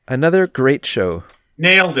Another great show.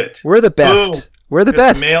 Nailed it. We're the best. Boom. We're the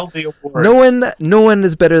Just best. Nailed the award. No one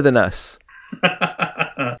is better than us.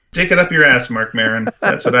 Take it up your ass, Mark Maron.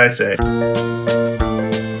 That's what I say.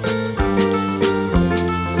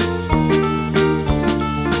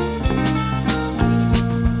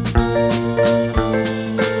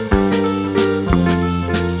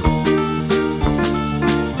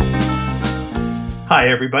 Hi,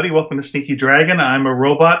 everybody. Welcome to Sneaky Dragon. I'm a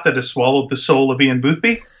robot that has swallowed the soul of Ian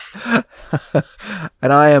Boothby.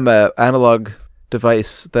 And I am an analog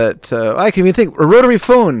device that I can even think. A rotary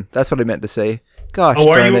phone. That's what I meant to say. Gosh,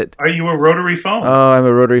 darn it. Are you a rotary phone? Oh, I'm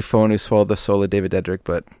a rotary phone who swallowed the soul of David Dedrick,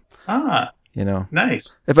 but you know,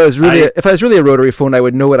 nice. If I was really a rotary phone, I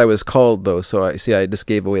would know what I was called, though. So I just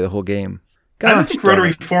gave away the whole game. Gosh, I don't think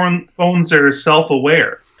rotary phones are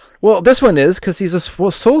self-aware. Well, this one is because he's a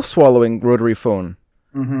soul-swallowing rotary phone.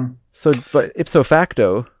 Mm-hmm. So, but ipso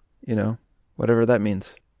facto, you know, whatever that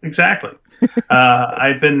means. Exactly.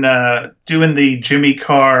 I've been doing the Jimmy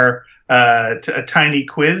Carr a tiny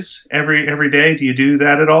quiz every day. Do you do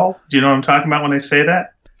that at all? Do you know what I'm talking about when I say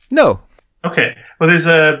that? No. Okay. Well, there's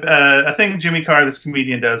a thing Jimmy Carr, this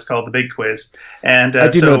comedian, does called the Big Quiz, and I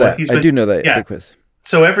do know that. Yeah. Big Quiz.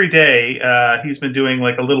 So every day he's been doing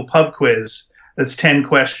like a little pub quiz that's 10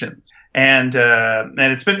 questions. And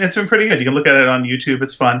it's been pretty good. You can look at it on YouTube.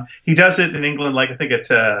 It's fun. He does it in England, like I think at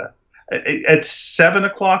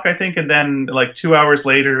 7:00, I think, and then like 2 hours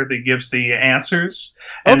later, he gives the answers.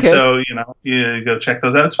 And so you go check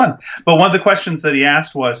those out. It's fun. But one of the questions that he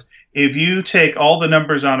asked was, if you take all the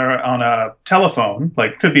numbers on a telephone,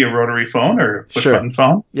 like could be a rotary phone or push button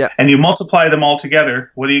phone, and you multiply them all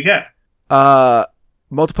together, what do you get?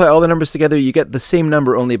 Multiply all the numbers together, you get the same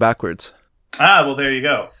number, only backwards. Well, there you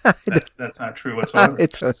go. That's not true whatsoever. I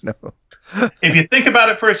don't know. If you think about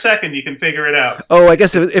it for a second, you can figure it out. Oh, I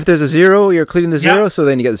guess if there's a zero, you're including the zero, so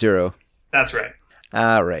then you get zero. That's right.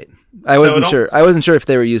 Right. I wasn't sure. I wasn't sure if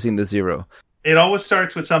they were using the zero. It always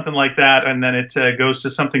starts with something like that, and then it goes to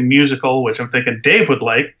something musical, which I'm thinking Dave would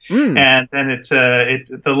like. And then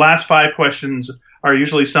the last 5 questions are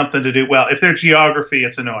usually something to do. Well, if they're geography,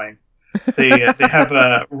 it's annoying. They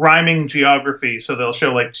have rhyming geography, so they'll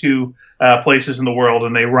show like 2 places in the world,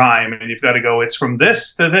 and they rhyme, and you've got to go. It's from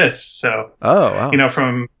this to this. So, wow.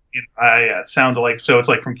 It sounds like, so it's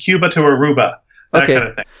like from Cuba to Aruba, that kind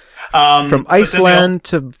of thing. From Iceland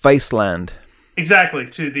to Viceland. Exactly,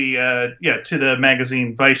 to the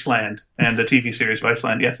magazine Viceland and the TV series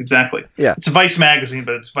Viceland. Yes, exactly. Yeah, it's a Vice magazine,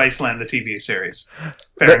 but it's Viceland, the TV series.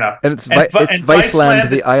 Fair enough. And it's Viceland,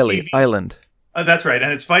 the island. That's right,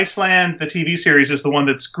 and it's Viceland. The TV series is the one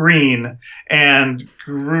that's green, and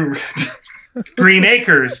Green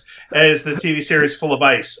Acres is the TV series full of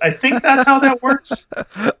ice. I think that's how that works.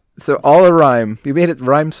 So all a rhyme. You made it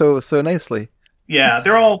rhyme so nicely. Yeah,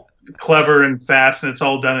 they're all clever and fast, and it's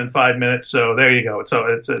all done in 5 minutes. So there you go. So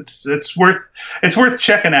it's worth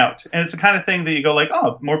checking out, and it's the kind of thing that you go like,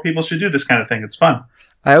 oh, more people should do this kind of thing. It's fun.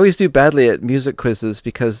 I always do badly at music quizzes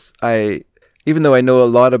because even though I know a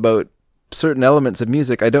lot about certain elements of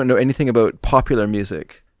music, I don't know anything about popular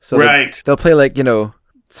music. So they'll play like,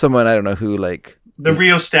 someone, I don't know who, like the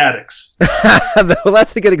Rheostatics. Well,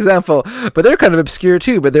 that's a good example, but they're kind of obscure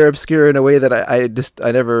too, but they're obscure in a way that I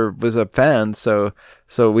never was a fan. So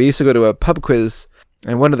we used to go to a pub quiz,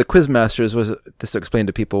 and one of the quiz masters was, just to explain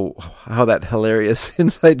to people how that hilarious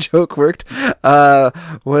inside joke worked,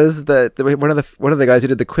 was that one of the guys who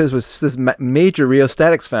did the quiz was this major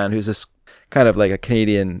Rheostatics fan, who's this kind of like a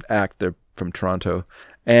Canadian actor from Toronto.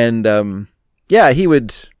 And he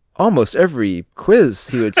would, almost every quiz,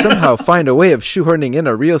 he would somehow find a way of shoehorning in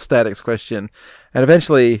a Rheostatics question. And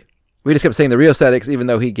eventually we just kept saying the Rheostatics, even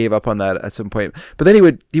though he gave up on that at some point. But then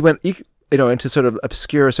he went into sort of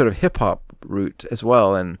obscure sort of hip hop route as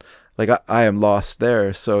well. And like, I am lost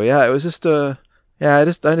there. So yeah, it was just I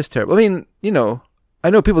just terrible. I mean, I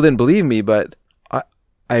know people didn't believe me, but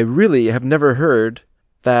I really have never heard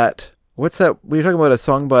that. What's that? We were talking about a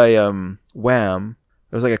song by Wham.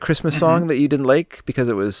 It was like a Christmas song that you didn't like because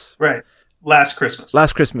it was... Right. Last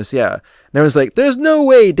Christmas, yeah. And I was like, there's no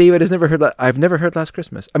way David has never heard that. I've never heard Last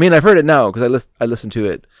Christmas. I mean, I've heard it now because I listened to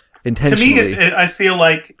it intentionally. To me, I feel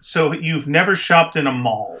like, so you've never shopped in a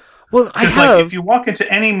mall. Well, I have. Like, if you walk into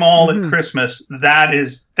any mall at Christmas, that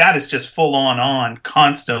is just full on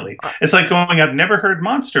constantly. It's like going, I've never heard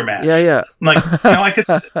Monster Mash. Yeah.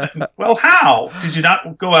 Well, how did you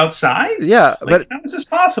not go outside? Yeah, but how is this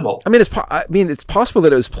possible? I mean, it's possible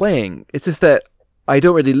that it was playing. It's just that I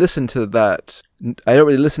don't really listen to that. I don't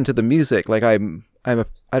really listen to the music. Like I don't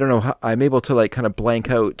know how I'm able to like kind of blank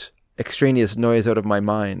out extraneous noise out of my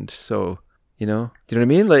mind. So do you know what I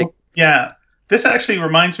mean? Like, yeah. This actually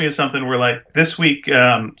reminds me of something where, like, this week,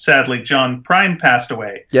 sadly, John Prine passed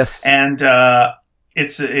away. Yes. And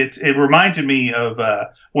it reminded me of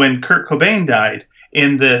when Kurt Cobain died,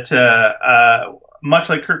 in that, much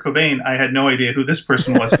like Kurt Cobain, I had no idea who this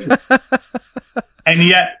person was. And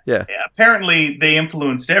yet, apparently, they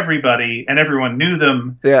influenced everybody, and everyone knew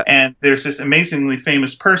them. Yeah. And there's this amazingly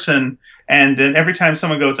famous person, and then every time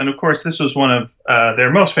someone goes, and of course, this was one of their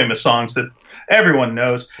most famous songs that everyone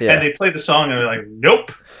knows, and they play the song, and they're like,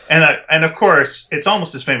 nope. And of course, it's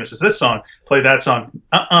almost as famous as this song. Play that song.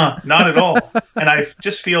 Not at all. And I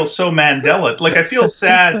just feel so Mandela. Like, I feel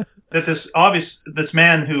sad that this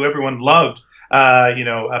man who everyone loved,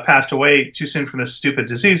 passed away too soon from this stupid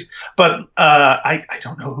disease. But I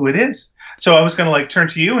don't know who it is. So I was going to like turn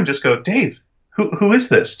to you and just go, Dave, who is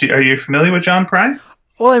this? Are you familiar with John Prine?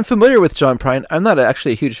 Well, I'm familiar with John Prine. I'm not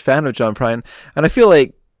actually a huge fan of John Prine, and I feel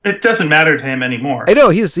like it doesn't matter to him anymore. I know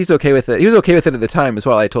he's okay with it. He was okay with it at the time as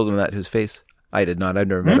well. I told him that to his face. I did not. I'd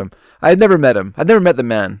never met him. I'd never met him. I'd never met the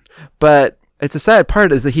man. But it's a sad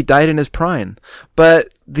part is that he died in his prime. But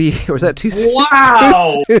was that too soon?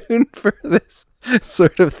 Wow! Too soon for this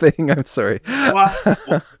sort of thing? I'm sorry. Wow.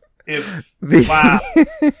 Wow.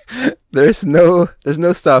 There's no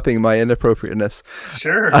stopping my inappropriateness.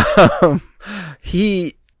 Sure.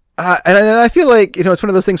 And I feel like, it's one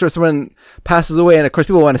of those things where someone passes away and of course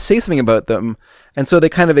people want to say something about them. And so they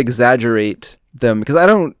kind of exaggerate them because I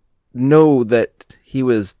don't know that he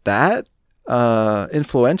was that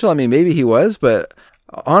influential. I mean, maybe he was, but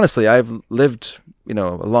honestly, I've lived, a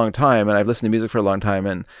long time and I've listened to music for a long time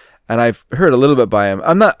and I've heard a little bit by him.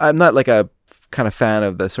 I'm not like a kind of fan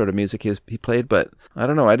of the sort of music he played, but I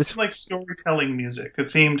don't know. I just like storytelling music. It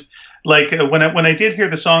seemed like when I did hear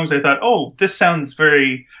the songs, I thought, oh, this sounds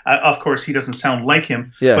very. Of course, he doesn't sound like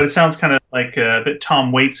him, but it sounds kind of like a bit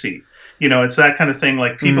Tom Waitsy. It's that kind of thing.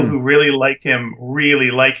 Like people who really like him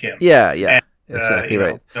really like him. Yeah. And, exactly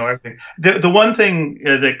right. Everything. The one thing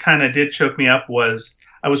that kind of did choke me up was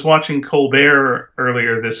I was watching Colbert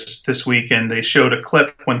earlier this week, and they showed a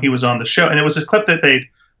clip when he was on the show, and it was a clip that they'd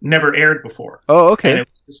never aired before. Oh, okay. And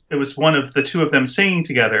it was one of the two of them singing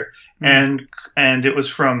together, and it was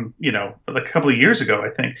from like a couple of years ago, I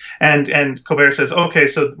think. And Colbert says, "Okay,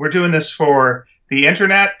 so we're doing this for the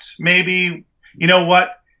internet. Maybe you know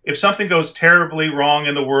what? If something goes terribly wrong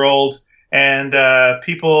in the world and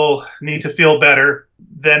people need to feel better,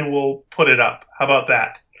 then we'll put it up. How about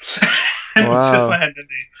that?" And wow. and then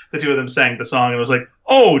the two of them sang the song, and it was like,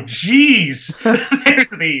 "Oh, geez,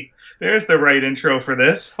 there's the right intro for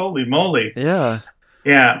this. Holy moly!" Yeah.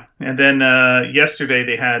 And then yesterday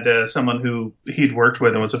they had someone who he'd worked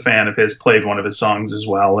with and was a fan of his played one of his songs as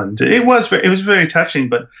well, and it was very touching.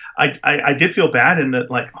 But I did feel bad in that,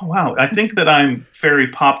 like, oh wow, I think that I'm very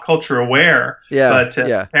pop culture aware. But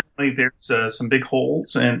apparently there's some big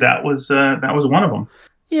holes, and that was one of them.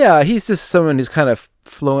 Yeah, he's just someone who's kind of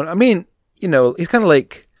flown. I mean, he's kind of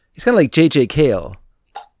like J.J. Cale.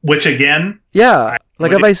 Which again? Yeah.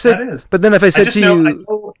 Like if I said, but then if I said to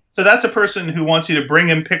you, so that's a person who wants you to bring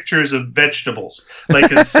him pictures of vegetables,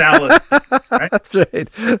 like in salad. Right? That's right.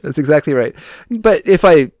 That's exactly right. But if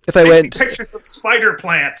I went pictures of spider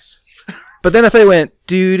plants. But then if I went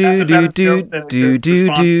do,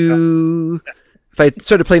 if I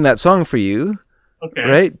started playing that song for you, okay,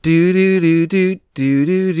 right? Do,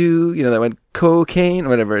 that went cocaine,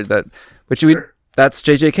 whatever that, which that's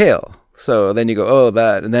J.J. Cale. So then you go, oh,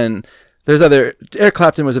 that, and then there's Eric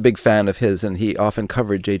Clapton was a big fan of his, and he often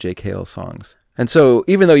covered J.J. Cale songs. And so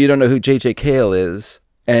even though you don't know who J.J. Cale is,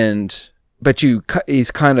 but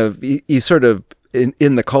he's sort of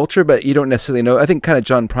in the culture, but you don't necessarily know. I think kind of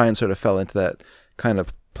John Prine sort of fell into that kind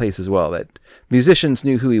of place as well, that musicians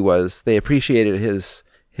knew who he was. They appreciated his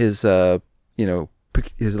ability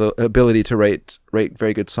to write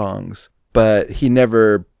very good songs, but he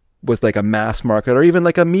never was like a mass market or even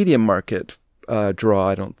like a medium market draw.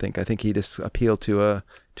 I don't think. I think he just appealed to a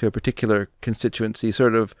particular constituency,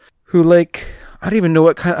 sort of who, like, I don't even know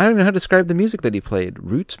I don't know how to describe the music that he played.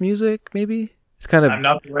 Roots music, maybe. It's kind of. I'm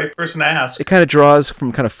not the right person to ask. It kind of draws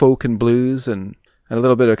from kind of folk and blues and a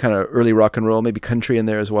little bit of kind of early rock and roll, maybe country in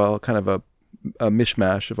there as well. Kind of a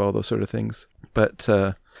mishmash of all those sort of things. But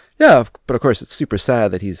but of course it's super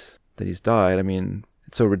sad that he's died. I mean,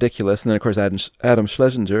 it's so ridiculous. And then of course Adam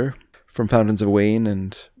Schlesinger from Fountains of Wayne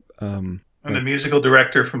and the musical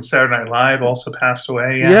director from Saturday Night Live also passed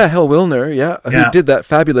away. Yeah, Hal Wilner. Yeah, who did that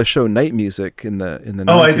fabulous show Night Music in the 90s.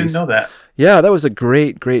 Oh, I didn't know that. Yeah, that was a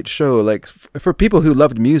great show. Like for people who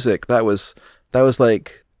loved music, that was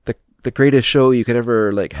like the greatest show you could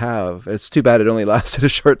ever like have. It's too bad it only lasted a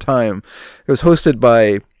short time. It was hosted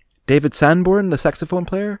by David Sanborn, the saxophone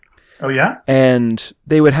player. Oh yeah. And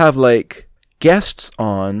they would have like guests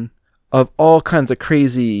on of all kinds of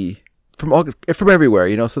crazy from everywhere,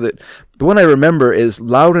 you know. So that the one I remember is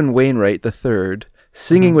Loudon Wainwright III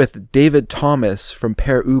singing with David Thomas from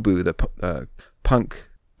Pere Ubu, the punk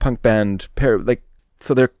band.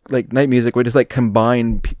 So they're like night music would just like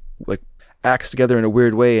combine like acts together in a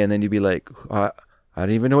weird way, and then you'd be like, I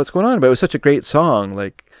don't even know what's going on, but it was such a great song,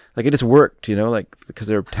 like it just worked, you know, like because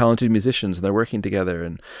they're talented musicians and they're working together.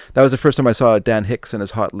 And that was the first time I saw Dan Hicks and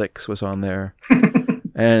his Hot Licks was on there.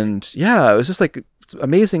 And yeah, it was just like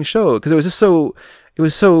amazing show because it was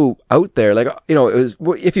so out there, like, you know, it was,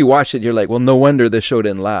 if you watch it you're like, well, no wonder this show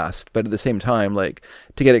didn't last. But at the same time, like,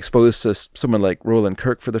 to get exposed to someone like Roland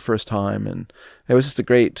Kirk for the first time, and it was just a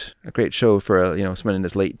great show for you know, someone in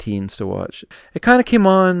his late teens to watch. It kind of came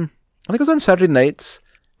on, I think it was on Saturday nights.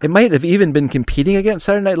 It might have even been competing against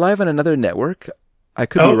Saturday Night Live on another network. I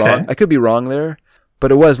could be wrong. I could be wrong there,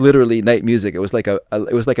 but it was literally night music. It was like an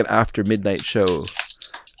after midnight show,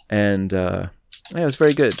 and yeah, it was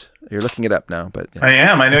very good. You're looking it up now, but yeah. I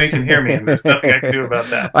am. I know you can hear me, and there's nothing I can do about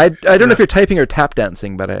that. I don't know if you're typing or tap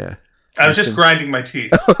dancing, but I was just grinding my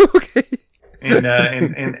teeth. Okay. In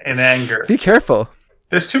anger. Be careful.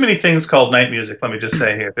 There's too many things called night music. Let me just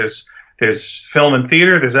say here. There's film and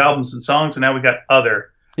theater. There's albums and songs, and now we got other.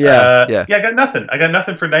 Yeah. I got nothing. I got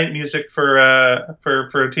nothing for night music for a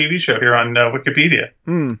TV show here on Wikipedia.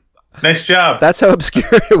 Nice job. That's how obscure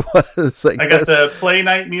it was. I got the play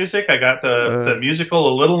night music. I got the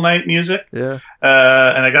musical A Little Night music. Yeah.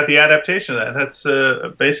 And I got the adaptation of that. That's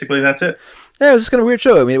basically that's it. Yeah, it was just kind of a weird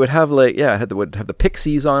show. I mean, it would have like, it would have the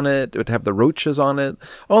Pixies on it. It would have the Roaches on it,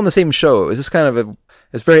 all in the same show. It was just kind of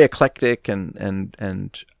it's very eclectic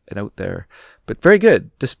and out there, but very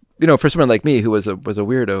good. Just, you know, for someone like me who was a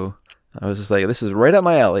weirdo, I was just like, this is right up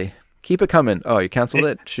my alley. Keep it coming. Oh, you canceled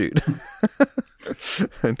it? Shoot.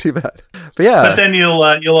 Too bad. But yeah. But then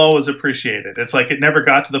you'll always appreciate it. It's like it never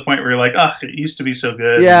got to the point where you're like, oh, it used to be so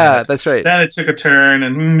good. Yeah, that's right. Then it took a turn,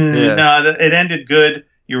 and no, it ended good.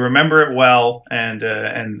 You remember it well, and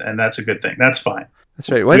that's a good thing. That's fine. That's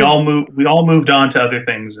right. We all moved on to other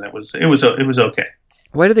things, and it was okay.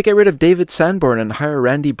 Why did they get rid of David Sanborn and hire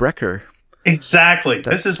Randy Brecker? Exactly.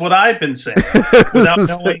 This is what I've been saying without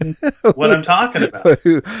knowing what I'm talking about.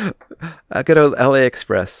 Good old LA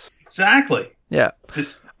Express. Exactly. Yeah.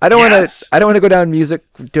 I don't want to go down music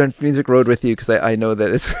road with you because I know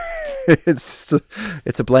that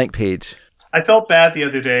it's a blank page. I felt bad the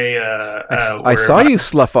other day. I saw you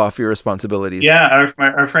slough off your responsibilities. Yeah,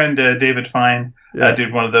 our friend David Fine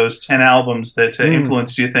did one of those 10 albums that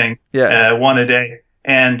influenced you thing. Yeah. One a day.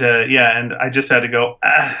 And and I just had to go,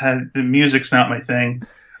 the music's not my thing.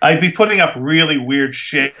 I'd be putting up really weird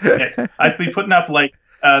shit. I'd be putting up like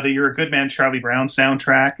the You're a Good Man, Charlie Brown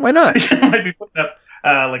soundtrack. Why not? I'd be putting up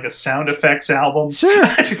like a sound effects album. Sure.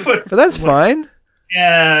 But that's fine.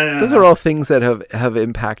 Yeah. Those are all things that have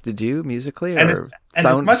impacted you musically or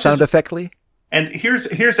sound effectly. And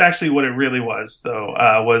here's actually what it really was, though.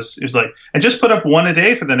 It was like, and just put up one a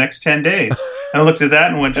day for the next 10 days. And I looked at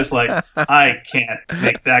that and went just like, I can't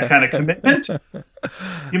make that kind of commitment.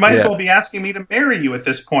 You might as well be asking me to marry you at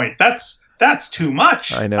this point. That's too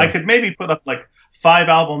much. I know. I could maybe put up like 5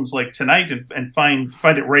 albums like tonight and find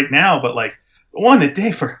it right now, but like one a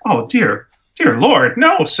day for, oh dear Lord,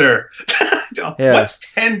 no, sir. What's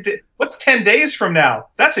 10 days from now?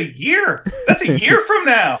 That's a year. That's a year from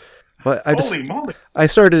now. Well, Holy moly! I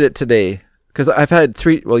started it today because I've had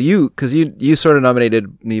 3. Well, you sort of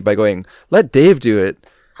nominated me by going, let Dave do it.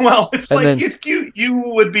 Well, it's and like then, you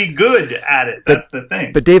would be good at it. That's the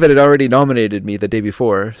thing. But David had already nominated me the day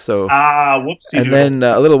before, so whoopsie. And then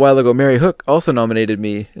a little while ago, Mary Hook also nominated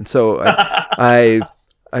me, and so I'm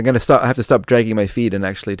gonna stop. I have to stop dragging my feet and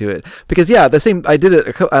actually do it because the same. I did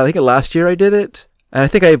it. I think last year I did it, and I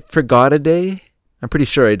think I forgot a day. I'm pretty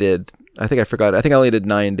sure I did. I think I forgot. I think I only did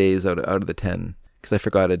 9 days out of the 10 because I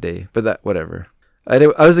forgot a day. But that whatever. I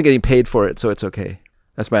wasn't getting paid for it, so it's okay.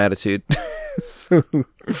 That's my attitude. So,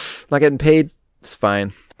 not getting paid. It's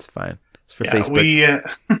fine. It's fine. It's for Facebook.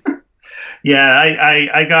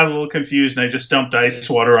 I got a little confused and I just dumped ice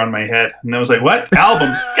water on my head and I was like, "What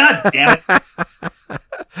albums? God damn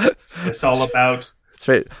it! It's all about." That's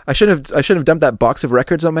right. I should have dumped that box of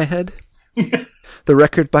records on my head. The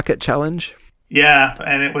record bucket challenge. Yeah,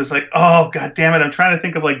 and it was like, oh god damn it! I'm trying to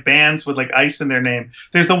think of like bands with like ice in their name.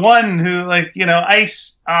 There's the one who like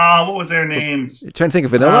Ice. What was their name? You're trying to think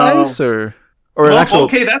of Vanilla Ice or an actual.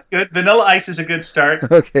 Okay, that's good. Vanilla Ice is a good start.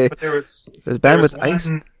 Okay, but there's a band with ice.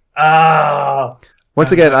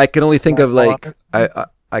 Once again, I can only think of like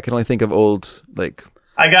I can only think of old like.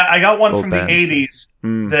 I got one Old from bands. the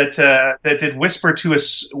 80s that did Whisper to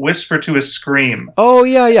a Scream. Oh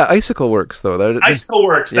yeah. Icicle Works though. Icicle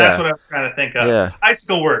Works. That's Yeah. what I was trying to think of. Yeah.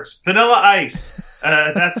 Icicle Works. Vanilla Ice.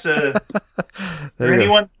 That's There for you go.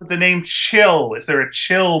 anyone with the name Chill. Is there a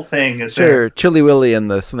Chill thing? Is there? Sure, Chili Willy and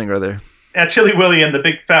the something or other. Yeah, Chili Willy and the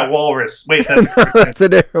Big Fat Walrus. Wait, that's That's a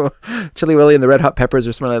different one. Chili Willy and the Red Hot Peppers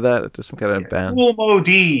or something like that. Just some kind of band. Cool Mo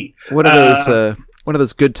D. One of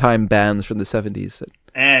those good time bands from the 70s. That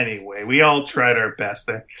Anyway, we all tried our best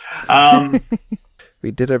there.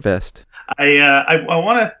 we did our best. I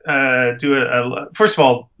want to do first of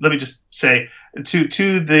all, let me just say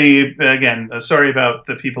to the again, sorry about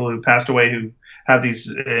the people who passed away who have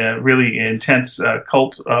these really intense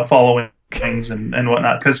cult followings and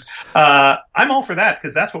whatnot, because I'm all for that,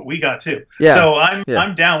 because that's what we got too. Yeah. So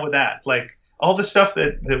I'm down with that. Like, all the stuff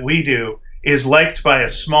that we do is liked by a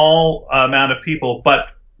small amount of people, but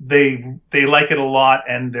they like it a lot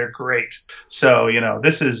and they're great. So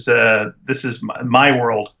this is my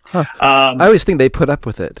world. Huh. I always think they put up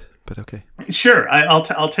with it, but okay. Sure,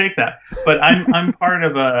 I'll take that. But I'm part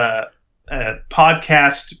of a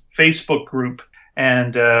podcast Facebook group,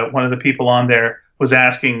 and one of the people on there was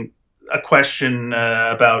asking a question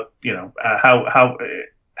about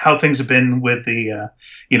how things have been with the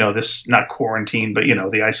this, not quarantine, but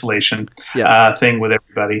the isolation thing with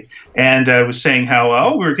everybody. And I was saying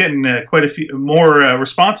how we were getting quite a few more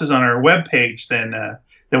responses on our webpage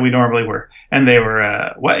than we normally were. And they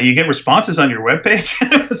were, what, you get responses on your webpage?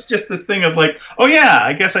 It's just this thing of like, oh yeah,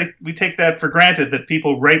 I guess we take that for granted that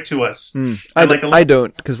people write to us. I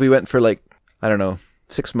don't, because we went for like, I don't know,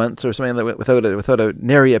 6 months or something without a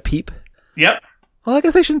nary a peep. Yep. Well, I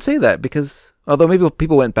guess I shouldn't say that, because although maybe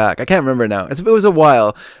people went back, I can't remember now. It was a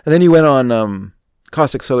while, and then you went on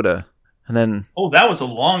Caustic Soda, and then that was a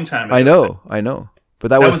long time ago. I know, but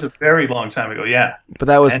that was a very long time ago. Yeah, but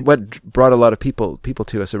that was what brought a lot of people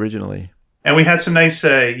to us originally. And we had some nice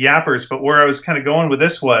yappers. But where I was kind of going with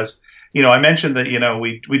this was, I mentioned that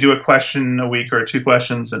we do a question a week or 2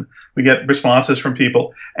 questions, and we get responses from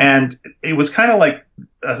people, and it was kind of like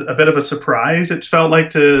a bit of a surprise. It felt like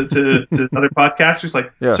to other podcasters,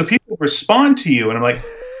 like, so people respond to you, and I'm like,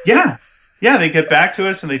 yeah, they get back to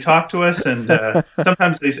us and they talk to us, and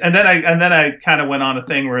sometimes and then I kind of went on a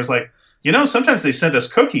thing where it's like, sometimes they send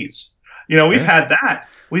us cookies. We've had that.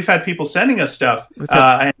 We've had people sending us stuff,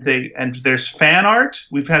 and there's fan art.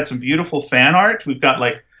 We've had some beautiful fan art. We've got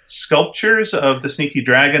like sculptures of the Sneaky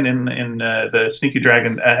Dragon in the Sneaky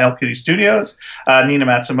Dragon Hell Kitty Studios. Nina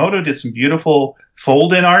Matsumoto did some beautiful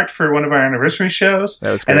fold-in art for one of our anniversary shows.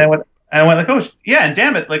 That was great. And I went like, oh yeah, and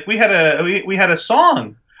damn it, like we had a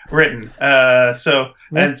song written. So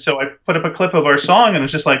I put up a clip of our song, and it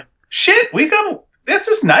was just like, shit, this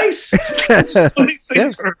is nice. So these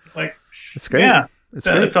things were like, it's great. Yeah. It's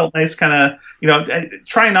great. It felt nice, kind of,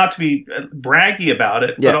 trying not to be braggy about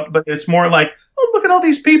it, but it's more like, oh, look at all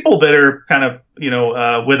these people that are kind of,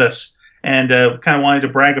 with us, and kind of wanting to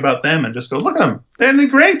brag about them and just go, look at them. They're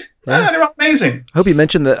great. Yeah. They're all amazing. I hope you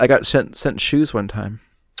mentioned that I got sent shoes one time.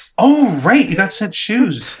 Oh, right. You got sent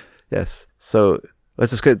shoes. Yes. So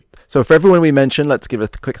let's just get, so for everyone we mentioned, let's give a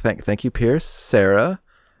quick thank you, Pierce, Sarah,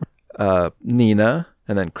 Nina,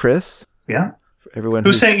 and then Chris. Yeah. For everyone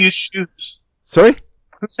who sent you shoes? Sorry?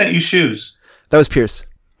 Who sent you shoes? That was Pierce.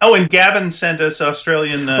 Oh, and Gavin sent us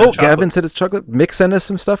Australian chocolate. Gavin sent us chocolate. Mick sent us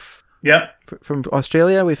some stuff. Yep. From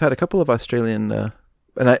Australia. We've had a couple of Australian,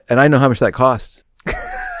 and I know how much that costs.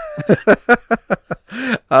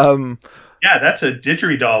 Yeah, that's a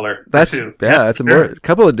 $. That's or 2. that's a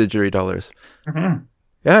couple of $. Mm-hmm.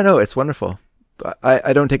 Yeah, no, it's wonderful.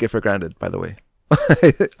 I don't take it for granted, by the way.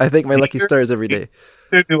 I thank my lucky stars every day.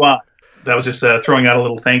 Neither do I. That was just throwing out a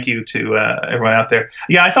little thank you to everyone out there.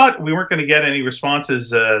 Yeah, I thought we weren't going to get any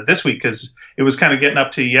responses this week because it was kind of getting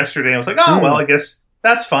up to yesterday. I was like, well, I guess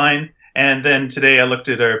that's fine. And then today I looked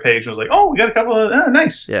at our page and was like, oh, we got a couple of,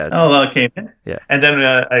 nice. Yeah. That came in. Yeah. And then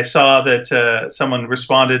I saw that someone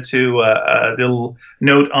responded to a little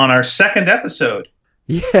note on our 2nd episode.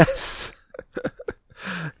 Yes.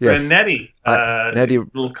 Yes. And Nettie. Nettie.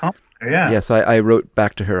 Little comment. Yeah. Yes, I wrote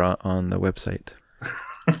back to her on the website.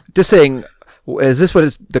 Just saying, is this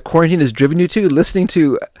what the quarantine has driven you to? Listening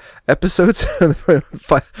to episodes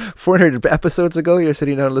 400 episodes ago, you're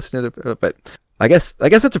sitting down listening to, but I guess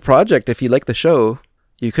it's a project. If you like the show,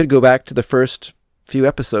 you could go back to the first few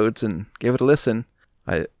episodes and give it a listen.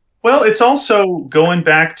 Well, it's also going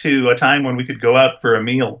back to a time when we could go out for a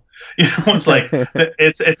meal. It's like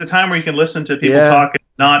it's a time where you can listen to people talk and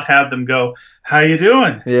not have them go, "How you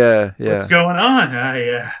doing? Yeah. What's going on? How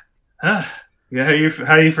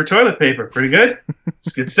you for toilet paper? Pretty good.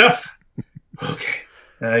 It's good stuff. Okay.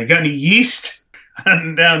 You got any yeast?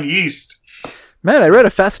 Hunting down yeast. Man, I read a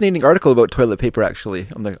fascinating article about toilet paper actually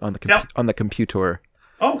on the computer.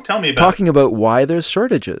 Oh, tell me about talking about why there's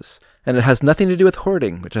shortages, and it has nothing to do with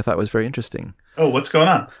hoarding, which I thought was very interesting. Oh, what's going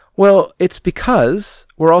on? Well, it's because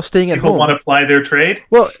we're all staying at home. People want to ply their trade?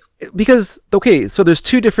 Well, because so there's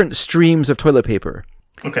two different streams of toilet paper.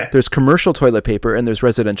 Okay. There's commercial toilet paper and there's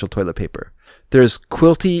residential toilet paper. There's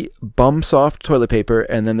quilty, bum soft toilet paper,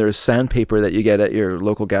 and then there's sandpaper that you get at your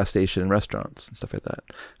local gas station and restaurants and stuff like that.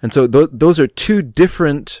 And so those are two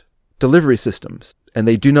different delivery systems, and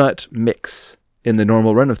they do not mix in the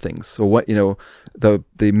normal run of things. So what,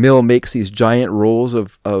 the mill makes these giant rolls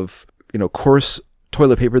of coarse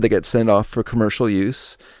toilet paper that gets sent off for commercial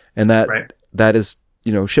use, and that is,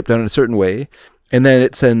 shipped out in a certain way. And then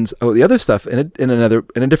it sends the other stuff in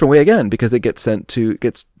a different way again, because it gets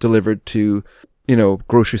delivered to,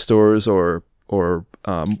 grocery stores or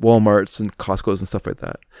Walmarts and Costco's and stuff like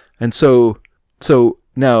that. And so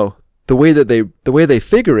now the way they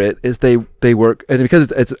figure it is they work, and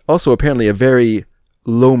because it's also apparently a very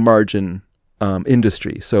low margin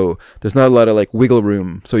industry, so there's not a lot of like wiggle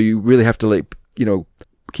room. So you really have to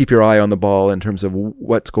keep your eye on the ball in terms of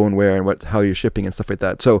what's going where and how you're shipping and stuff like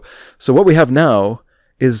that. So what we have now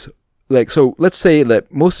is so let's say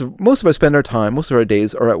that most of us spend our time, most of our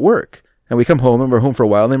days are at work, and we come home and we're home for a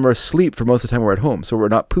while, and then we're asleep for most of the time we're at home. So we're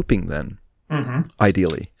not pooping then,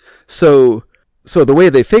 ideally. So the way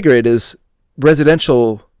they figure it is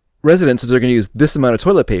residences are going to use this amount of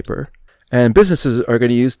toilet paper, and businesses are going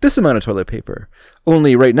to use this amount of toilet paper.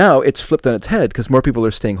 Only right now it's flipped on its head because more people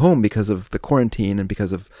are staying home because of the quarantine and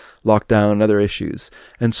because of lockdown and other issues.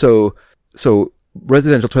 And so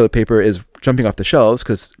residential toilet paper is jumping off the shelves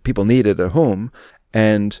because people need it at home,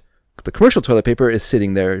 and the commercial toilet paper is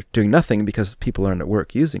sitting there doing nothing because people aren't at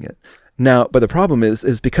work using it. Now, but the problem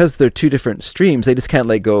is because they're two different streams, they just can't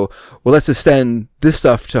go, well, let's just send this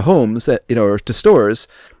stuff to homes that, or to stores.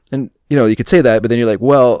 And, you could say that, but then you're like,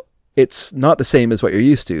 well, it's not the same as what you're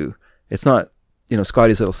used to. It's not,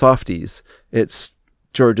 Scotty's Little Softies. It's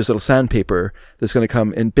George's Little Sandpaper that's going to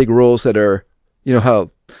come in big rolls that are,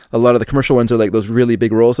 how a lot of the commercial ones are like those really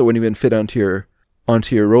big rolls that wouldn't even fit onto your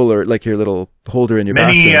roller, like your little holder in your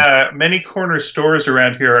bathroom. Many corner stores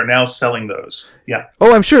around here are now selling those. Yeah.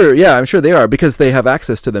 Oh, I'm sure. Yeah, I'm sure they are, because they have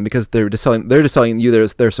access to them, because they're just selling you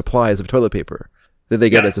their supplies of toilet paper that they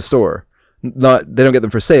get as a store. They don't get them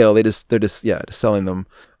for sale. They're just selling them.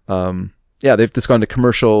 They've just gone to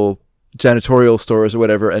commercial janitorial stores or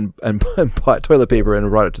whatever and bought toilet paper and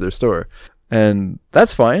brought it to their store. And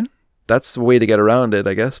that's fine. That's the way to get around it,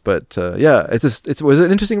 I guess. But it was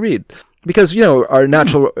an interesting read, because our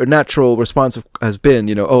natural response has been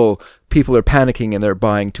people are panicking and they're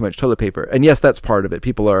buying too much toilet paper. And yes, that's part of it.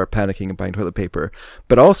 People are panicking and buying toilet paper,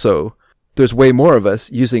 but also there's way more of us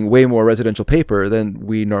using way more residential paper than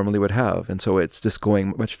we normally would have, and so it's just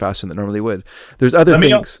going much faster than it normally would. There's other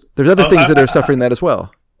things that are suffering that as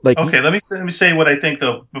well. Let me say what I think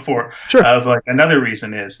though before. Sure. Of another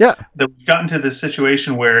reason is that we've gotten to this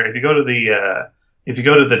situation where if you go to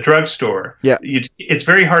the drugstore, it's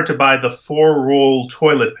very hard to buy the 4-roll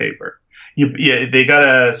toilet paper. They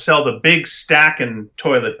gotta sell the big stacking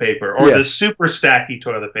toilet paper or the super stacky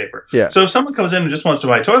toilet paper. Yeah. So if someone comes in and just wants to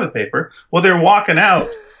buy toilet paper, well, they're walking out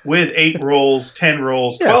with 8 rolls, 10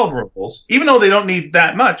 rolls, 12 rolls, even though they don't need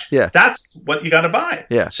that much. Yeah. That's what you got to buy.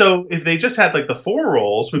 Yeah. So if they just had the 4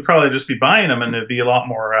 rolls, we'd probably just be buying them, and it'd be a lot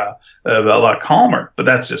more, a lot calmer. But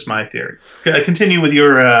that's just my theory. Continue with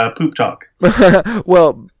your poop talk.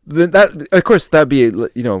 Well, that of course that'd be,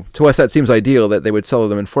 to us that seems ideal that they would sell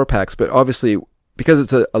them in 4-packs, but obviously because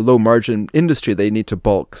it's a low margin industry, they need to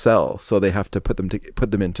bulk sell, so they have to put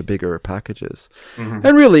them into bigger packages. Mm-hmm.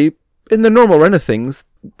 And really, in the normal run of things,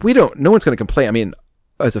 no one's going to complain. I mean,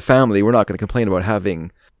 as a family, we're not going to complain about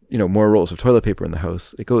having, more rolls of toilet paper in the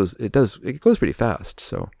house. It goes pretty fast.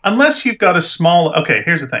 So unless you've got here's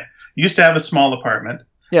the thing. You used to have a small apartment.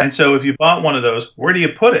 Yeah. And so if you bought one of those, where do you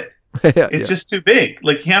put it? It's just too big.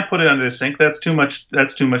 You can't put it under the sink. That's too much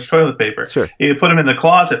toilet paper. Sure. You put them in the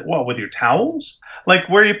closet. What, with your towels? Where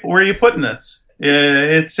are you putting this?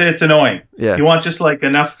 It's annoying. Yeah. You want just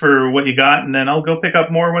enough for what you got, and then I'll go pick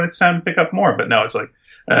up more when it's time to pick up more. But no, it's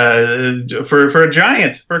for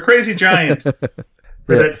a crazy giant,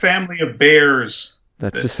 for that family of bears.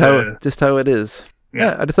 That's just how it is.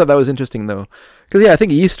 Yeah, I just thought that was interesting though, because I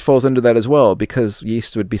think yeast falls under that as well, because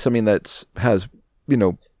yeast would be something that has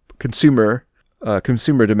consumer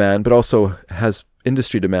demand, but also has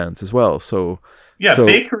industry demands as well. So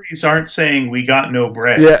bakeries aren't saying we got no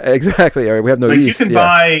bread. Yeah, exactly. Or we have no yeast. You can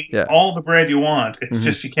buy all the bread you want. It's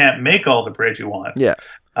just you can't make all the bread you want. Yeah.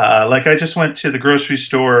 Like I just went to the grocery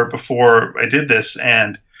store before I did this,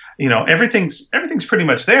 and everything's pretty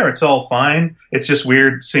much there. It's all fine. It's just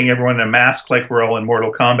weird seeing everyone in a mask like we're all in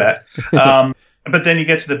Mortal Kombat. But then you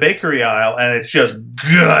get to the bakery aisle, and it's just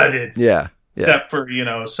gutted. Yeah. Except for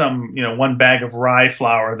some one bag of rye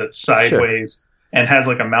flour that's sideways and has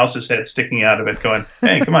like a mouse's head sticking out of it, going,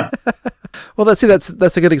 "Hey, come on." Well, that's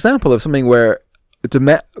a good example of something where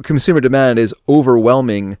consumer demand is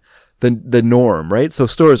overwhelming the norm, right? So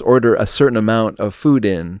stores order a certain amount of food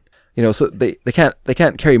in, so they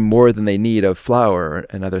can't carry more than they need of flour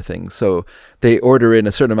and other things. So they order in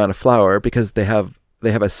a certain amount of flour because they have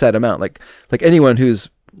a set amount. Like anyone who's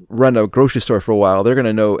run a grocery store for a while, they're going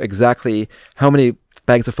to know exactly how many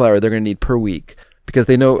bags of flour they're going to need per week because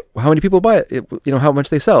they know how many people buy it, how much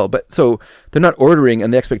they sell. But so they're not ordering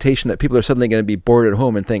in the expectation that people are suddenly going to be bored at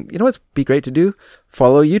home and think, what's be great to do?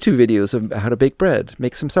 Follow YouTube videos of how to bake bread,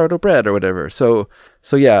 make some sourdough bread or whatever. So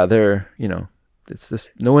yeah, they're, it's this,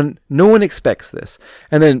 no one expects this.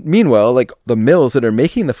 And then meanwhile, like the mills that are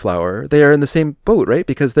making the flour, they are in the same boat, right?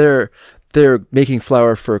 Because they're making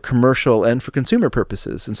flour for commercial and for consumer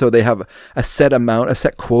purposes. And so they have a set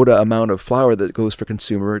quota amount of flour that goes for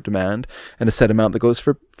consumer demand and a set amount that goes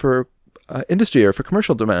for industry or for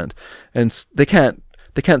commercial demand. And they can't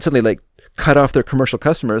suddenly like cut off their commercial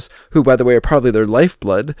customers, who, by the way, are probably their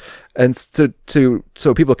lifeblood, and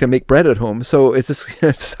so people can make bread at home. So it's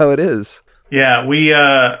just how it is. Yeah.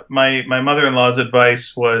 My mother-in-law's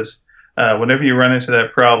advice was, whenever you run into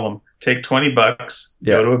that problem, take $20,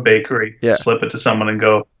 go to a bakery, slip it to someone and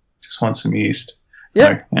go, just want some yeast. Yeah.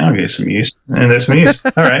 Like, I'll get you some yeast. And there's some yeast.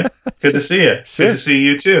 All right. Good to see you. Sure. Good to see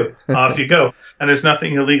you too. Off you go. And there's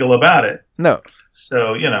nothing illegal about it. No.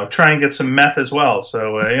 So, try and get some meth as well.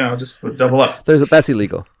 So, just double up. That's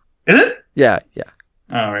illegal. Is it? Yeah.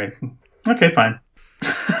 All right. Okay, fine.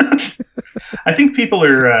 I think people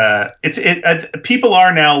are people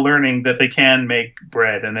are now learning that they can make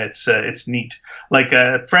bread, and it's neat. Like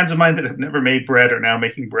friends of mine that have never made bread are now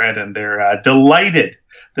making bread, and they're delighted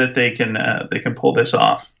that they can pull this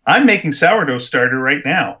off. I'm making sourdough starter right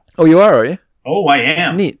now. Oh, you are you? Oh, I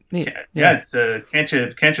am. Neat. Yeah. It's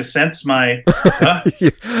can't you sense my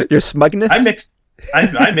your smugness?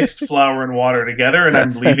 I mixed flour and water together, and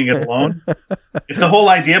I'm leaving it alone. If the whole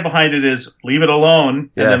idea behind it is leave it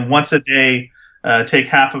alone, and then once a day take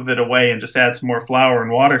half of it away and just add some more flour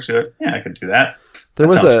and water to it, I could do that.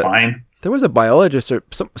 Sounds fine. There was a biologist or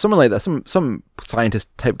someone like that, some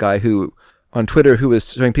scientist type guy who on Twitter who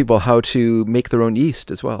was showing people how to make their own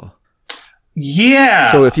yeast as well.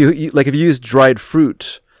 Yeah. So if you use dried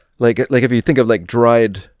fruit, like if you think of like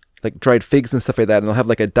dried figs and stuff like that, and they'll have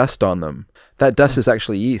like a dust on them. That dust is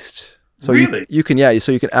actually yeast. So really? you can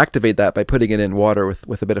activate that by putting it in water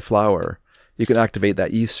with a bit of flour. You can activate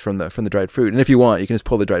that yeast from the dried fruit. And if you want, you can just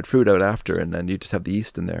pull the dried fruit out after, and then you just have the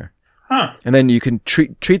yeast in there. Huh. And then you can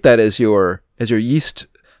treat that as your yeast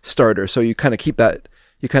starter. So you kind of keep that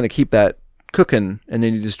cooking, and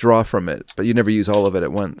then you just draw from it, but you never use all of it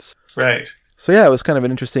at once. Right. So yeah, it was kind of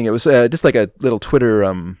it was just like a little Twitter,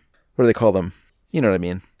 what do they call them? You know what I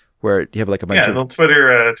mean? Where you have like a bunch of little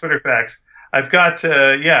Twitter facts. I've got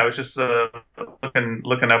I was just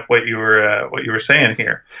looking up what you were saying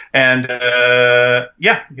here, and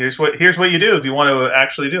here's what you do if you want to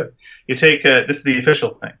actually do it. You take this is the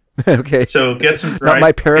official thing. Okay. So get some dried. Not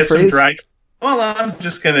my paraphrase. Well, I'm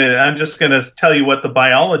just gonna tell you what the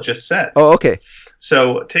biologist says. Oh, okay.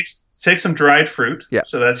 So take some dried fruit. Yeah.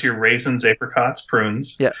 So that's your raisins, apricots,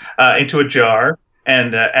 prunes. Yeah. Into a jar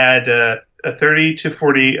and add 30 to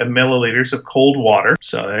 40 milliliters of cold water.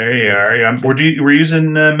 So there you are. We're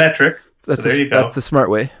using metric. So there you go. That's the smart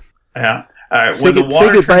way. Yeah. All right. Say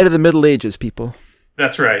goodbye to the Middle Ages, people.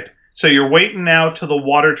 That's right. So you're waiting now till the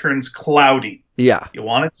water turns cloudy. Yeah. You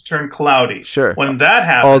want it to turn cloudy. Sure. When that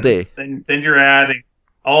happens, all day. Then you're adding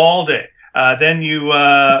all day. Then you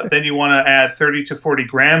want to add 30 to 40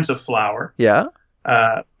 grams of flour. Yeah.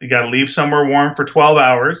 You got to leave somewhere warm for 12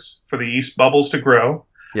 hours for the yeast bubbles to grow.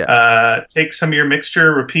 Yeah. Take some of your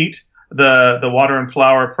mixture, repeat the water and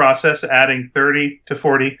flour process, adding 30 to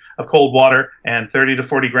 40 of cold water and 30 to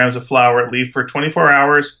 40 grams of flour. Leave for 24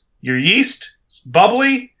 hours. Your yeast, it's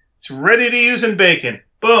bubbly, it's ready to use in bacon.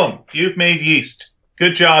 Boom, you've made yeast.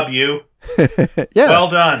 Good job, you. Yeah. Well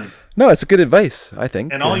done. No, it's good advice, I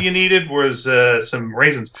think. And all you needed was some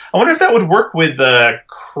raisins. I wonder if that would work with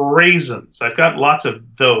craisins. I've got lots of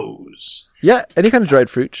those. Yeah, any kind of dried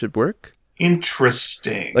fruit should work.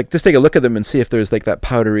 Interesting. Like, just take a look at them and see if there's like that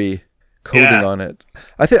powdery coating on it.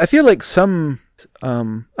 I feel like some.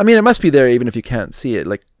 It must be there even if you can't see it.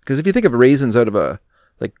 Like, because if you think of raisins out of a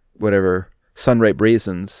whatever sun-ripe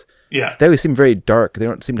raisins, Yeah. They always seem very dark. They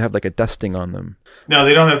don't seem to have like a dusting on them. No,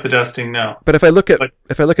 they don't have the dusting. No. But if I look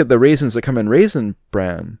at the raisins that come in Raisin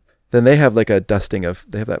Bran, then they have like a dusting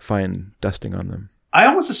they have that fine dusting on them. I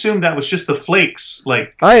almost assumed that was just the flakes,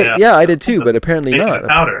 like I did too, but apparently not.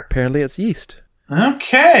 Powder. Apparently it's yeast.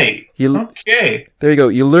 Okay. Okay. There you go.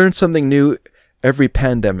 You learn something new every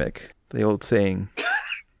pandemic. The old saying.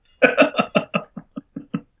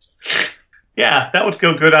 Yeah, that would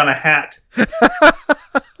go good on a hat.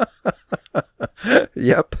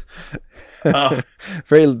 Yep.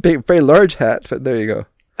 Very big, very large hat, but there you go.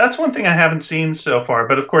 That's one thing I haven't seen so far,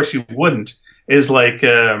 but of course you wouldn't, is like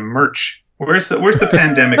merch. Where's the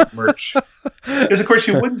pandemic merch? Because of course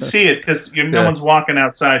you wouldn't see it because no one's walking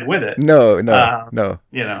outside with it. No.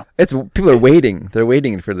 You know, it's people are waiting. They're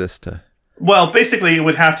waiting for this to. Well, basically, it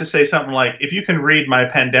would have to say something like, "If you can read my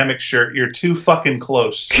pandemic shirt, you're too fucking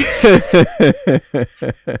close."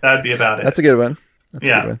 That'd be about it. That's a good one. A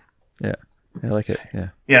good one. Yeah, I like it. Yeah.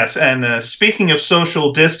 Yes, and speaking of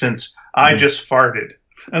social distance, I just farted.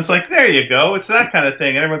 And it's like, there you go. It's that kind of thing.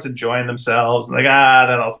 And everyone's enjoying themselves. And like,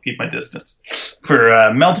 then I'll keep my distance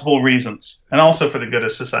for multiple reasons, and also for the good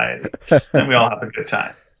of society. And we all have a good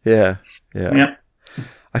time. Yeah.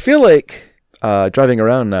 I feel like driving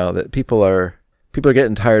around now that people are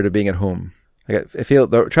getting tired of being at home. I feel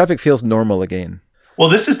the traffic feels normal again. Well,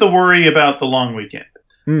 this is the worry about the long weekend.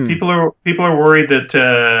 People are worried that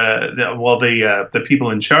the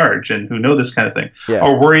people in charge and who know this kind of thing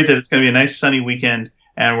are worried that it's going to be a nice sunny weekend.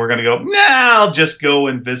 And we're going to go, I'll just go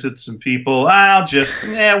and visit some people. I'll just,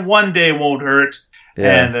 one day won't hurt.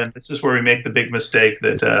 Yeah. And then this is where we make the big mistake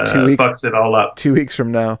that fucks it all up. 2 weeks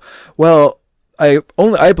from now. Well, I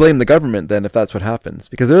blame the government then if that's what happens.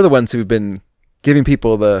 Because they're the ones who've been giving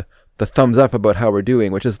people the thumbs up about how we're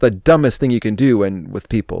doing, which is the dumbest thing you can do with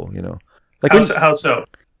people, Like how so?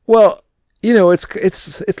 Well,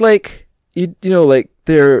 it's like, like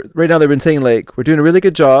right now they've been saying like, we're doing a really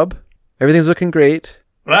good job. Everything's looking great.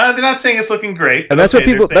 Well, they're not saying it's looking great. And that's what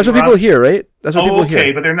people hear, right? That's what people hear.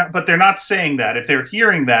 Okay, but they're not saying that. If they're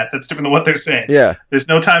hearing that, that's different than what they're saying. Yeah. There's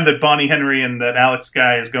no time that Bonnie Henry and that Alex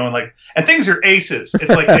Guy is going like, and things are aces.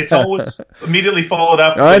 It's like it's always immediately followed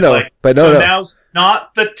up with, I know, like, but no. Now's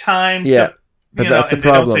not the time to but that's the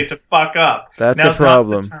problem. They don't say to fuck up. That's now's the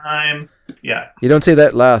problem. Not the time. Yeah. You don't say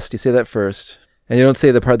that last, you say that first. And you don't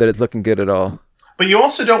say the part that it's looking good at all. But you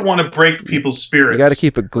also don't want to break people's spirits. You got to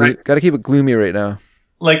keep it gloomy right now.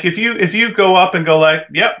 Like if you go up and go like,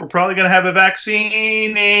 yep, we're probably going to have a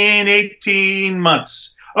vaccine in 18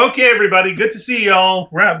 months. Okay, everybody, good to see y'all.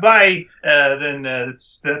 Bye. Then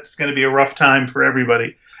that's going to be a rough time for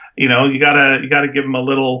everybody. You gotta give them a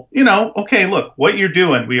little. Okay, look, what you're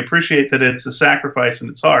doing. We appreciate that it's a sacrifice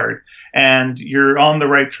and it's hard, and you're on the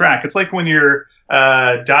right track. It's like when you're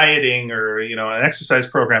dieting or an exercise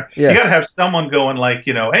program. Yeah. You got to have someone going like,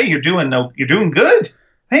 hey, you're doing good.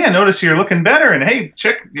 Hey, I notice you're looking better, and hey,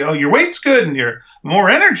 check, your weight's good, and you're more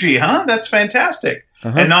energy, huh? That's fantastic.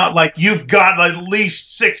 Uh-huh. And not like you've got at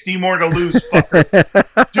least 60 more to lose,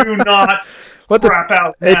 fucker. Do not crap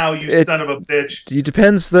out now, you son of a bitch. It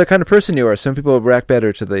depends the kind of person you are. Some people react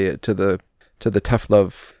better to the tough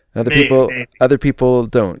love. Other people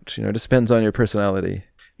don't. It just depends on your personality.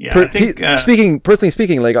 Yeah, I think personally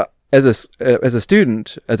speaking, like as a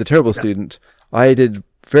student, as a terrible student, I did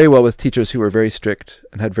very well with teachers who were very strict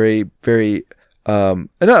and had very, very, not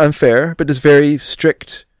unfair, but just very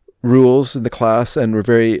strict rules in the class, and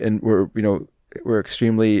were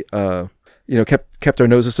extremely, kept our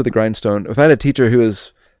noses to the grindstone. If I had a teacher who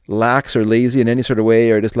was lax or lazy in any sort of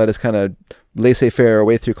way, or just let us kind of laissez-faire our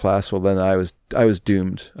way through class, well, then I was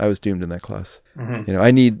doomed. I was doomed in that class. Mm-hmm.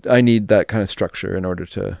 I need that kind of structure in order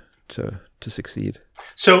to succeed.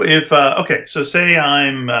 So so say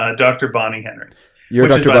I'm Dr. Bonnie Henry. You're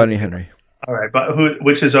Dr. Bonnie Henry. All right, but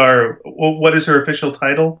what is her official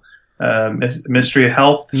title? Ministry of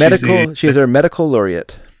Health? She's our medical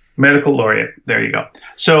laureate. Medical laureate. There you go.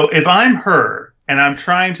 So if I'm her and I'm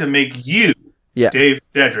trying to make you, Dave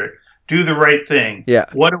Dedrick, do the right thing,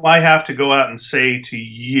 what do I have to go out and say to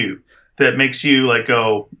you that makes you like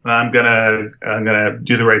go, I'm gonna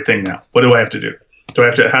do the right thing now? What do I have to do? Do I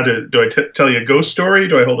tell you a ghost story?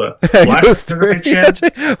 Do I hold a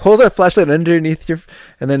flashlight? Hold a flashlight underneath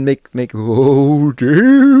and then make oh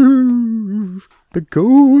Dave, the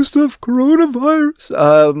ghost of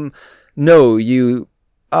coronavirus. No,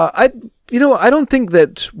 I don't think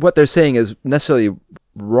that what they're saying is necessarily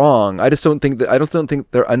wrong. I don't think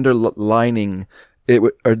they're underlining it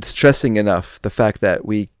or stressing enough the fact that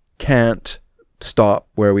we can't stop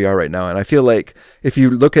where we are right now. And I feel like if you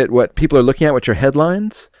look at what people are looking at, which are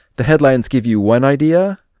headlines, the headlines give you one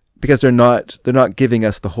idea, because they're not giving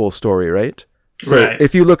us the whole story, right? So Right.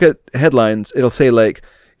 if you look at headlines, it'll say like,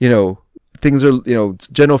 things are,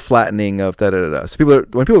 general flattening of da da da da. So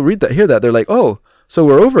when people hear that, they're like, oh, so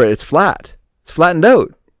we're over it. It's flat. It's flattened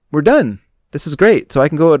out. We're done. This is great. So I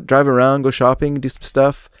can go drive around, go shopping, do some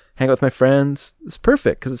stuff, hang out with my friends. It's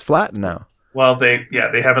perfect because it's flat now. Well, they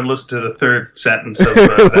haven't listened to the third sentence of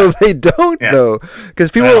that. Well, they don't though,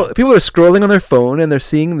 because people are scrolling on their phone and they're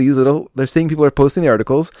seeing people are posting the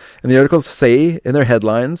articles, and the articles say in their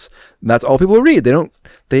headlines, and that's all people read.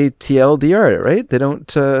 They TLDR it, right? They don't.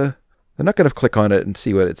 They're not going to click on it and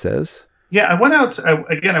see what it says. Yeah, I went out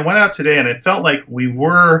today, and it felt like we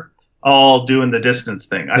were all doing the distance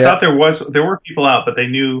thing. I thought there were people out, but they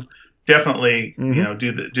knew definitely,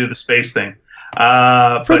 do the space thing.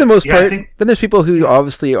 For the most part, then there's people who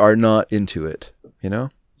obviously are not into it.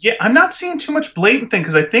 Yeah, I'm not seeing too much blatant thing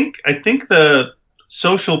because I think the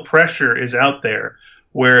social pressure is out there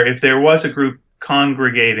where if there was a group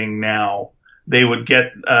congregating now, they would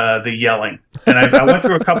get the yelling. And I went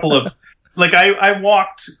through a couple of. Like I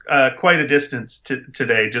walked quite a distance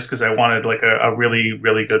today just because I wanted like a really,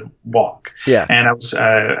 really good walk. Yeah. And I was,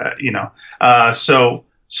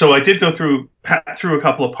 so I did go through a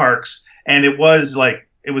couple of parks, and it was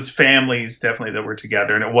families definitely that were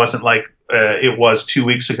together, and it wasn't like it was 2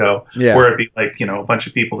 weeks ago where it'd be like, a bunch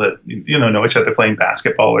of people that, know each other playing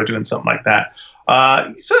basketball or doing something like that.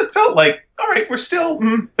 So it felt like, all right, we're still,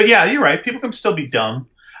 but yeah, you're right. People can still be dumb.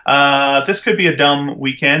 This could be a dumb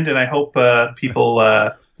weekend, and I hope people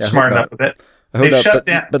smarten up a bit. They've shut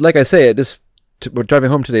down. But like I say, we're driving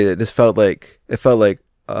home today. It just felt like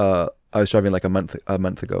I was driving like a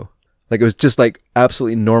month ago. Like it was just like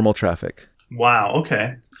absolutely normal traffic. Wow.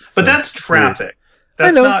 Okay, but that's traffic.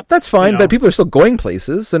 I know that's fine, but people are still going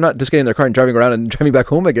places. They're not just getting in their car and driving around and driving back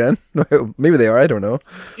home again. Maybe they are. I don't know.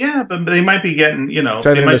 Yeah, but they might be getting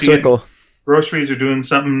driving in a circle. Groceries or doing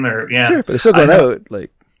something, or sure, but they're still going out.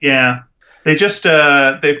 Like. Yeah, they just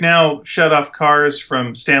they've now shut off cars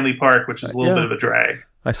from Stanley Park, which is a little bit of a drag.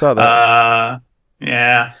 I saw that.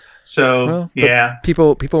 Yeah. So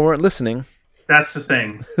people weren't listening. That's the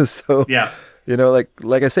thing. So yeah,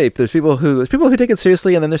 like I say, there's people who take it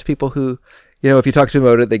seriously, and then there's people who, if you talk to them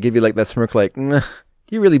about it, they give you like that smirk, like, do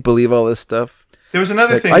you really believe all this stuff? There was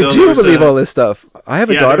another thing. I do believe all this stuff. I have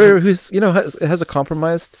a daughter who's, has a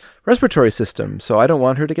compromised respiratory system, so I don't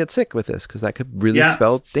want her to get sick with this because that could really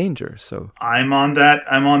spell danger. So I'm on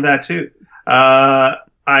that too.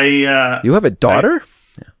 You have a daughter?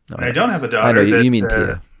 I don't have a daughter. I know you mean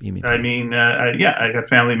Pia. I mean, I got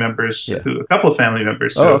family members a couple of family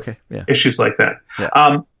members. Oh, okay. Yeah. Issues like that.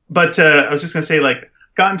 Yeah. But I was just gonna say, like,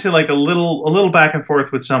 got into like a little back and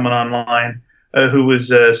forth with someone online. Who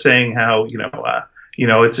was saying how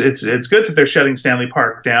it's good that they're shutting Stanley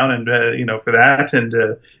Park down, and for that, and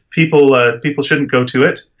people shouldn't go to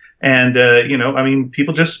it, and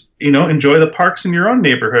people just enjoy the parks in your own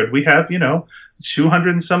neighborhood. We have 200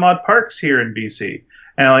 and some odd parks here in BC,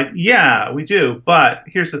 and I'm like, yeah, we do, but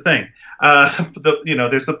here's the thing,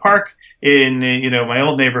 there's the park in my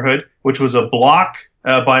old neighborhood, which was a block.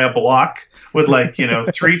 By a block with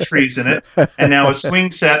 3 trees in it, and now a swing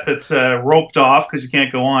set that's roped off because you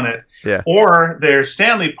can't go on it. Yeah. Or there's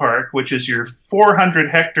Stanley Park, which is your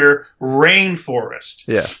 400-hectare rainforest.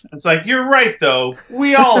 Yeah. It's like, you're right, though.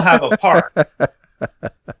 We all have a park.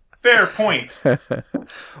 Fair point.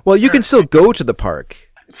 Well, you can still go to the park.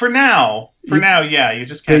 For now, yeah, you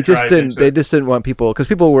just can't. They just didn't want people, because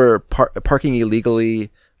people were parking illegally,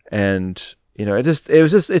 and. It's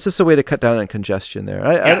just a way to cut down on congestion there.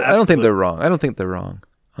 I don't think they're wrong. They're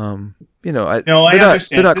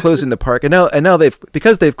not closing the park, and now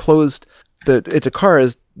because they've closed to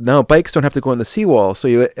cars. Now bikes don't have to go on the seawall, so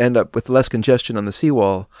you end up with less congestion on the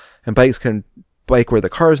seawall, and bikes can bike where the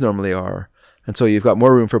cars normally are, and so you've got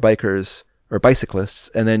more room for bikers or bicyclists,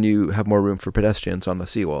 and then you have more room for pedestrians on the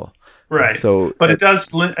seawall. Right. So, but it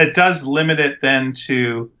does limit it then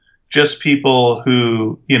to just people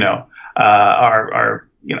who are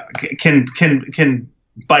can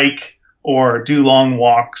bike or do long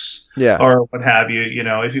walks, or what have you.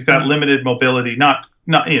 If you've got limited mobility, not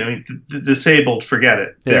the disabled, forget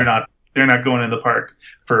it. They're not going in the park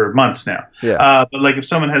for months now. Yeah. But like if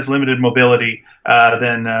someone has limited mobility,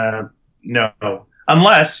 then no,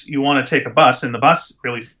 unless you want to take a bus, and the bus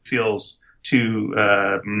really feels too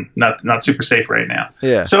not super safe right now.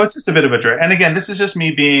 Yeah. So it's just a bit of a drag. And again, this is just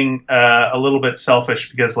me being a little bit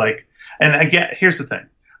selfish because and again, here's the thing.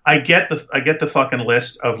 I get the fucking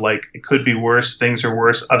list of it could be worse, things are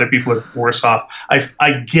worse, other people are worse off.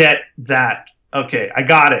 I get that. Okay, I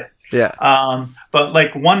got it. Yeah. But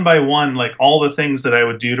like one by one, like all the things that I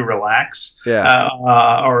would do to relax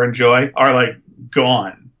or enjoy are like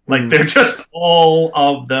gone. Like they're just all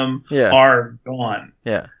of them are gone.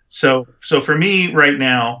 Yeah. So for me right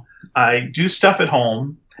now, I do stuff at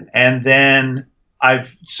home, and then I've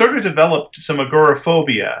sort of developed some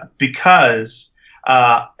agoraphobia because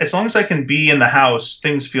as long as I can be in the house,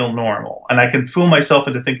 things feel normal, and I can fool myself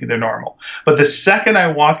into thinking they're normal. But the second I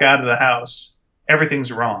walk out of the house,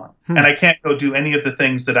 everything's wrong, and I can't go do any of the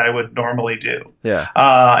things that I would normally do. Yeah.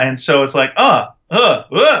 And so it's like,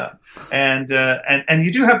 and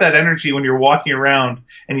you do have that energy when you're walking around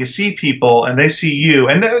and you see people and they see you,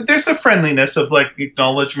 and there's the friendliness of like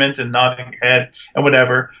acknowledgement and nodding your head and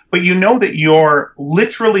whatever, but you know that you're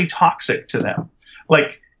literally toxic to them.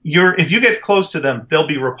 Like if you get close to them, they'll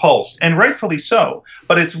be repulsed, and rightfully so.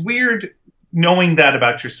 But it's weird knowing that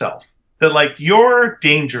about yourself, that like you're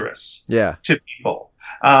dangerous to people.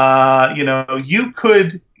 You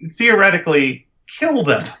could theoretically kill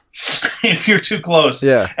them if you're too close.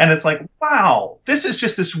 Yeah. And it's like, wow, this is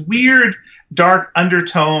just this weird dark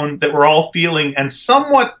undertone that we're all feeling and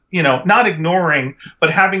somewhat, not ignoring, but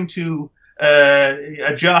having to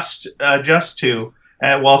adjust to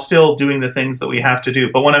while still doing the things that we have to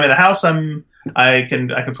do. But when I'm in the house, I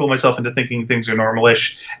can fool myself into thinking things are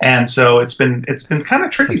normalish, and so it's been kind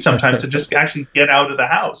of tricky sometimes to just actually get out of the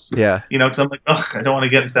house. Yeah, because I'm like, I don't want to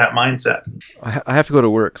get into that mindset. I have to go to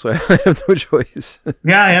work, so I have no choice.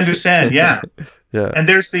 Yeah, I understand. Yeah, yeah. And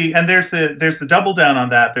there's the double down on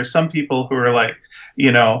that. There's some people who are like,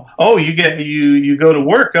 you go to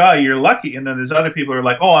work, you're lucky, and then there's other people who are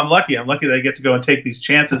like, I'm lucky that I get to go and take these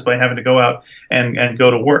chances by having to go out and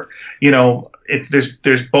go to work.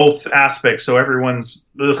 There's both aspects, so everyone's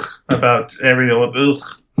about everything,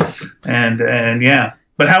 and yeah.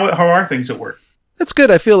 But how are things at work? That's good.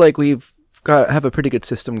 I feel like we've have a pretty good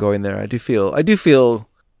system going there. I do feel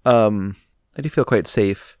quite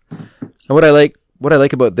safe. And what I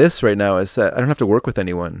like about this right now is that I don't have to work with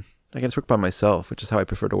anyone. I can just work by myself, which is how I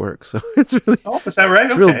prefer to work. So it's really is that right?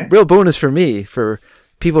 It's okay. real bonus for me. For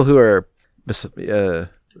people who are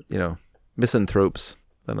misanthropes,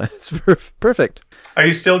 then it's perfect. Are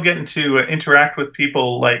you still getting to interact with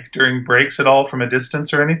people like during breaks at all from a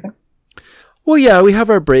distance or anything? Well, yeah, we have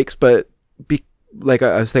our breaks, but like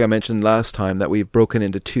I think I mentioned last time that we've broken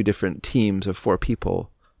into 2 different teams of 4 people.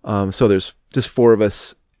 So there's just 4 of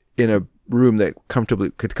us in a room that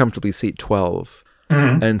could comfortably seat 12.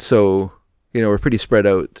 Mm-hmm. And so, we're pretty spread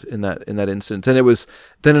out in that instance. And it was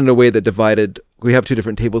done in a way that divided. We have 2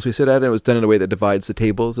 different tables we sit at, and it was done in a way that divides the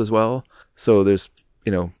tables as well. So there's,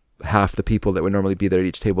 half the people that would normally be there at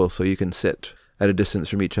each table, so you can sit at a distance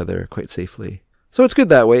from each other quite safely. So it's good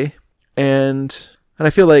that way. And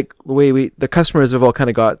I feel like the customers have all kind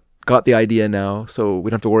of got the idea now, so we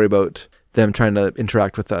don't have to worry about them trying to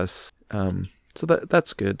interact with us. So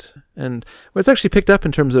that's good. And it's actually picked up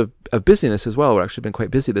in terms of busyness as well. We've actually been quite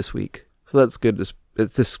busy this week. So that's good.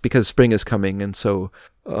 It's just because spring is coming, and so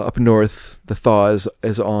up north the thaw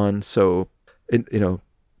is on. So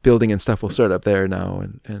building and stuff will start up there now,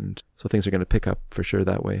 and so things are going to pick up for sure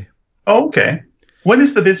that way. Oh, okay. When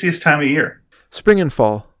is the busiest time of year? Spring and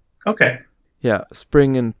fall. Okay. Yeah,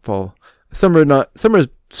 spring and fall. Summer is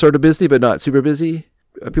sort of busy, but not super busy.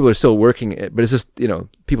 People are still working, but it's just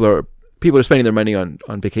people are spending their money on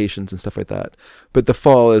vacations and stuff like that. But the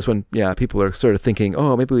fall is when people are sort of thinking,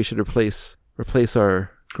 maybe we should replace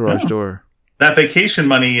our garage door. That vacation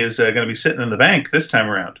money is going to be sitting in the bank this time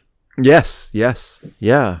around. Yes,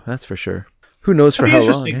 yeah, that's for sure. Who knows for how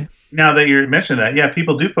long? Eh? Now that you mentioned that,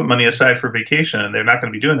 people do put money aside for vacation, and they're not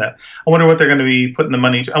going to be doing that. I wonder what they're going to be putting the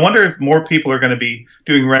money to. I wonder if more people are going to be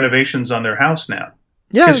doing renovations on their house now.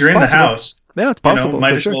 Yeah, because you're in the house. Yeah, it's possible.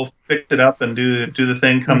 Might as well fix it up and do the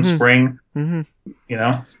thing come spring. Mm-hmm.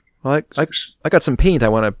 Well, I got some paint. I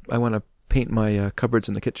want to paint my cupboards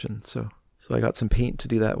in the kitchen. So I got some paint to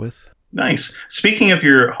do that with. Nice. Speaking of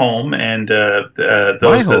your home and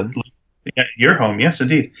those home. Your home, yes,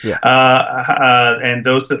 indeed. Yeah. And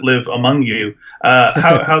those that live among you,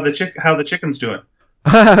 how the chickens doing?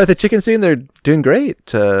 The chickens they're doing great.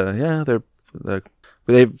 They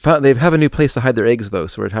have a new place to hide their eggs though,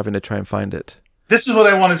 so we're having to try and find it. This is what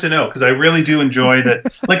I wanted to know, because I really do enjoy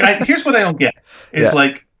that. Here's what I don't get is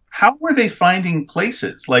how are they finding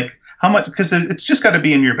places? Like how much? Because it's just got to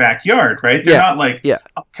be in your backyard, right? They're not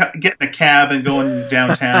getting a cab and going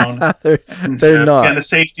downtown. they're not getting a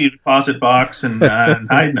safety deposit box and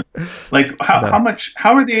hiding them.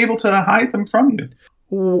 How are they able to hide them from you?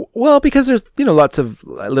 Well, because there's lots of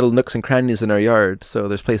little nooks and crannies in our yard, so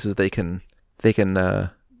there's places they can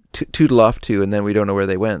tootle off to, and then we don't know where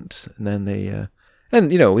they went, and then And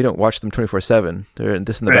we don't watch them 24/7. They're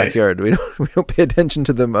just in the Right. backyard. We don't pay attention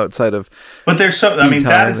to them outside of. But there's so I mean,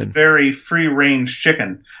 that time is a and- very free range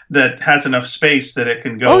chicken that has enough space that it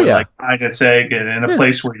can go Oh, and yeah. like hide its egg in a Yeah.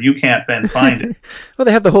 place where you can't then find it. Well,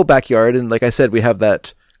 they have the whole backyard, and like I said, we have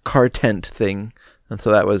that car tent thing, and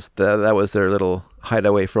so that was their little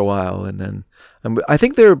hideaway for a while, and then I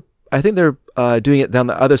think they're doing it down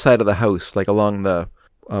the other side of the house, like along the.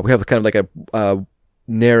 We have kind of like a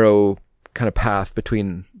narrow kind of path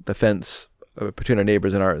between the fence between our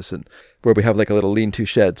neighbors and ours, and where we have like a little lean-to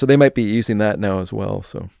shed. So they might be using that now as well.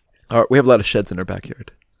 So we have a lot of sheds in our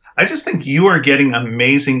backyard. I just think you are getting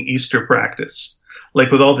amazing Easter practice,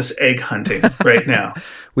 like with all this egg hunting right now.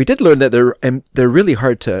 We did learn that they're really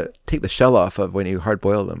hard to take the shell off of when you hard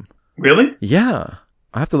boil them. Really? Yeah,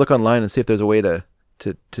 I have to look online and see if there's a way to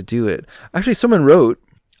do it. Actually, someone wrote.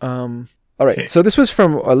 All right, Okay. so this was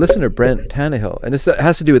from a listener, Brent Tannehill, and this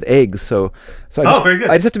has to do with eggs. So Very good.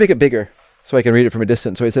 I just have to make it bigger so I can read it from a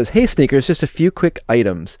distance. So he says, "Hey, Sneakers, just a few quick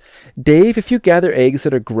items. Dave, if you gather eggs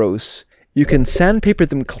that are gross, you can sandpaper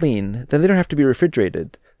them clean. Then they don't have to be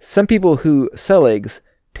refrigerated. Some people who sell eggs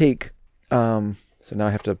take." So now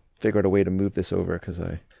I have to figure out a way to move this over because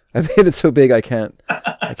I've made it so big I can't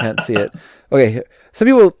see it. Okay, some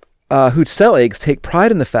people who sell eggs take pride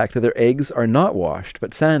in the fact that their eggs are not washed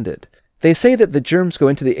but sanded. They say that the germs go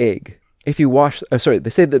into the egg if you wash. They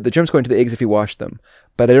say that the germs go into the eggs if you wash them,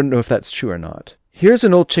 but I don't know if that's true or not. Here's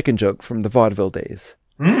an old chicken joke from the vaudeville days.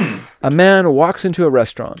 A man walks into a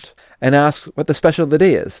restaurant and asks what the special of the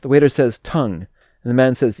day is. The waiter says tongue, and the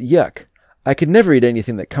man says, "Yuck! I could never eat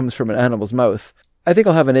anything that comes from an animal's mouth. I think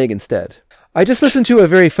I'll have an egg instead." I just listened to a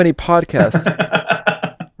very funny podcast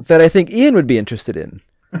that I think Ian would be interested in.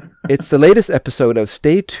 It's the latest episode of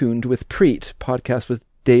Stay Tuned with Preet podcast with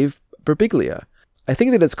Dave Birbiglia. I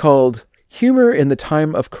think that it's called Humor in the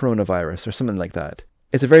Time of Coronavirus or something like that.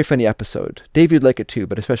 It's a very funny episode. Dave, you'd like it too,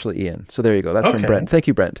 but especially Ian. So there you go. That's from Okay. Brent. Thank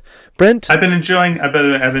you, Brent. Brent, I've been enjoying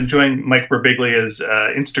Mike Birbiglia's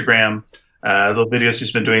Instagram, the videos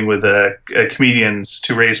he's been doing with comedians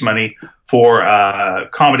to raise money for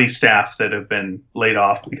comedy staff that have been laid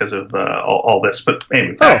off because of all this. But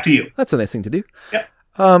anyway, back to you. That's a nice thing to do. Yeah.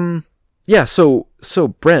 Yeah. So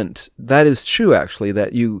Brent, that is true actually.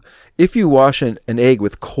 That if you wash an egg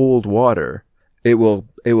with cold water, it will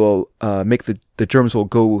make the germs will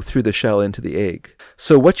go through the shell into the egg.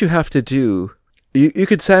 So what you have to do, you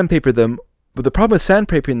could sandpaper them, but the problem with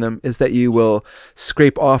sandpapering them is that you will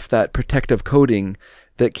scrape off that protective coating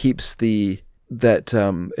that keeps it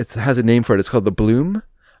has a name for it. It's called the bloom,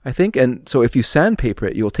 I think. And so if you sandpaper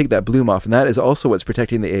it, you'll take that bloom off, and that is also what's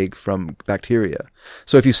protecting the egg from bacteria.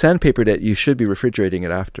 So if you sandpapered it, you should be refrigerating it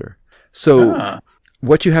after. So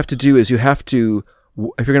what you have to do is if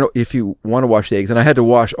you want to wash the eggs, and I had to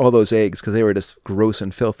wash all those eggs because they were just gross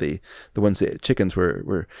and filthy. The ones that chickens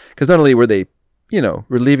were because not only were they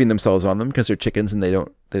relieving themselves on them because they're chickens and they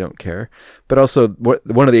don't care, but also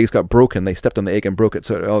one of the eggs got broken. They stepped on the egg and broke it,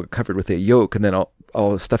 so it all got covered with a yolk, and then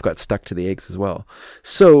all the stuff got stuck to the eggs as well.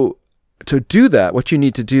 So to do that, what you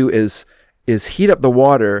need to do is heat up the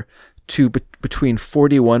water to between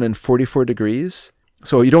 41 and 44 degrees.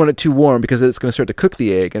 So you don't want it too warm because it's going to start to cook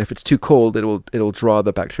the egg, and if it's too cold, it'll draw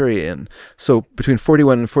the bacteria in. So between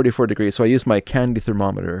 41 and 44 degrees. So I use my candy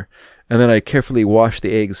thermometer, and then I carefully wash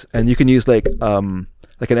the eggs. And you can use like an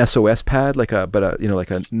SOS pad, not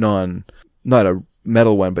a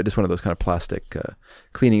metal one, but just one of those kind of plastic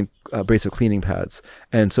abrasive cleaning pads.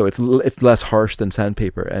 And so it's less harsh than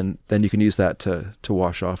sandpaper, and then you can use that to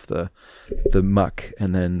wash off the muck.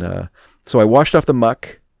 And then so I washed off the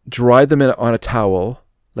muck, dried them on a towel,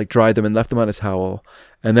 dried them and left them on a towel.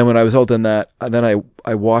 And then when I was all done that, then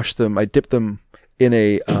I washed them. I dipped them in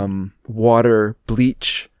a water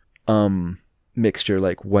bleach mixture,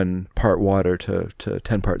 like 1 part water to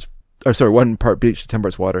 10 parts, 1 part bleach to 10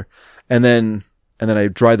 parts water. And then I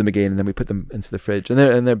dried them again, and then we put them into the fridge,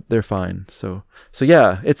 and they're fine. So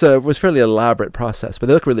yeah, it was a fairly elaborate process, but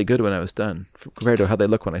they look really good when I was done compared to how they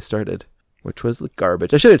look when I started, which was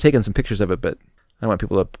garbage. I should have taken some pictures of it, but I don't want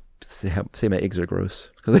people to say my eggs are gross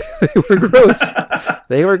because they were gross.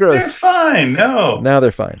 They were gross. They're fine. No. Now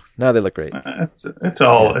they're fine. Now they look great. It's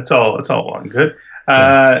all well and good.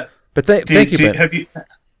 But thank you, Ben. Have you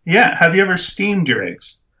ever steamed your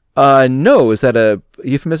eggs? No. Is that a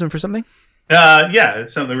euphemism for something? Yeah,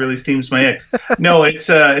 it's something that really steams my eggs. No, it's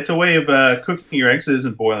a way of cooking your eggs. It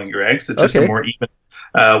isn't boiling your eggs. It's just a more even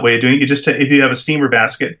way of doing it. You just if you have a steamer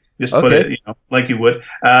basket, just put it like you would,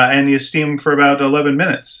 and you steam for about 11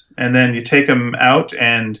 minutes, and then you take them out.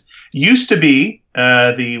 And used to be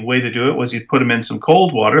the way to do it was you put them in some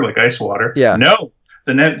cold water, like ice water. Yeah. No,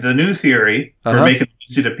 the new theory for making it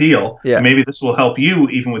easy to peel, and maybe this will help you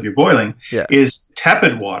even with your boiling, is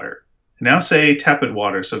tepid water. Now say tepid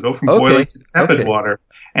water. So go from boiling to tepid water,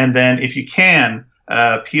 and then if you can,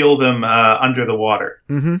 peel them under the water.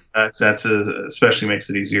 Mm-hmm. That's especially makes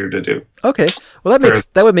it easier to do. Okay, well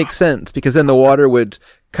that would make sense, because then the water would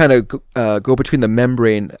kind of go between the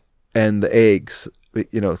membrane and the eggs.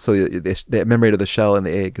 So the membrane of the shell and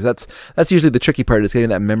the egg, because that's usually the tricky part, is getting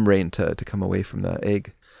that membrane to come away from the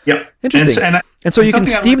egg. Yep. Interesting. And so you can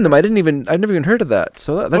steam them. I've never even heard of that.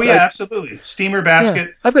 So that's, absolutely. Steamer basket.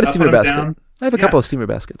 Yeah, I've got a steamer basket. I have a couple of steamer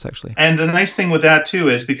baskets, actually. And the nice thing with that, too,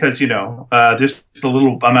 is because, just the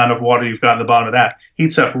little amount of water you've got in the bottom of that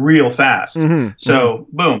heats up real fast. Mm-hmm. So,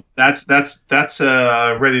 boom, that's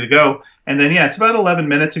ready to go. And then, it's about 11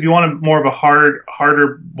 minutes. If you want more of a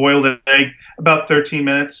harder boiled egg, about 13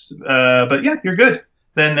 minutes. But, you're good.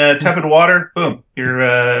 Then tepid water, boom,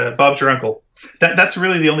 you're Bob's your uncle. That's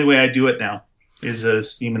really the only way I do it now,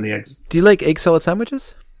 is steaming the eggs. Do you like egg salad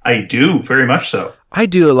sandwiches? I do, very much so. I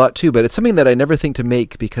do a lot too, but it's something that I never think to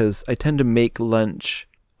make, because I tend to make lunch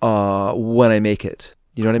when I make it.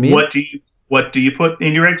 You know what I mean? What do you put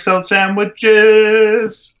in your egg salad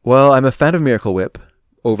sandwiches? Well, I'm a fan of Miracle Whip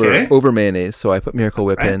over mayonnaise, so I put Miracle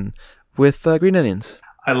Whip in with green onions.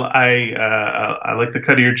 I like the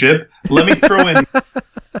cut of your jib. Let me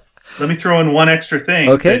throw in one extra thing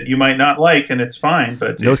that you might not like, and it's fine.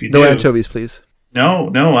 But no anchovies, please.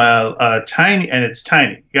 No, tiny, and it's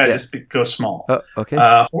tiny. You gotta just go small. Oh, okay.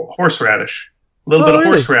 Horseradish. A little bit of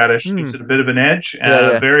horseradish gives it a bit of an edge.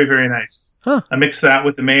 Very, very nice. Huh. I mix that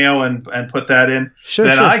with the mayo and put that in.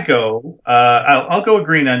 Then I go. I'll go with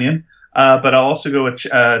green onion, but I'll also go with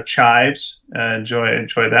chives. Enjoy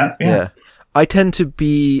that. Yeah. I tend to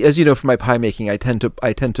be, as you know, for my pie making, I tend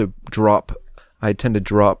to drop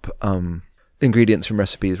ingredients from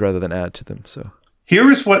recipes rather than add to them. So. Here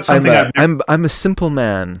is I'm a simple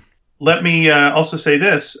man. Let me also say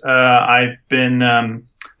this. I've been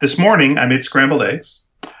this morning I made scrambled eggs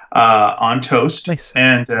on toast. Nice.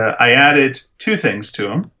 And I added two things to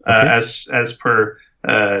them as per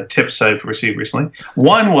tips I've received recently.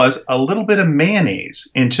 One was a little bit of mayonnaise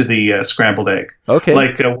into the scrambled egg. Okay.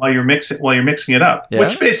 Like while you're mixing it up,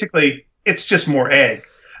 which basically it's just more egg.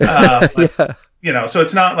 So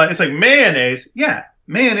it's not like, it's like mayonnaise. Yeah,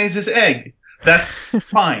 mayonnaise is egg. That's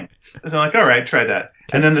fine. So I'm like, all right, try that. Okay.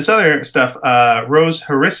 And then this other stuff, rose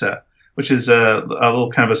harissa, which is a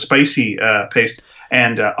little kind of a spicy paste,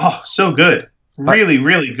 and so good, really,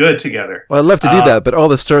 really good together. Well, I'd love to do that, but all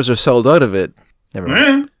the stores are sold out of it. Never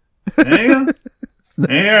mind. Sold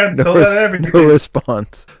out of everything. No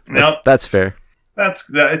response. Nope. That's fair.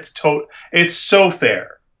 It's so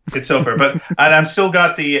fair. It's so fair. But and I'm still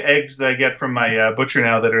got the eggs that I get from my butcher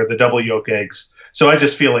now that are the double yolk eggs. So I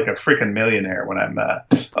just feel like a freaking millionaire when I'm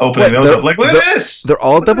opening those up. Like, look at this! They're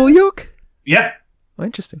all double yolk? Yeah. Oh,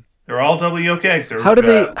 interesting. They're all double yolk eggs. How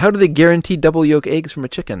do they guarantee double yolk eggs from a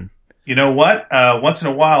chicken? You know what? Once in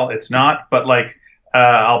a while, it's not. But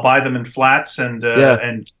I'll buy them in flats and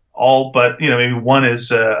all. But maybe one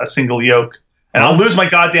is a single yolk, and I'll lose my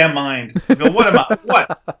goddamn mind. I go, what am I?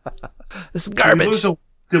 What? This is garbage.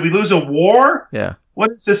 Did we lose a war? Yeah.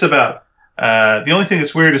 What is this about? The only thing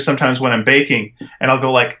that's weird is sometimes when I'm baking and I'll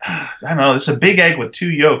go I don't know, this is a big egg with two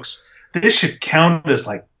yolks. This should count as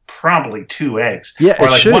probably two eggs. Yeah, or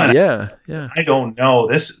it should. One. Yeah. I don't know.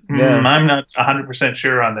 I'm not 100%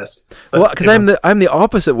 sure on this. Well, because I'm the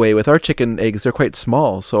opposite way with our chicken eggs. They're quite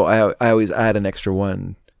small, so I always add an extra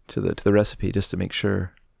one to the recipe just to make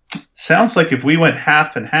sure. Sounds like if we went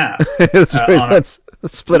half and half.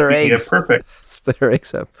 Let's split our eggs. Yeah, perfect. Split our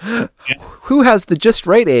eggs up. Yeah. Who has the just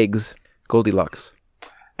right eggs? Goldilocks.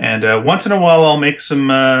 And once in a while, I'll make some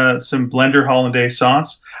blender hollandaise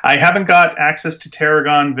sauce. I haven't got access to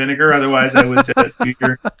tarragon vinegar, otherwise I would do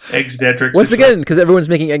your eggs Dedrick. Once again, because everyone's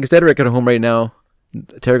making eggs Dedrick at home right now,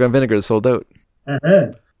 tarragon vinegar is sold out.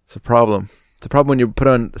 Mm-hmm. It's a problem. It's a problem when you put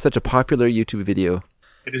on such a popular YouTube video.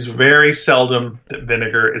 It is very seldom that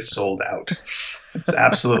vinegar is sold out. It's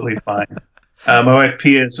absolutely fine. My wife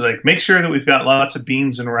Pia is like, make sure that we've got lots of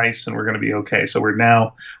beans and rice, and we're going to be okay. So we're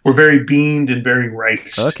very beaned and very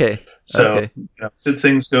riced. Okay. So should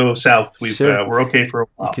things go south, we're okay for a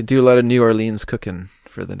while. You could do a lot of New Orleans cooking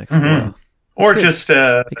for the next while. Or just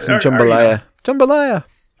make some jambalaya. Jambalaya.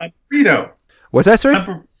 A burrito. What's that, sorry?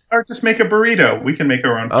 Or just make a burrito. We can make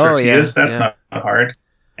our own tortillas. That's not hard.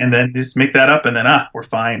 And then just make that up, and then we're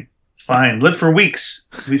fine. Fine. Live for weeks.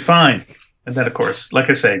 We'll be fine. And then, of course, like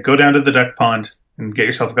I say, go down to the duck pond and get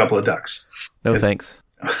yourself a couple of ducks. No, thanks.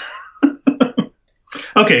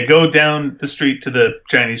 Okay, go down the street to the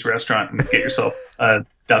Chinese restaurant and get yourself a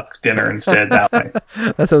duck dinner instead that way.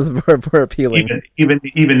 That sounds more appealing.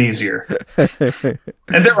 Even easier.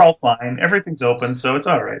 And they're all fine. Everything's open, so it's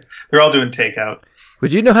all right. They're all doing takeout.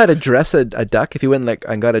 Would you know how to dress a duck if you went like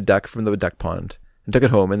and got a duck from the duck pond and took it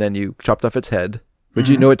home and then you chopped off its head? Would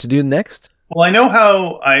you know what to do next? Well, I know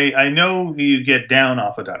how. I know you get down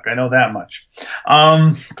off a duck. I know that much.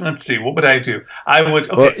 Let's see. What would I do? I would.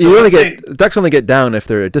 Okay, well, so ducks only get down if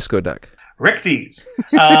they're a disco duck. Rick Dees.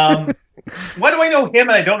 Why do I know him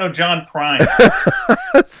and I don't know John Prine?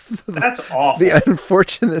 That's awful. The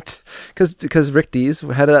unfortunate, because Rick Dees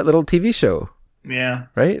had that little TV show. Yeah.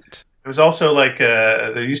 Right. There was also like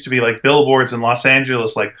there used to be like billboards in Los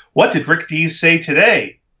Angeles, like, what did Rick Dees say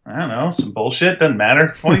today? I don't know, some bullshit. Doesn't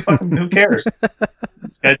matter. Who cares?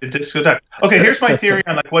 This guy did disco duck. Okay, here's my theory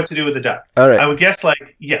on like what to do with the duck. All right. I would guess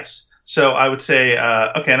like yes. So I would say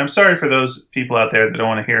okay, and I'm sorry for those people out there that don't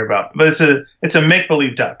want to hear about, but it's a make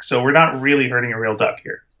believe duck. So we're not really hurting a real duck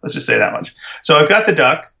here. Let's just say that much. So I've got the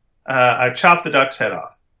duck. I've chopped the duck's head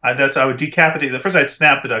off. I would decapitate. First, I'd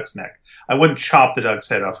snap the duck's neck. I wouldn't chop the duck's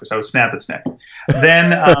head off because I would snap its neck.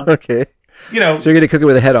 Then okay. So you're gonna cook it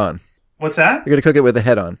with a head on. What's that? You're gonna cook it with the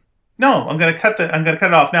head on. No, I'm gonna cut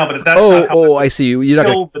it off now. But that's not how I see you. You're not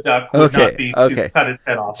kill the duck. Would not be to cut its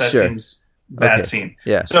head off. That seems bad scene.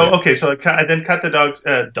 Yeah. So so I then cut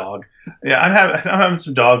the dog. Yeah, I'm having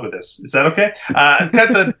some dog with this. Is that okay?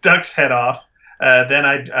 Cut the duck's head off. Then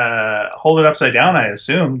I'd hold it upside down. I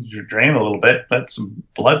assume drain a little bit, let some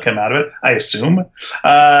blood come out of it. I assume.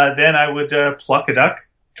 Then I would pluck a duck.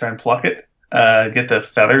 Try and pluck it. Get the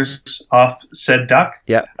feathers off said duck.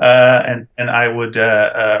 Yeah. And I would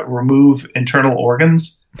remove internal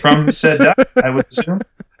organs from said duck. I would assume.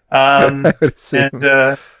 I would assume.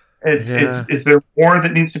 And is there more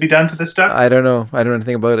that needs to be done to this duck? I don't know. I don't know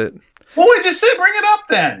anything about it. Well, just bring it up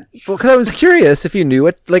then. Well, because I was curious if you knew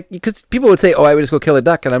it. Like, because people would say, "Oh, I would just go kill a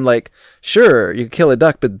duck," and I'm like, "Sure, you can kill a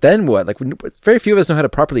duck, but then what?" Like, very few of us know how to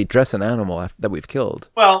properly dress an animal that we've killed.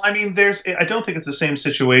 Well, I mean, I don't think it's the same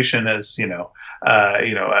situation as out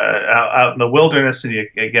in the wilderness, and you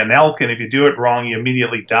get an elk, and if you do it wrong, you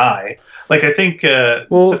immediately die. Like, I think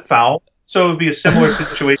it's a fowl, so it would be a similar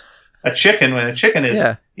situation. A chicken, when a chicken is,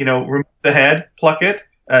 remove the head, pluck it.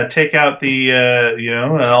 Take out the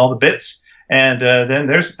all the bits, and then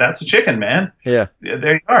that's a chicken, man. Yeah,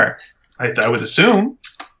 there you are. I would assume.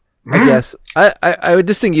 I guess I would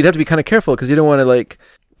just think you'd have to be kind of careful because you don't want to like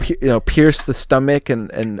pierce the stomach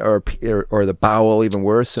or the bowel, even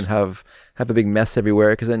worse, and have a big mess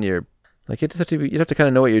everywhere. Because then you're like you'd have to kind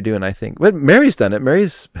of know what you're doing. I think. But Mary's done it.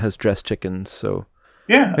 Mary's has dressed chickens, so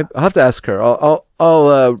yeah. I'll have to ask her.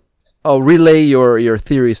 I'll relay your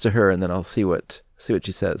theories to her, and then I'll see what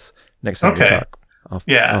she says next time we talk. I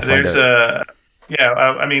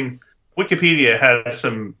mean, Wikipedia has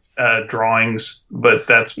some drawings, but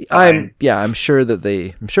that's fine. I'm sure that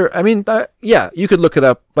I mean, you could look it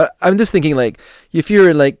up, but I'm just thinking like if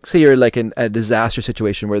you're like, say you're like in a disaster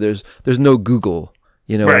situation where there's no Google,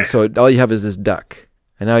 right. And so all you have is this duck,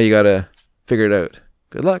 and now you gotta figure it out.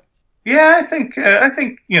 Good luck. Yeah, I think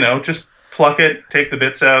just pluck it, take the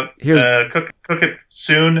bits out, cook it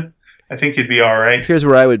soon. I think you'd be all right. Here's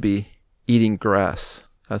where I would be: eating grass.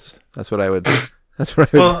 That's what I would. That's where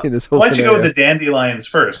I would be in this whole scenario. Why don't you go with the dandelions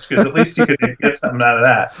first? Because at least you could get something out of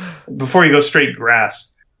that before you go straight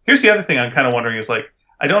grass. Here's the other thing I'm kind of wondering is like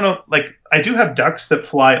I don't know, like I do have ducks that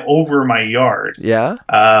fly over my yard. Yeah.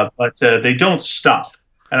 But they don't stop,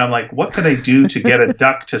 and I'm like, what could I do to get a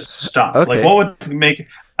duck to stop? Okay. Like, what would make?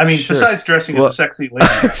 I mean, besides dressing as a sexy lady.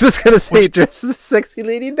 I was just going to say, dress as a sexy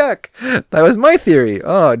lady duck. That was my theory.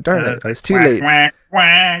 Oh, darn it. I was too late. Quack,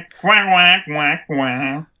 quack, quack, quack, quack,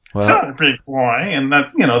 quack. Well, big boy. And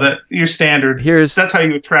that your standard. That's how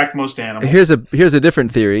you attract most animals. Here's a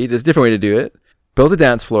different theory. There's a different way to do it. Build a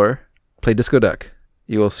dance floor. Play disco duck.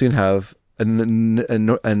 You will soon have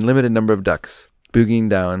an unlimited number of ducks boogieing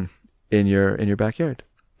down in your backyard.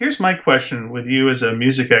 Here's my question with you as a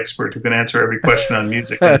music expert who can answer every question on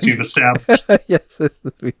music as you've established. Yes,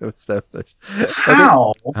 we have established.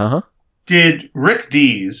 How did Rick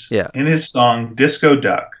Dees, in his song Disco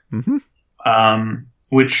Duck,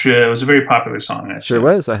 which was a very popular song. Sure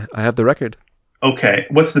was. I have the record. Okay.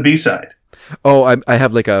 What's the B-side? Oh, I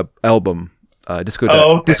have like a album. Disco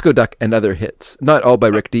Duck, Disco Duck and Other Hits. Not all by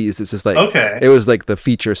Rick Dees. It's just like it was like the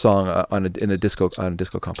feature song on a disco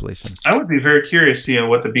compilation. I would be very curious to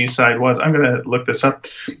what the B-side was. I'm gonna look this up.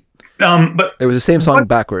 But it was the same song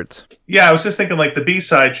backwards. Yeah, I was just thinking like the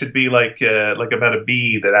B-side should be like about a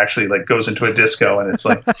bee that actually like goes into a disco and it's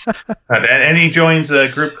like, and he joins a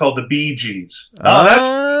group called the Bee Gees.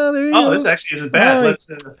 Oh, there you go. This actually isn't bad.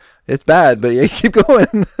 Let's. It's bad, but yeah, keep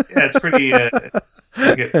going. Yeah, it's pretty. It's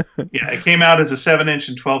pretty good. Yeah, it came out as a 7-inch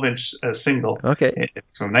and 12-inch single. Okay.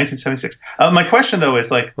 From 1976. My question though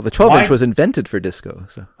is like, well, the 12-inch was invented for disco.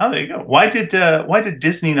 So. Oh, there you go. Why did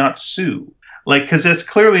Disney not sue? Like, because it's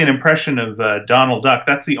clearly an impression of Donald Duck.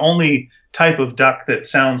 That's the only type of duck that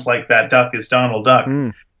sounds like that duck is Donald Duck,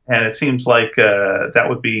 and it seems like that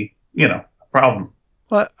would be a problem.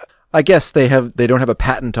 Well, I guess they don't have a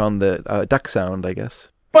patent on the duck sound, I guess.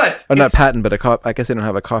 But not patent, but I guess they don't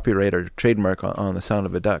have a copyright or trademark on the sound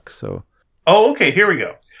of a duck. So. Oh, okay. Here we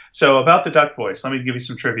go. So about the duck voice, let me give you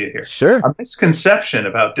some trivia here. Sure. A misconception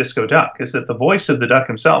about Disco Duck is that the voice of the duck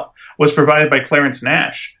himself was provided by Clarence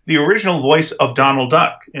Nash, the original voice of Donald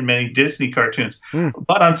Duck in many Disney cartoons.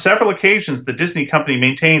 But on several occasions, the Disney company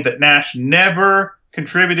maintained that Nash never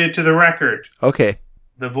contributed to the record. Okay.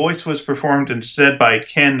 The voice was performed instead by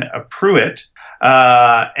Ken Pruitt,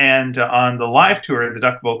 and on the live tour, the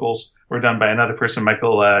duck vocals were done by another person,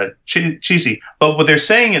 Michael Cheesy. But what they're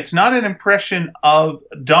saying, it's not an impression of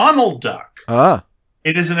Donald Duck.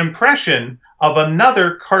 It is an impression of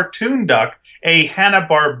another cartoon duck, a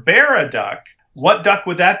Hanna-Barbera duck. What duck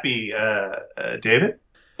would that be, David?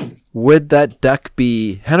 Would that duck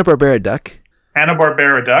be Hanna-Barbera duck?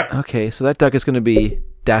 Hanna-Barbera duck. Okay, so that duck is going to be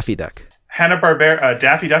Daffy Duck. Hanna-Barbera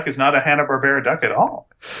Daffy Duck is not a Hanna-Barbera duck at all.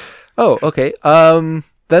 Oh, okay.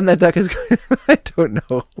 Then that duck is I don't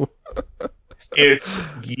know. It's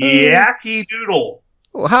Yacky Doodle.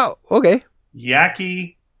 Well, how? Okay.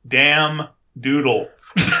 Yacky damn Doodle.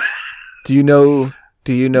 Do you know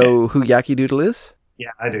who Yacky Doodle is?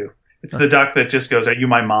 Yeah, I do. It's the duck that just goes, "Are you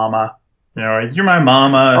my mama?" You're my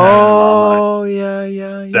mama. Oh, yeah.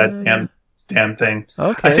 It's that damn thing.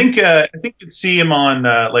 Okay. I think you'd see him on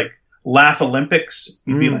like Laugh Olympics.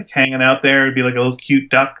 He'd be like hanging out there. He'd be like a little cute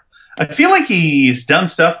duck. I feel like he's done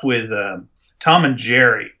stuff with Tom and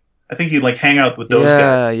Jerry. I think he'd like hang out with those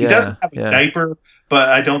guys. He doesn't have a diaper, but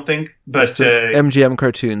I don't think. But MGM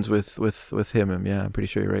cartoons with him. Yeah, I'm pretty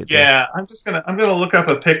sure you're right. Yeah, there. I'm gonna look up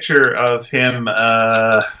a picture of him.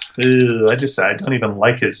 I don't even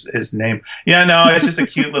like his name. Yeah, no, it's just a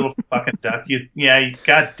cute little fucking duck.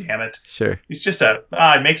 God damn it. Sure. He's just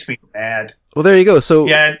it makes me mad. Well, there you go. So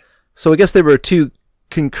yeah. So I guess there were two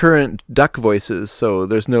concurrent duck voices. So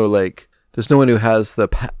there's no one who has the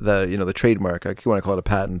trademark. I want to call it a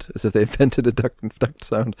patent, as if they invented a duck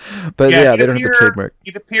sound. But yeah, they don't have the trademark.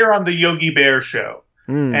 He'd appear on the Yogi Bear show,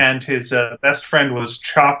 and his best friend was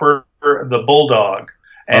Chopper the Bulldog,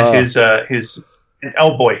 and his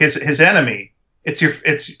enemy.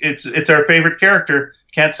 It's our favorite character.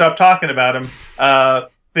 Can't stop talking about him.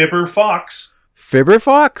 Fibber Fox. Fibber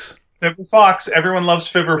Fox. Fibber Fox. Everyone loves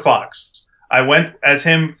Fibber Fox. I went as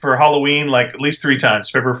him for Halloween like at least 3 times.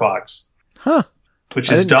 Fibber Fox. Huh.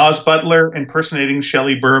 Which is Dawes Butler impersonating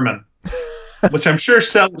Shelley Berman. Which I'm sure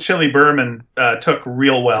Shelley Berman took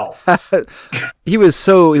real well. He was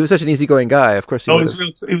such an easygoing guy. Of course he was.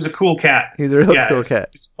 He was a cool cat. He's a real cool cat.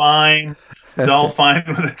 He's fine. He's all fine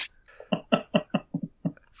with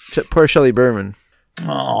it. Poor Shelley Berman.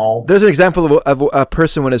 Oh. There's an example of a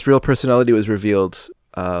person when his real personality was revealed,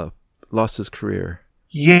 lost his career.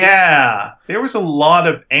 Yeah, there was a lot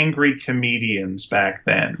of angry comedians back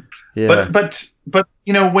then. Yeah. But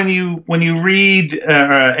when you read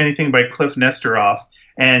anything by Cliff Nesteroff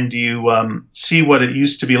and you see what it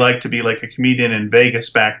used to be like a comedian in Vegas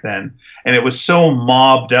back then, and it was so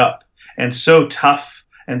mobbed up and so tough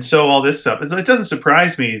and so all this stuff, it doesn't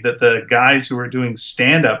surprise me that the guys who were doing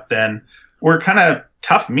stand up then were kind of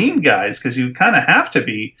tough, mean guys, because you kind of have to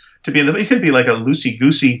be you could be like a loosey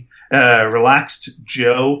goosey. Relaxed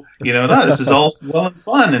Joe, this is all well and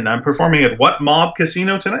fun, and I'm performing at what mob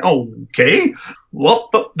casino tonight? Okay, well,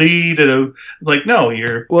 it's like, no,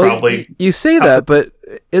 you're probably. You say that, but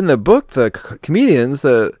in the book, the comedians,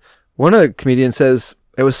 one of the comedians says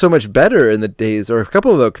it was so much better in the days, or a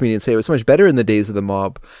couple of the comedians say it was so much better in the days of the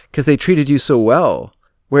mob because they treated you so well,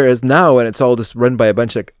 whereas now, when it's all just run by a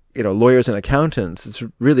bunch of lawyers and accountants, it's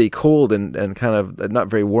really cold and kind of not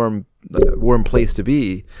very warm place to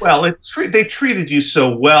be. Well, they treated you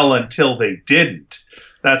so well until they didn't.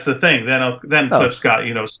 That's the thing. Then Cliff's got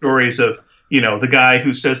stories of the guy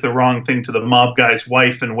who says the wrong thing to the mob guy's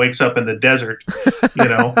wife and wakes up in the desert.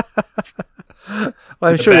 Well,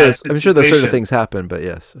 I'm sure those sort of things happen, but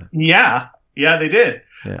yes. Yeah, they did.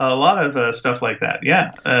 Yeah. A lot of stuff like that.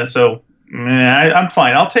 Yeah. I'm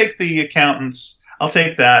fine. I'll take the accountants. I'll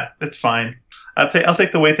take that. It's fine. I'll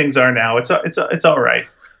take the way things are now. It's all right.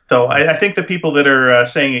 So I think the people that are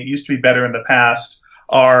saying it used to be better in the past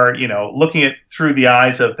are, looking at through the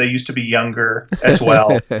eyes of they used to be younger as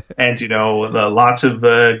well, and lots of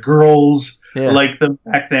girls like them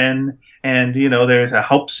back then, and there's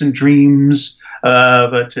hopes and dreams.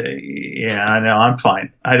 But I know I'm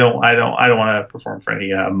fine. I don't want to perform for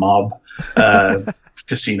any mob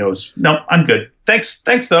casinos. No, I'm good. Thanks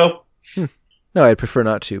though. No, I'd prefer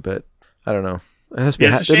not to, but I don't know. There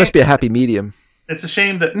must be a happy medium. It's a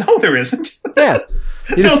shame that there isn't. Yeah,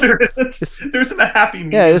 there isn't. There isn't a happy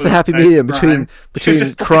medium. Yeah, there's a happy medium between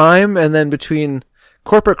crime and then between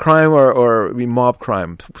corporate crime or mob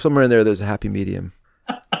crime. Somewhere in there's a happy medium.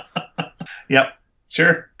 Yep,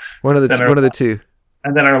 sure. One of the two.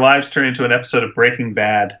 And then our lives turn into an episode of Breaking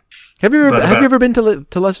Bad. Have you ever been to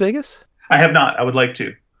Las Vegas? I have not. I would like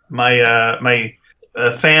to. My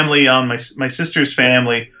family on my sister's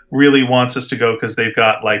family really wants us to go because they've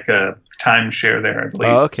got like a timeshare there, I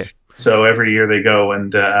believe. Oh, okay. So every year they go,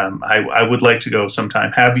 and I would like to go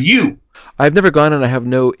sometime. Have you? I've never gone, and I have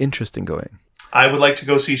no interest in going. I would like to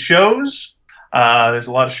go see shows. There's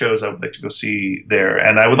a lot of shows I would like to go see there,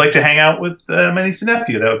 and I would like to hang out with my niece and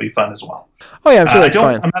nephew. That would be fun as well. Oh yeah, I'm sure that's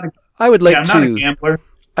fine. I'm not a gambler.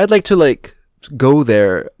 I'd like to go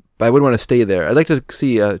there, but I wouldn't want to stay there. I'd like to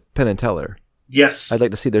see Penn and Teller. Yes. I'd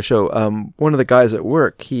like to see their show. One of the guys at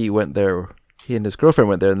work, he went there. He and his girlfriend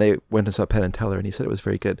went there, and they went and saw Penn and Teller, and he said it was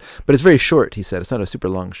very good. But it's very short, he said. It's not a super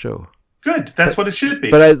long show. Good. That's what it should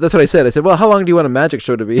be. But that's what I said. I said, well, how long do you want a magic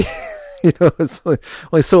show to be? It's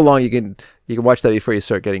only so long you can watch that before you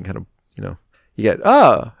start getting kind of, you get,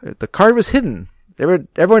 the card was hidden.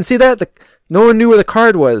 Everyone see that? No one knew where the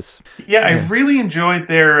card was. Yeah, I really enjoyed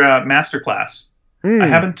their masterclass. I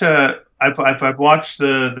haven't. I've watched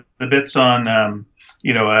the bits on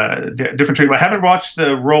different tricks. I haven't watched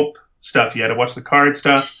the rope stuff yet. I watched the card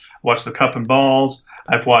stuff. Watched the cup and balls.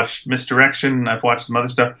 I've watched Misdirection. I've watched some other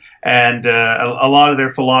stuff, and a lot of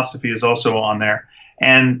their philosophy is also on there.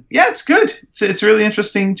 And yeah, it's good. It's really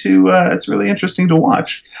interesting to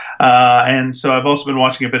watch. And so I've also been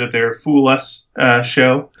watching a bit of their Fool Us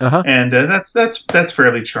show, and that's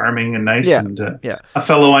fairly charming and nice. Yeah. And a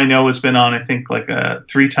fellow I know has been on, I think,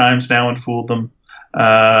 3 times now and fooled them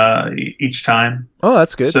each time. Oh,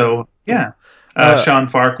 that's good. So yeah. Sean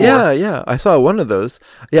Farquhar. Yeah, I saw one of those.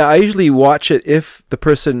 Yeah, I usually watch it if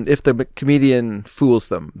the comedian fools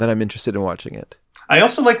them, then I'm interested in watching it. I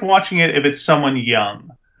also like watching it if it's someone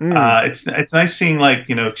young. It's nice seeing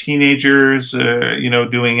teenagers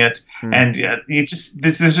doing it, and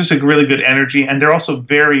there's just a really good energy, and they're also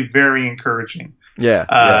very, very encouraging.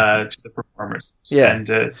 To the performers. Yeah, and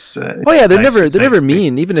it's they're never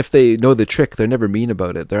mean. Even if they know the trick, they're never mean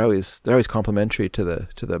about it. They're always complimentary to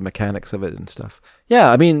the mechanics of it and stuff.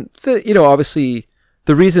 Yeah, I mean, obviously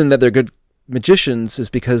the reason that they're good magicians is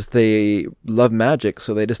because they love magic,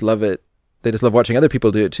 so they just love it. They just love watching other people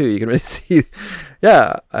do it too. You can really see.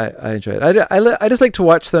 Yeah, I enjoy it. I just like to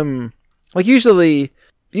watch them. Usually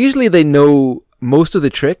they know most of the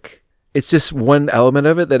trick. It's just one element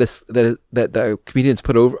of it that the comedians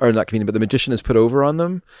put over, or not comedian, but the magician has put over on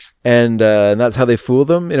them, and that's how they fool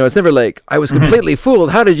them. It's never like, I was completely fooled.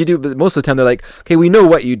 How did you do? But most of the time they're like, okay, we know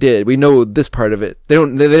what you did. We know this part of it. They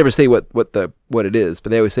never say what it is, but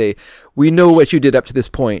they always say, we know what you did up to this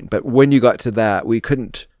point, but when you got to that, we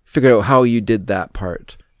couldn't figure out how you did that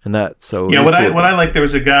part, and that. So yeah, what I like, there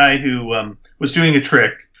was a guy who was doing a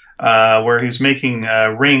trick where he was making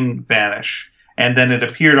a ring vanish. And then it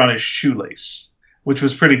appeared on his shoelace, which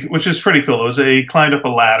was pretty cool. He climbed up a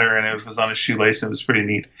ladder and it was on his shoelace, and it was pretty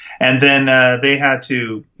neat. And then they had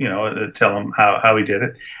to, tell him how he did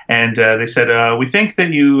it. And they said, we think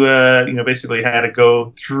that you, basically had to go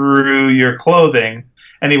through your clothing.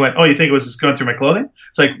 And he went, oh, you think it was just going through my clothing?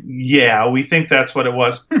 It's like, yeah, we think that's what it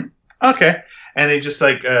was. Okay. And he just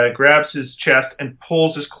grabs his chest and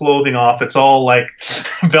pulls his clothing off. It's all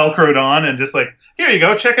Velcroed on, and just here you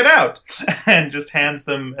go, check it out, and just hands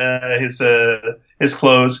them his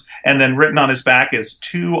clothes. And then written on his back is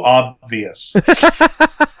 "too obvious."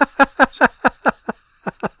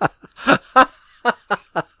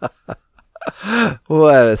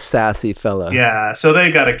 What a sassy fella! Yeah, so they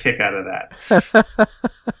got a kick out of that.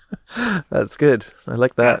 That's good. I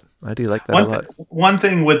like that. I do like that a lot. One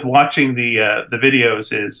thing with watching the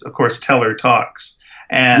videos is, of course, Teller talks,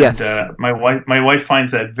 and yes. My wife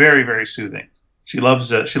finds that very, very soothing. She loves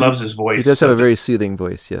his voice. He does have a very soothing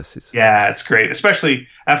voice. Yes. It's great, especially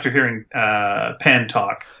after hearing Penn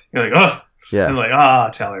talk. You're like, oh, yeah.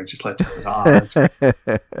 And Teller, just let Teller on.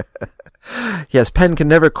 Yes, Penn can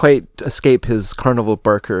never quite escape his Carnival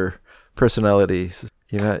Barker personality.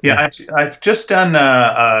 Yeah. I've just done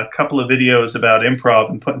a couple of videos about improv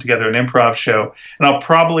and putting together an improv show, and I'll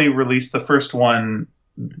probably release the first one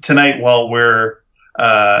tonight while we're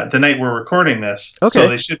the night we're recording this. Okay. So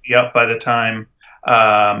they should be up by the time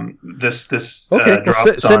this Okay.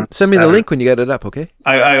 drops on. Send me the link when you get it up. Okay.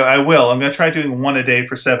 I will. I'm going to try doing one a day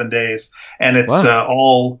for 7 days, and it's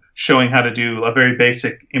all showing how to do a very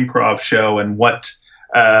basic improv show and what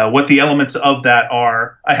the elements of that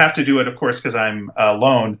are. I have to do it, of course, because I'm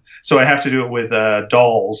alone, so I have to do it with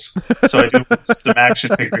dolls. So I do it with some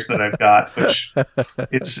action figures that I've got, which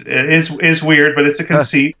is weird, but it's a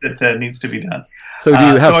conceit that needs to be done. So do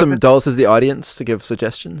you have some dolls as the audience to give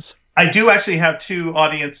suggestions? I do actually have two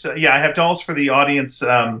audience. I have dolls for the audience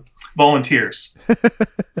volunteers.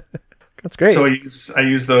 That's great. So I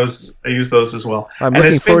use those as well. I'm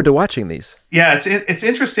looking forward to watching these. Yeah, it's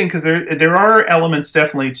interesting because there are elements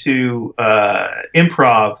definitely to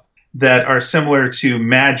improv that are similar to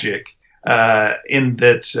magic. In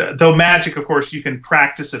that, though magic, of course, you can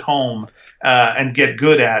practice at home and get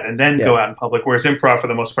good at, and then go out in public. Whereas improv, for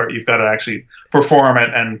the most part, you've got to actually perform it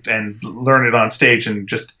and learn it on stage and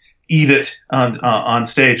just eat it on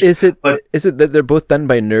stage. Is it that they're both done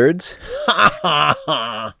by nerds?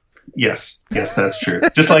 Yes, that's true.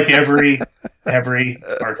 Just like every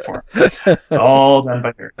art form, it's all done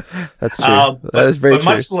by nerds. That's true. That is very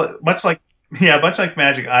true. Much like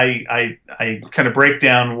magic, I kind of break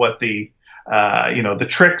down what the the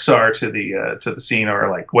tricks are to the scene, or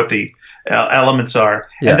like what the elements are,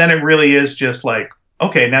 and then it really is just like,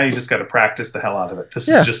 okay, now you just got to practice the hell out of it. This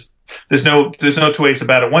is just there's no two ways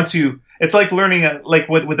about it. It's like learning like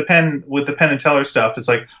with the pen and teller stuff. It's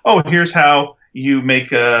like, oh, here's how you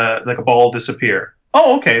make a ball disappear.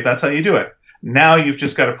 Oh, okay, that's how you do it. Now you've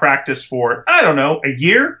just got to practice for, I don't know, a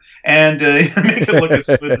year and make it look as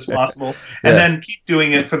smooth as possible, and then keep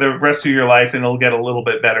doing it for the rest of your life, and it'll get a little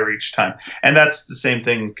bit better each time. And that's the same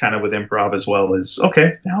thing kind of with improv as well. Is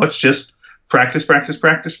okay, now it's just practice,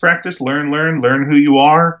 learn who you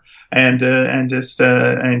are, and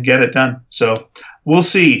get it done. So we'll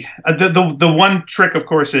see. The one trick, of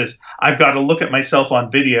course, is I've got to look at myself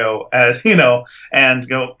on video, and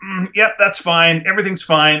go, yep, that's fine. Everything's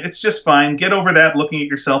fine. It's just fine. Get over that looking at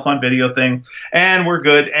yourself on video thing, and we're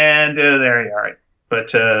good. And there you are.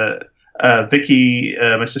 But Vicky,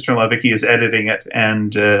 my sister-in-law Vicky, is editing it,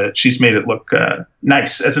 and she's made it look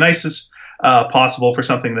nice as possible for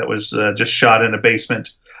something that was just shot in a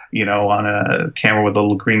basement, on a camera with a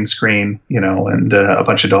little green screen, and a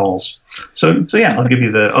bunch of dolls. So yeah, I'll give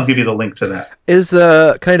you the link to that.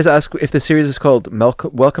 Can I just ask if the series is called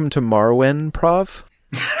Welcome to Marwen Prov?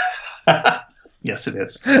 Yes, it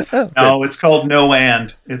is. No, it's called No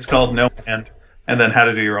And. It's called No And then how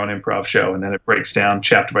to do your own improv show, and then it breaks down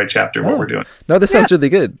chapter by chapter what we're doing. No, this sounds really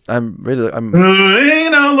good. I'm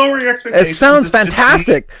lower your expectations. It sounds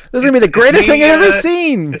fantastic. This is gonna be the greatest thing I've ever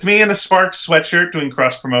seen. It's me in a Sparks sweatshirt doing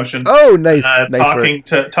cross promotion. Oh, nice.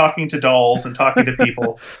 Talking to dolls and talking to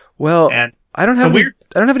people. Well, and I don't have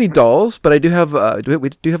any dolls, but I do have we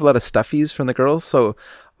do have a lot of stuffies from the girls. So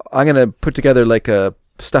I'm gonna put together like a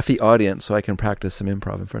stuffy audience so I can practice some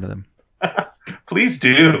improv in front of them. Please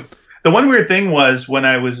do. The one weird thing was when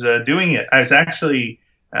I was doing it, I was actually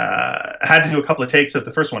had to do a couple of takes of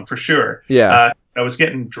the first one for sure. Yeah, I was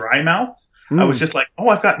getting dry mouth. I was just like, oh,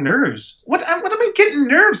 I've got nerves. What am I getting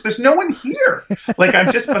nerves? There's no one here. Like I'm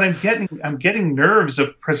getting nerves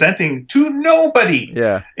of presenting to nobody.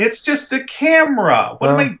 Yeah, it's just a camera. What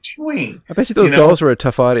am I doing? I bet you those dolls were a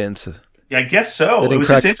tough audience. Yeah, I guess so. It was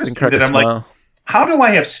just interesting that I'm like, how do I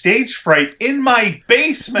have stage fright in my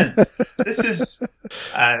basement? This is...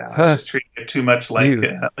 I was just treating it too much like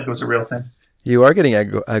it was a real thing. You are getting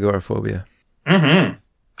agoraphobia. Mm-hmm.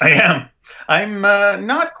 I am. I'm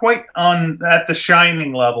not quite at the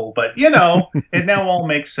Shining level, but, it now all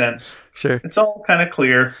makes sense. Sure. It's all kind of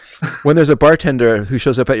clear. When there's a bartender who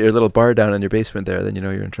shows up at your little bar down in your basement there, then you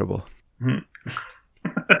know you're in trouble.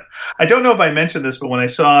 Mm-hmm. I don't know if I mentioned this, but when I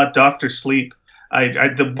saw Dr. Sleep,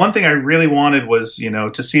 the one thing I really wanted was,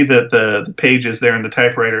 to see the pages there in the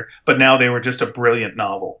typewriter, but now they were just a brilliant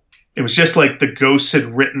novel. It was just like the ghost had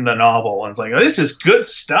written the novel, and it's like, oh, this is good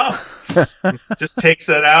stuff. Just takes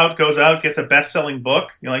that out, goes out, gets a best-selling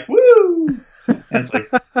book. You're like, woo! And it's like,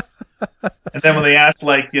 and then when they ask,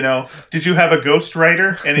 like, did you have a ghost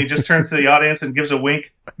writer? And he just turns to the audience and gives a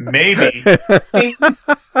wink. Maybe.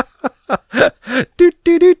 Doot,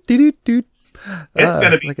 doot, doot, doot, doot. It's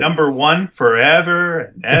going to be number one forever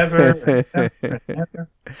and ever and ever and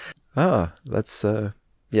ever. That's,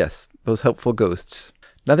 yes, those helpful ghosts.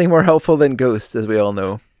 Nothing more helpful than ghosts, as we all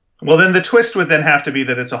know. Well, then the twist would then have to be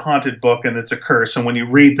that it's a haunted book and it's a curse. And when you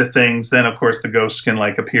read the things, then, of course, the ghosts can,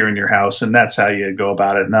 appear in your house. And that's how you go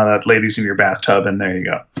about it. Now that lady's in your bathtub, and there you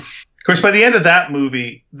go. Of course, by the end of that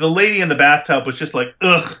movie, the lady in the bathtub was just like,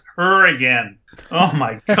 ugh, her again. Oh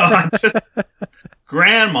my God. Just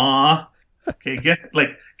grandma. Okay,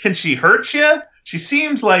 can she hurt you? She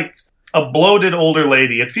seems like a bloated older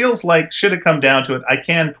lady. It feels like, should it come down to it, I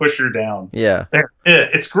can push her down. Yeah. There.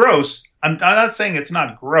 It's gross. I'm not saying it's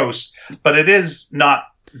not gross, but it is not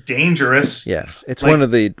dangerous. Yeah. It's like, one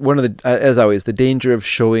of the as always, the danger of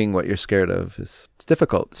showing what you're scared of is it's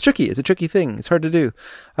difficult. It's tricky. It's a tricky thing. It's hard to do.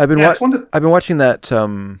 I've been watching that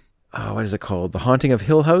what is it called? The Haunting of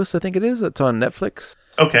Hill House, I think it is. It's on Netflix.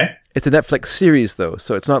 Okay. It's a Netflix series though,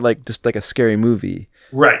 so it's not like just like a scary movie.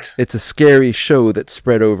 Right. It's a scary show that's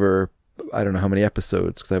spread over I don't know how many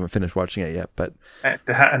episodes because I haven't finished watching it yet. But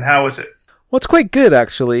and how is it? Well, it's quite good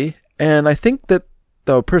actually, and I think that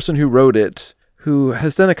the person who wrote it, who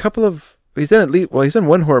has done he's done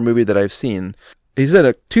one horror movie that I've seen. He's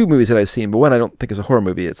done two movies that I've seen, but one I don't think is a horror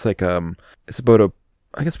movie. It's like it's about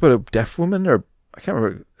a deaf woman, or I can't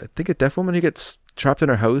remember. I think a deaf woman who gets trapped in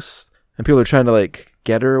her house, and people are trying to like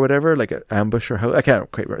get her or whatever, like ambush her house. I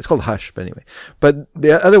can't quite remember. It's called Hush, but anyway. But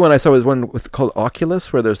the other one I saw was one called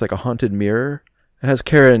Oculus, where there's like a haunted mirror. It has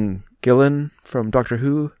Karen Gillan from Doctor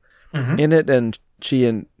Who in it, and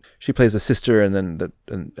she plays a sister, and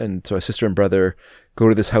then so a sister and brother go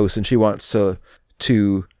to this house, and she wants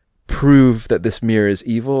to prove that this mirror is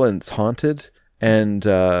evil and it's haunted, and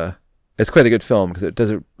it's quite a good film because it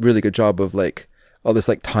does a really good job of like all this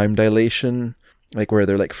like time dilation, like where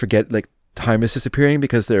they're like time is disappearing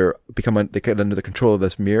because they get under the control of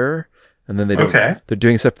this mirror, and then they're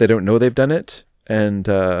doing stuff they don't know they've done it, and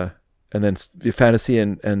then fantasy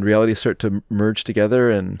and reality start to merge together,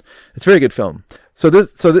 and it's a very good film. So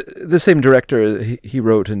the same director, he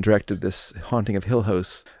wrote and directed this Haunting of Hill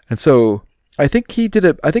House, and so I think he's done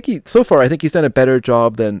a better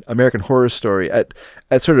job than American Horror Story at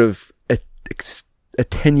sort of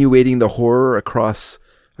attenuating the horror across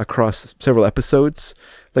several episodes.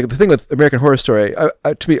 Like the thing with American Horror Story,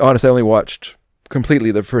 I to be honest, I only watched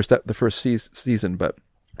completely the first season, but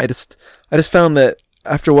I just found that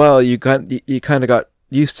after a while you kind of got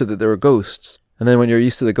used to that there were ghosts, and then when you're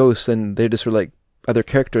used to the ghosts, then they just were like other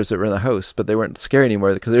characters that were in the house, but they weren't scary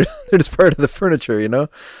anymore because they're just part of the furniture, you know.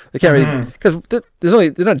 They can't really, because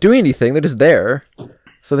they're not doing anything, they're just there.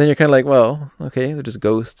 So then you're kind of like, well, okay, they're just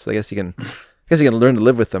ghosts. I guess you can learn to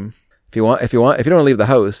live with them. If you don't want to leave the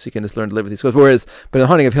house, you can just learn to live with these ghosts. But in The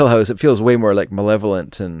Haunting of Hill House, it feels way more like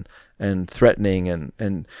malevolent and threatening,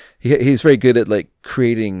 and he's very good at like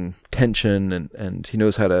creating tension, and he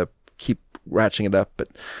knows how to keep ratcheting it up. But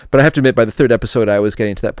I have to admit, by the third episode, I was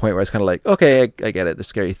getting to that point where I was kind of like, okay, I get it. There's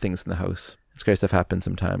scary things in the house. Scary stuff happens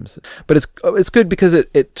sometimes. But it's good because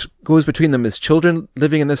it goes between them as children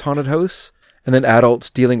living in this haunted house, and then adults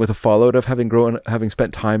dealing with the fallout of having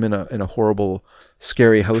spent time in a horrible,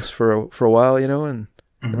 scary house for a while, you know, and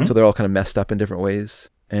so they're all kind of messed up in different ways.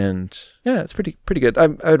 And yeah, it's pretty good. I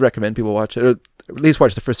would recommend people watch it, or at least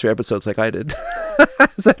watch the first 3 episodes like I did.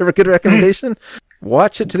 Is that a good recommendation?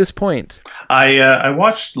 Watch it to this point. I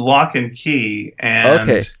watched Lock and Key,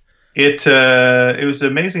 and it was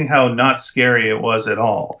amazing how not scary it was at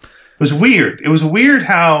all. It was weird. It was weird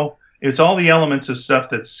how it's all the elements of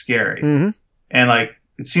stuff that's scary. And like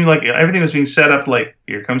it seemed like everything was being set up like,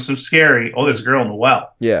 here comes some scary. Oh, there's a girl in the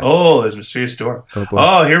well. Yeah. Oh, there's a mysterious door.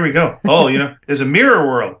 Oh, here we go. Oh, there's a mirror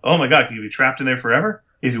world. Oh my God, can you be trapped in there forever?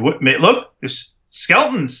 If you look, there's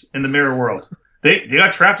skeletons in the mirror world. They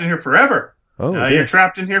got trapped in here forever. Oh, you're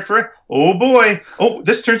trapped in here forever. Oh boy. Oh,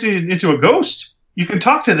 this turns you into a ghost. You can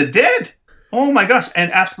talk to the dead. Oh my gosh. And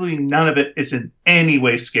absolutely none of it is in any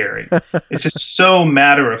way scary. It's just so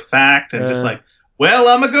matter of fact and just like, well,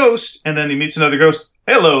 I'm a ghost. And then he meets another ghost.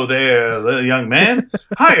 Hello there, little young man.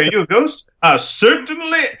 Hi, are you a ghost? I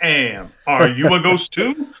certainly am. Are you a ghost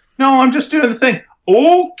too? No, I'm just doing the thing.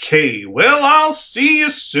 Okay, well, I'll see you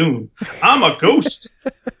soon. I'm a ghost.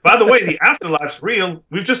 By the way, the afterlife's real.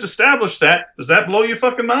 We've just established that. Does that blow your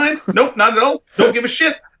fucking mind? Nope, not at all. Don't give a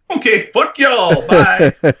shit. Okay, fuck y'all.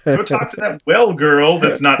 Bye. Go talk to that well girl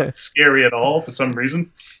that's not scary at all for some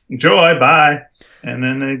reason. Enjoy. Bye. And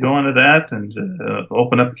then they go into that and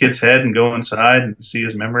open up a kid's head and go inside and see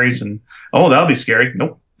his memories. And, oh, that'll be scary.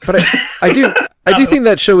 Nope. But I do think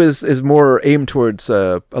that show is more aimed towards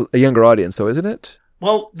a younger audience, though, isn't it?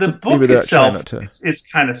 Well, the book itself,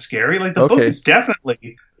 it's kind of scary. Like, the book is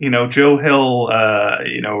definitely, Joe Hill,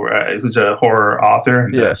 who's a horror author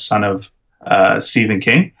and the son of Stephen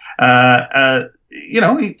King.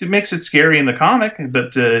 He makes it scary in the comic,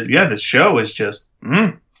 but the show is just,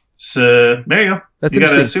 there you go. You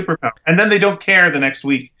got a superpower. And then they don't care the next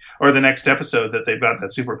week or the next episode that they've got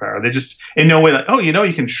that superpower. They just, in no way, like, oh,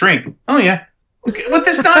 you can shrink. Oh, yeah. Would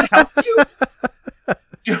this not help you?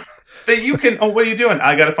 That you can, what are you doing?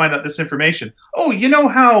 I got to find out this information. Oh, you know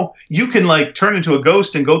how you can like turn into a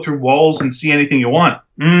ghost and go through walls and see anything you want?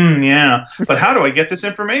 Yeah. But how do I get this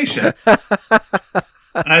information?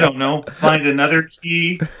 I don't know. Find another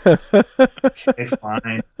key. Okay,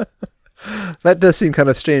 fine. That does seem kind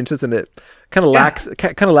of strange, doesn't it? Kind of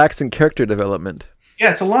lacks in character development. Yeah,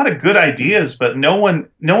 it's a lot of good ideas, but no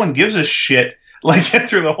one gives a shit. Like get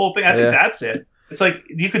through the whole thing. I think that's it. It's like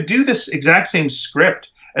you could do this exact same script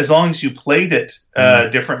as long as you played it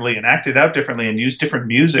differently and acted out differently and used different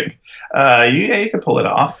music. You could pull it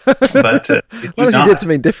off. But as long as you did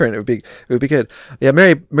something different, it would be good. Yeah,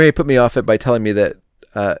 Mary put me off it by telling me that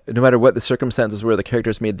no matter what the circumstances were, the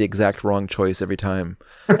characters made the exact wrong choice every time.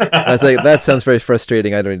 I was like, that sounds very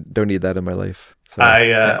frustrating. I don't need that in my life. So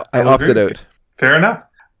I opted out. Fair enough.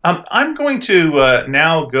 I'm going to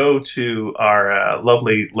now go to our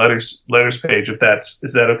lovely letters page.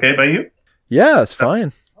 Is that okay by you? Yeah, it's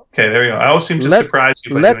fine. Okay, there you go. I always seem to surprise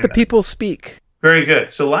you. Let the people speak. Very good.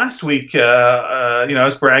 So last week, I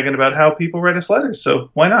was bragging about how people write us letters. So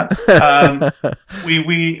why not?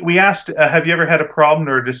 We asked, have you ever had a problem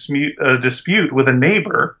or a dispute with a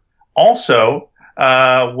neighbor? Also,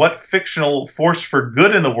 what fictional force for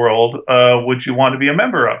good in the world would you want to be a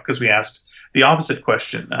member of? Because we asked the opposite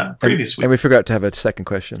question previous week. And we forgot to have a second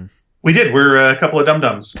question. We did. We're a couple of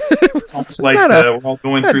dum-dums. It's almost like we're all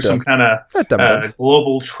going through some kind of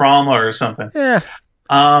global trauma or something. Yeah.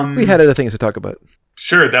 We had other things to talk about.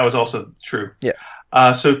 Sure, that was also true.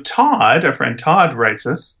 Yeah. So Todd, our friend Todd, writes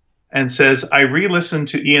us and says, I re-listened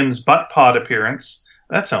to Ian's butt pod appearance.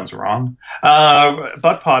 That sounds wrong.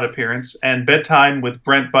 Butt pod appearance and bedtime with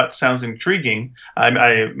Brent Butt sounds intriguing.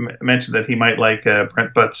 I mentioned that he might like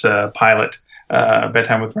Brent Butt's pilot.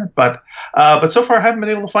 Bedtime with Brent Butt. But so far I haven't been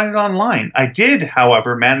able to find it online. I did,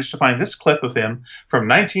 however, manage to find this clip of him from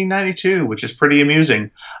 1992, which is pretty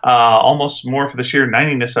amusing. Almost more for the sheer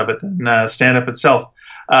 90ness of it than stand-up itself.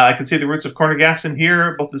 I can see the roots of corner gas in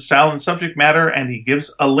here, both the style and subject matter, and he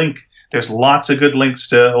gives a link. There's lots of good links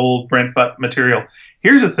to old Brent Butt material.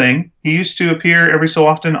 Here's the thing. He used to appear every so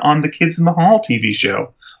often on the Kids in the Hall TV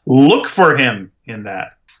show. Look for him in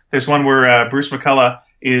that. There's one where Bruce McCullough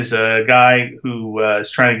is a guy who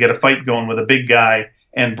is trying to get a fight going with a big guy,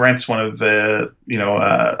 and Brent's one of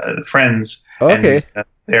friends. Okay. And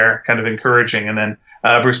they're kind of encouraging, and then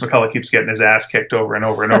Bruce McCullough keeps getting his ass kicked over and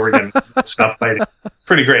over and over again. Stop fighting. It's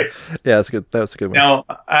pretty great. Yeah, that's good. That was a good one. Now,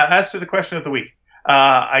 as to the question of the week,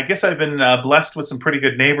 I guess I've been blessed with some pretty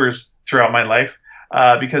good neighbors throughout my life.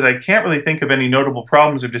 Because I can't really think of any notable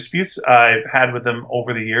problems or disputes I've had with them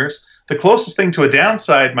over the years. The closest thing to a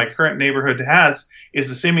downside my current neighborhood has is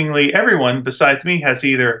that seemingly everyone besides me has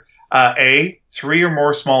either A, 3 or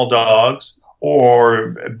more small dogs,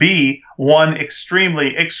 or B, 1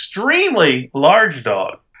 extremely, extremely large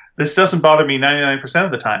dog. This doesn't bother me 99%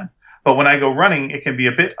 of the time, but when I go running, it can be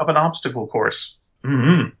a bit of an obstacle course.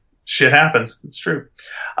 Shit happens. It's true.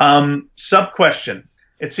 Sub-question.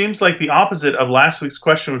 It seems like the opposite of last week's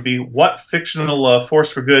question would be, what fictional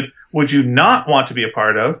force for good would you not want to be a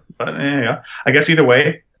part of? But I guess either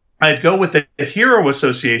way, I'd go with the Hero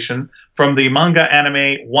Association from the manga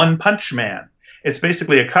anime One Punch Man. It's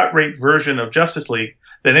basically a cut-rate version of Justice League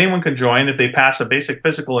that anyone can join if they pass a basic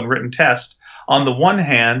physical and written test. On the one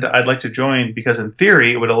hand, I'd like to join because in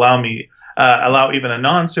theory it would allow even a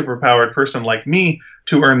non-superpowered person like me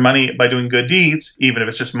to earn money by doing good deeds, even if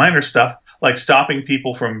it's just minor stuff, like stopping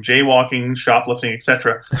people from jaywalking, shoplifting,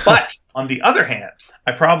 etc. But on the other hand,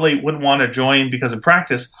 I probably wouldn't want to join because in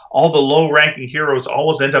practice, all the low-ranking heroes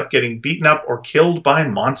always end up getting beaten up or killed by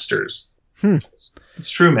monsters. It's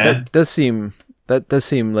true, man. That does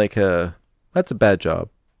seem like that's a bad job.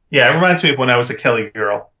 Yeah, it reminds me of when I was a Kelly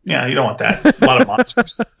girl. Yeah, you don't want that. A lot of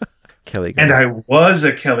monsters. Kelly girl. And I was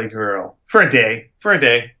a Kelly girl for a day.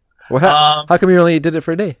 Well, how come you only did it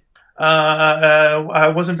for a day?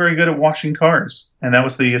 I wasn't very good at washing cars, and that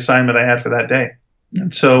was the assignment I had for that day.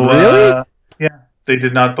 And so, really? Yeah, they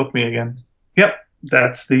did not book me again. Yep,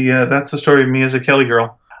 that's the story of me as a Kelly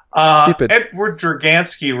girl. Stupid. Edward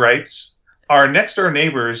Dragansky writes, our next door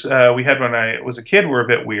neighbors we had when I was a kid were a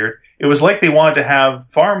bit weird. It was like they wanted to have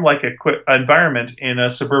farm-like environment in a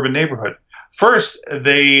suburban neighborhood. First,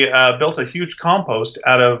 they built a huge compost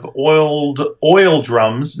out of oil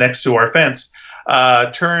drums next to our fence,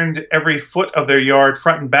 turned every foot of their yard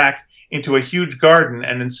front and back into a huge garden,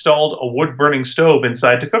 and installed a wood-burning stove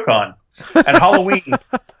inside to cook on. At Halloween...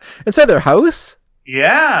 Inside their house?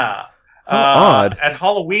 Yeah. Odd. At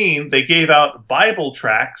Halloween, they gave out Bible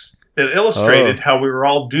tracts that illustrated how we were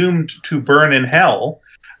all doomed to burn in hell.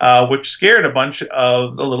 which scared a bunch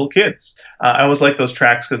of the little kids. I always like those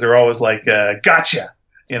tracks because they're always like, gotcha.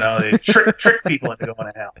 You know, they trick people into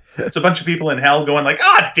going to hell. It's a bunch of people in hell going like,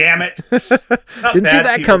 ah, damn it. Didn't see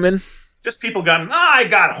that people, coming. Just people going, I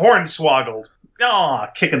got hornswoggled. Oh,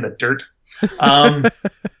 kicking the dirt.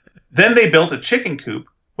 Then they built a chicken coop,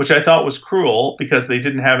 which I thought was cruel because they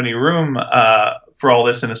didn't have any room for all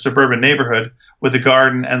this in a suburban neighborhood with a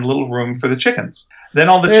garden and little room for the chickens. Then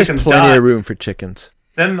all the chickens died. There's plenty of room for chickens.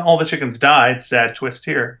 Then all the chickens died, sad twist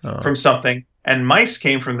here, from something. And mice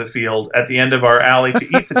came from the field at the end of our alley to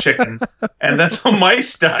eat the chickens. And then the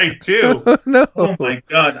mice died too. Oh, no. Oh my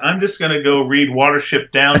God. I'm just going to go read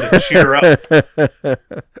Watership Down to cheer up.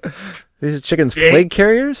 These are chickens plague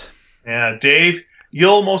carriers? Yeah, Dave,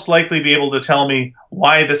 you'll most likely be able to tell me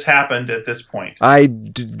why this happened at this point.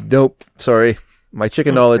 Nope. Sorry. My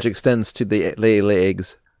chicken knowledge extends to the lay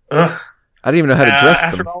eggs. Ugh. I don't even know how to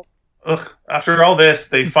dress them. After all this,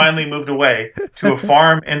 they finally moved away to a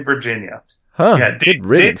farm in Virginia. Huh. Yeah,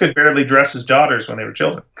 Dave could barely dress his daughters when they were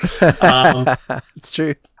children. It's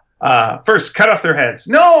true. First, cut off their heads.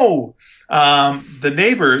 No! The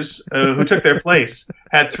neighbors who took their place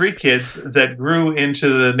had 3 kids that grew into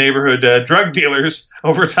the neighborhood drug dealers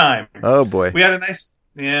over time. Oh, boy. We had a nice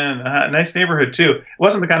neighborhood, too. It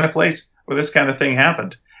wasn't the kind of place where this kind of thing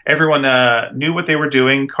happened. Everyone knew what they were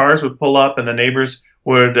doing. Cars would pull up, and the neighbors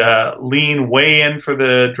would lean way in for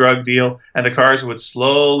the drug deal, and the cars would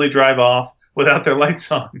slowly drive off without their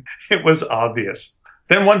lights on. It was obvious.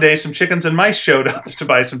 Then one day, some chickens and mice showed up to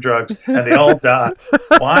buy some drugs, and they all died.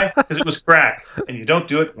 Why? Because it was crack, and you don't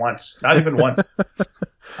do it once. Not even once.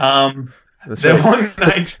 One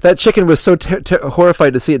night... That chicken was so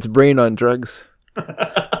horrified to see its brain on drugs.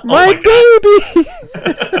 My baby!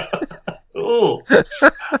 Ooh.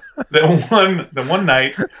 The one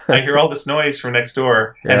night, I hear all this noise from next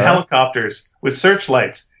door, and helicopters with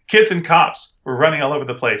searchlights. Kids and cops were running all over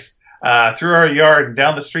the place, through our yard and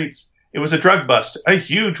down the streets. It was a drug bust, a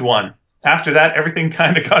huge one. After that, everything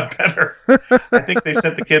kind of got better. I think they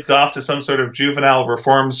sent the kids off to some sort of juvenile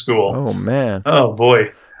reform school. Oh, man. Oh,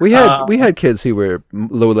 boy. We had kids who were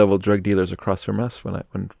low-level drug dealers across from us when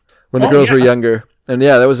the girls were younger. And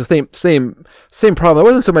yeah, that was the same problem. It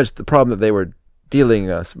wasn't so much the problem that they were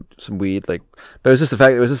dealing some weed, but it was just the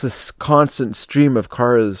fact that it was just this constant stream of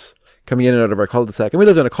cars coming in and out of our cul-de-sac. And we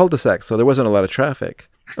lived in a cul-de-sac, so there wasn't a lot of traffic.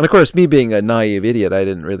 And of course, me being a naive idiot, I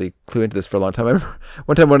didn't really clue into this for a long time. I remember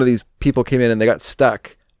one time one of these people came in and they got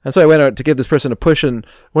stuck. And so I went out to give this person a push, and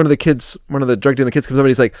one of the drug dealing kids comes up and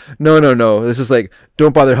he's like, no, this is like,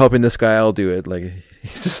 don't bother helping this guy, I'll do it. Like,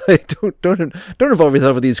 he's just like, don't involve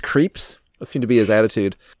yourself with these creeps. That seemed to be his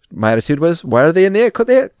attitude. My attitude was, why are they in the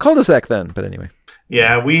cul-de-sac then? But anyway.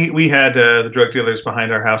 Yeah, we had the drug dealers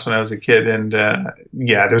behind our house when I was a kid, and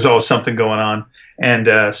there's always something going on. And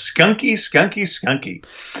skunky.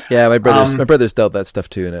 Yeah, my brothers dealt that stuff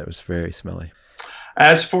too, and it was very smelly.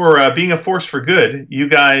 As for being a force for good, you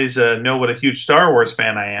guys know what a huge Star Wars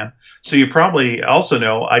fan I am. So you probably also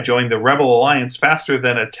know I joined the Rebel Alliance faster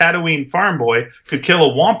than a Tatooine farm boy could kill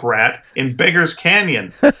a womp rat in Beggar's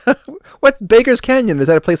Canyon. What's Beggar's Canyon? Is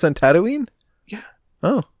that a place on Tatooine? Yeah.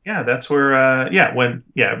 Oh. Yeah, that's where,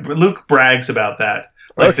 Luke brags about that.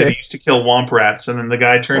 Like that he used to kill womp rats, and then the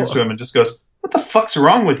guy turns to him and just goes, what the fuck's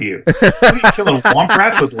wrong with you? Are you killing womp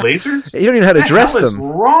rats with lasers? You don't even know how to dress them. What the hell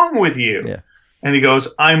is wrong with you? Yeah. And he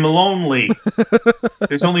goes, I'm lonely.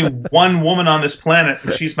 There's only one woman on this planet,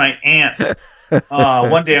 and she's my aunt.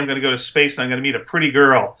 One day I'm going to go to space, and I'm going to meet a pretty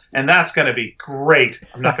girl, and that's going to be great.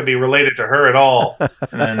 I'm not going to be related to her at all.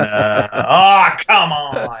 And then, come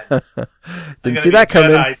on. Didn't see that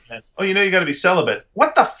coming. Oh, you got to be celibate.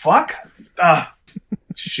 What the fuck?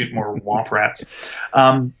 Shoot more womp rats.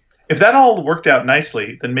 If that all worked out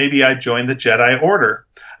nicely, then maybe I'd join the Jedi Order.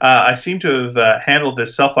 I seem to have handled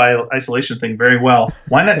this self-isolation thing very well.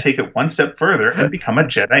 Why not take it one step further and become a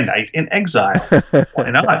Jedi Knight in exile? Why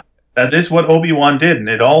not? That is what Obi-Wan did, and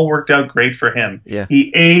it all worked out great for him. Yeah.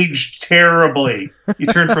 He aged terribly. He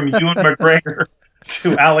turned from Ewan McGregor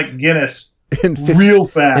to Alec Guinness real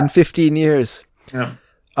fast. In 15 years. Yeah.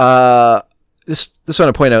 Just want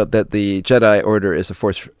to point out that the Jedi Order is a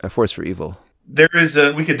force for evil. There is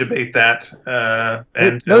we could debate that.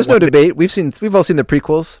 There's no debate. We've all seen the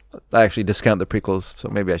prequels. I actually discount the prequels, so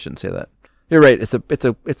maybe I shouldn't say that. You're right. It's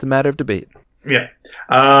a matter of debate. Yeah.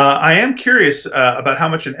 I am curious about how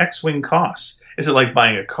much an X-Wing costs. Is it like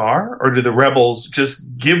buying a car, or do the rebels just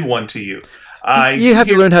give one to you? You have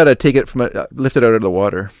to learn how to take it lift it out of the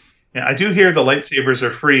water. Yeah, I do hear the lightsabers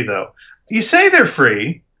are free, though. You say they're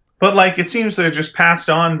free, but it seems they're just passed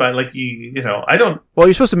on by I don't. Well,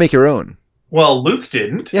 you're supposed to make your own. Well, Luke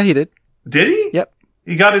didn't. Yeah, he did. Did he? Yep.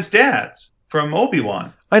 He got his dad's from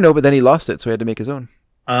Obi-Wan. I know, but then he lost it, so he had to make his own.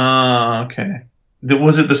 Okay.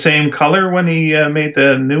 Was it the same color when he made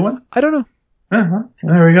the new one? I don't know. Uh-huh.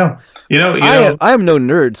 There we go. I am no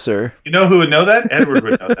nerd, sir. You know who would know that? Edward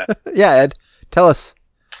would know that. Yeah, Ed, tell us.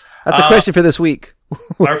 That's a question for this week.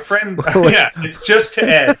 Our friend, yeah, it's just to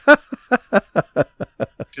Ed.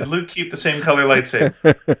 Did Luke keep the same color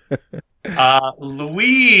lightsaber?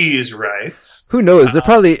 Louise writes. Who knows?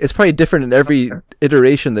 It's probably different in every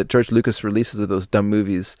iteration that George Lucas releases of those dumb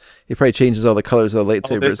movies. He probably changes all the colors of the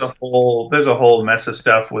lightsabers. There's a whole mess of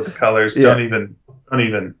stuff with the colors. Yeah. Don't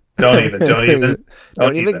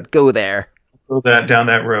even go there. Go down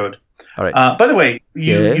that road. All right. By the way,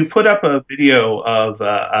 you put up a video of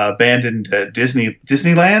abandoned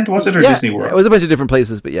Disneyland, was it, or Disney World? Yeah, it was a bunch of different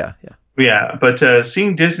places, but yeah. Yeah, but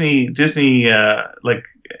seeing Disney like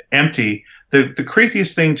empty, the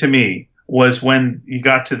creepiest thing to me was when you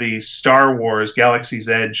got to the Star Wars Galaxy's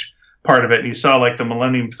Edge part of it, and you saw like the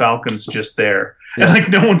Millennium Falcon's just there, and like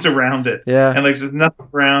no one's around it, and like there's nothing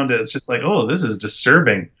around it. It's just like, oh, this is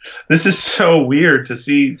disturbing. This is so weird to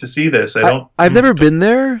see this. I've never been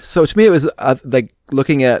there, so to me it was like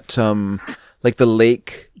looking at like the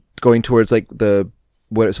lake going towards like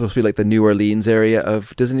what it's supposed to be like the New Orleans area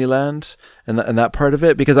of Disneyland and that part of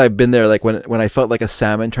it, because I've been there like when I felt like a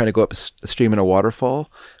salmon trying to go up a stream in a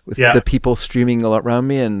waterfall with the people streaming all around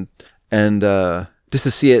me and just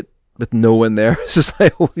to see it with no one there, it's just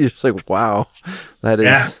like, you're just like, wow, that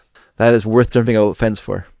is worth jumping a fence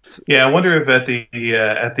for. Yeah, I wonder if at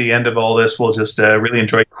the end of all this we'll just really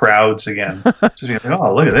enjoy crowds again. Just be like,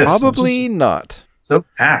 oh, look at this. Probably not. So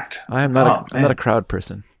packed. I'm not a crowd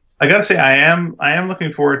person. I gotta say, I am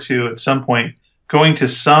looking forward to at some point going to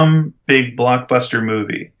some big blockbuster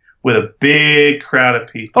movie with a big crowd of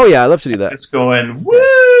people. Oh yeah, I love to do that. Just going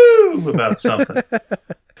woo about something,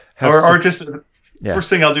 or just. Yeah. First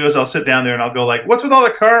thing I'll do is I'll sit down there and I'll go like, what's with all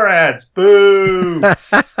the car ads? Boo!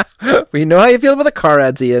 We know how you feel about the car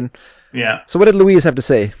ads, Ian. Yeah. So what did Louise have to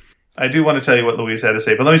say? I do want to tell you what Louise had to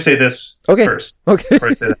say, but let me say this first. Okay. Before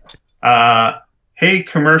I say that. Hey,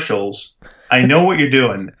 commercials, I know what you're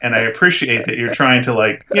doing, and I appreciate that you're trying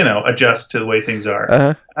to adjust to the way things are.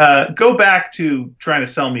 Uh-huh. Go back to trying to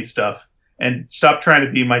sell me stuff and stop trying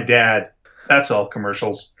to be my dad. That's all,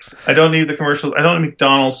 commercials. I don't need the commercials. I don't need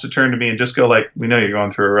McDonald's to turn to me and just go like, we know you're going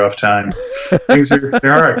through a rough time. Things are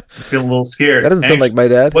hard. I feel a little scared. That doesn't sound like my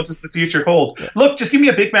dad. What does the future hold? Yeah. Look, just give me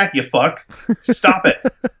a Big Mac, you fuck. Stop it.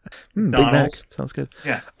 Big Mac. Sounds good.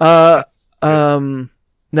 Yeah.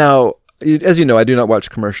 Now, as you know, I do not watch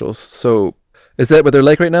commercials. So is that what they're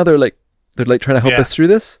like right now? They're like trying to help us through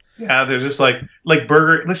this? Yeah, they're just like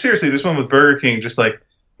Burger. Seriously, this one with Burger King, just like,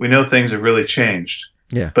 we know things have really changed.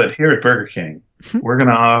 Yeah. But here at Burger King, we're going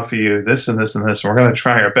to offer you this and this and this, and we're going to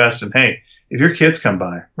try our best. And hey, if your kids come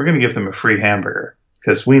by, we're going to give them a free hamburger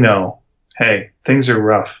because we know, hey, things are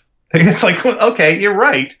rough. It's like, okay, you're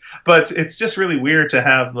right, but it's just really weird to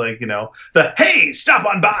have the hey, stop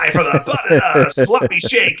on by for the sloppy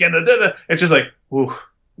shake and the. It's just like, ooh,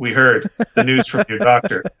 we heard the news from your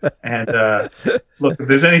doctor, and look, if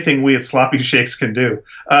there's anything we at Sloppy Shakes can do,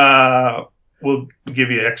 we'll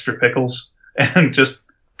give you extra pickles. And just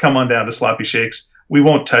come on down to Sloppy Shakes. We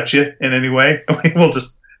won't touch you in any way. We'll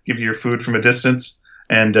just give you your food from a distance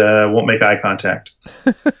and won't make eye contact.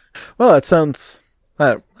 Well, that sounds...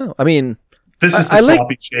 I mean... This is the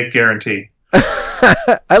Sloppy Shake guarantee.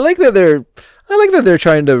 I like that they're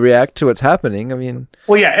trying to react to what's happening. I mean...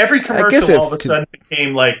 Well, yeah, every commercial all of a sudden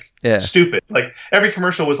became stupid. Like every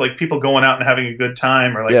commercial was like people going out and having a good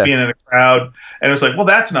time or being in a crowd. And it was like, well,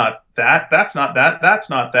 that's not that. That's not that. That's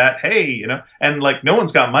not that. Hey, and like no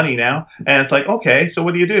one's got money now. And it's like, okay, so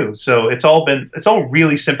what do you do? So it's all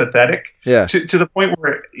really sympathetic. Yeah. To the point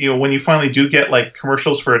where, when you finally do get like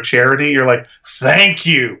commercials for a charity, you're like, thank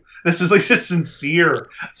you. This is like just sincere.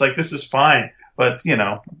 It's like, this is fine. But,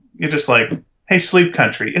 you're just like, hey, Sleep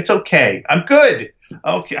Country, it's okay. I'm good.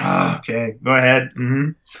 Okay. Okay. Go ahead.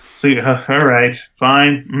 Mm-hmm. Sleep. All right.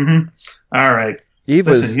 Fine. Mm-hmm. All right. Eve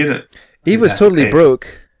was totally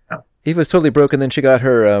broke. No. Eve was totally broke, and then she got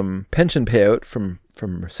her pension payout from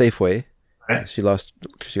Safeway. Right. She lost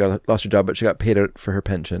her job, but she got paid out for her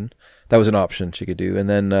pension. That was an option she could do, and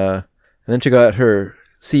then she got her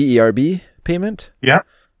CERB payment. Yeah.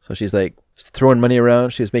 So she's like throwing money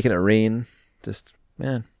around. She's making it rain. Just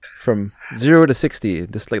from 0 to 60,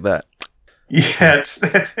 just like that. Yeah,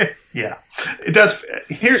 yeah, it does.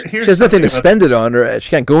 Here's she has nothing to spend it on, or she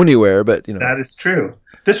can't go anywhere. But that is true.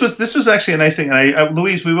 This was actually a nice thing. And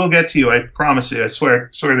Louise, we will get to you. I promise you. I swear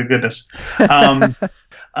to goodness.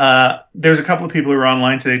 there's a couple of people who are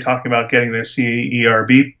online today talking about getting their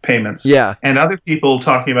CERB payments. Yeah. And other people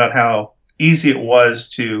talking about how easy it was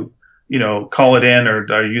to, call it in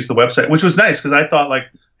or use the website, which was nice because I thought like,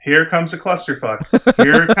 here comes a clusterfuck.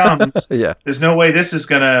 Here it comes. Yeah. There's no way this is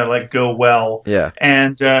gonna like go well. Yeah.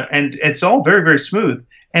 And it's all very, very smooth.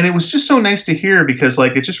 And it was just so nice to hear because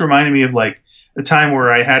like it just reminded me of like the time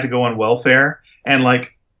where I had to go on welfare and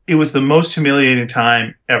like it was the most humiliating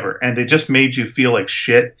time ever. And they just made you feel like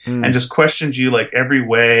shit and just questioned you like every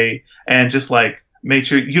way and just like made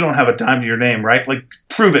sure you don't have a dime to your name, right? Like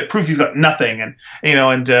prove you've got nothing. And,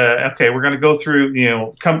 okay, we're going to go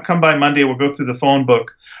through, come by Monday, we'll go through the phone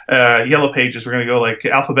book. Yellow Pages, we're going to go like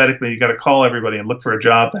alphabetically. You got to call everybody and look for a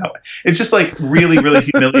job that way. It's just like really, really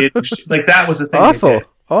humiliating. Like that was the thing.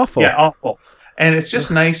 Awful. Yeah, awful. And it's just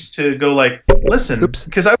nice to go like, listen,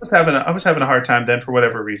 because I was having a hard time then for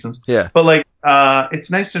whatever reasons. Yeah. But like,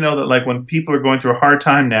 it's nice to know that like when people are going through a hard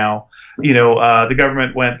time now, the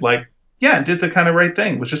government went like, yeah, and did the kind of right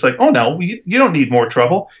thing. It was just like, oh no, you don't need more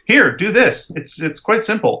trouble. Here, do this. It's quite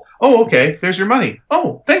simple. Oh, okay. There's your money.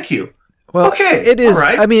 Oh, thank you. Well, okay, it is.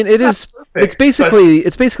 right. I mean, it is. Perfect, it's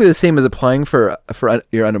basically the same as applying for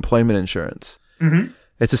your unemployment insurance. Mm-hmm.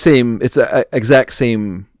 It's the same. It's a exact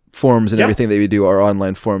same forms and Yep. everything that you do are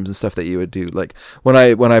online forms and stuff that you would do. Like when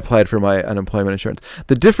I applied for my unemployment insurance,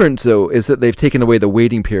 the difference though is that they've taken away the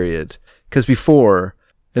waiting period. Because before,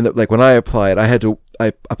 like when I applied,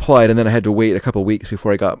 I applied and then I had to wait a couple of weeks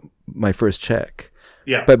before I got my first check.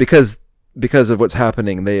 Yeah. But because of what's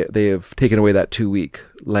happening, they have taken away that 2-week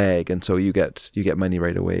lag, and so you get money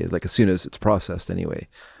right away, like as soon as it's processed anyway.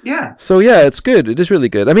 Yeah. So yeah, it's good. It is really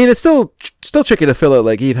good. I mean, it's still tricky to fill out.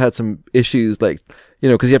 Like you've had some issues, like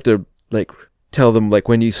because you have to like tell them like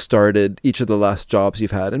when you started each of the last jobs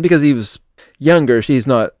you've had, and because he was younger, she's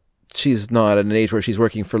not at an age where she's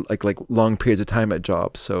working for like long periods of time at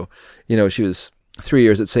jobs. So she was 3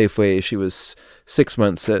 years at Safeway. She was 6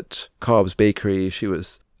 months at Cobb's Bakery. She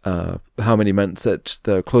was how many months at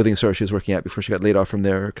the clothing store she was working at before she got laid off from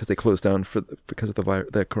there because they closed down because of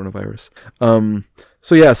the coronavirus.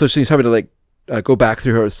 So she's having to like go back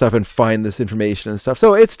through her stuff and find this information and stuff.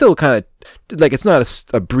 So it's still kind of like it's not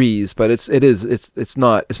a breeze, but it's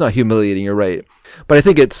not humiliating. You're right, but I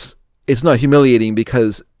think it's not humiliating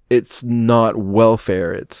because it's not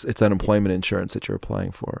welfare. It's unemployment insurance that you're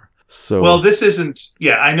applying for. So well, this isn't.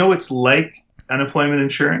 Yeah, I know it's like unemployment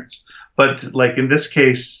insurance. But like in this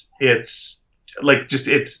case, it's like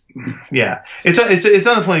it's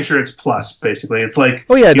unemployment insurance plus basically. It's like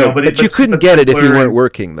but you couldn't get it if you weren't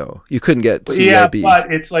working though. You couldn't get CIB. Yeah,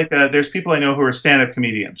 but it's like there's people I know who are stand-up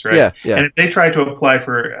comedians, right? Yeah. And if they tried to apply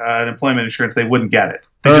for unemployment insurance, they wouldn't get it.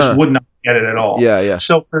 They just would not get it at all. Yeah.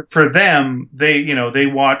 So for them, they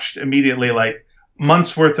watched immediately like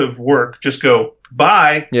months worth of work just go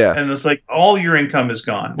bye, and it's like all your income is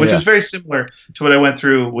gone, which is very similar to what I went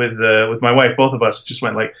through with my wife. Both of us just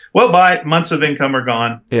went like, well, bye, months of income are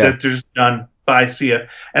gone. They're just done. Bye, see ya.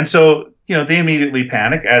 And so they immediately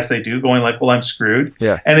panic, as they do, going like, well, I'm screwed.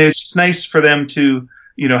 Yeah. And it's just nice for them to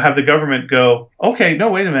have the government go, okay,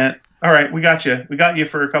 no, wait a minute. All right, we got you. We got you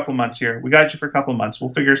for a couple months here. We got you for a couple months. We'll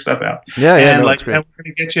figure stuff out. And that's great. And we're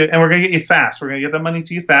gonna get you, and we're gonna get you fast. We're gonna get the money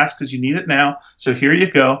to you fast because you need it now. So here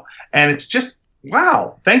you go. And it's just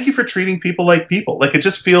wow. Thank you for treating people like people. Like it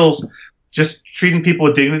just feels just treating people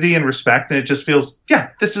with dignity and respect, and it just feels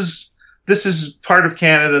this is part of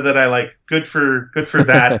Canada that I like. Good for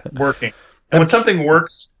that working. And when something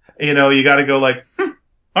works, you got to go like,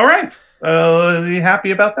 all right. Be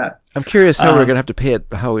happy about that. I'm curious how we're going to have to pay it.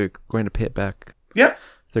 How we're going to pay it back. Yep.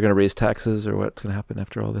 They're going to raise taxes, or what's going to happen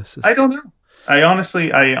after all this? I don't know. I honestly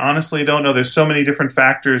don't know. There's so many different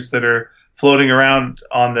factors that are floating around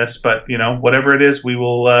on this, but whatever it is, we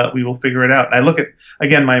will figure it out. And I look at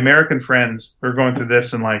again my American friends who are going through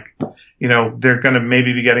this, and like they're going to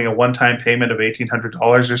maybe be getting a one-time payment of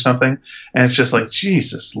 $1,800 or something, and it's just like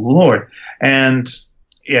Jesus Lord. And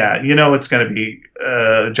it's going to be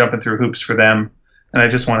jumping through hoops for them. And I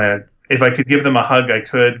just want to, if I could give them a hug, I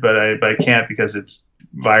could, but I can't because it's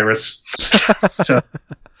virus. So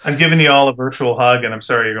I'm giving you all a virtual hug, and I'm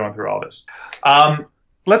sorry you're going through all this.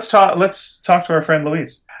 Let's talk to our friend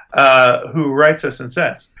Louise, who writes us and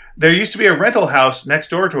says, there used to be a rental house next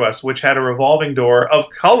door to us which had a revolving door of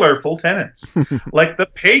colorful tenants, like the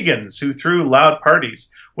pagans who threw loud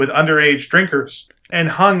parties with underage drinkers and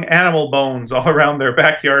hung animal bones all around their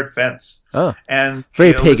backyard fence. Oh, and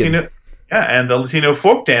very pagan. And the Latino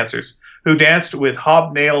folk dancers who danced with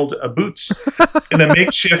hobnailed boots in a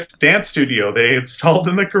makeshift dance studio they installed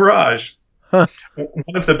in the garage. Huh.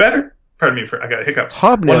 One of the better... Pardon me, I got hiccups.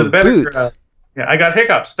 Hobnailed One of the better, boots. I got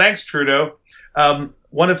hiccups. Thanks, Trudeau.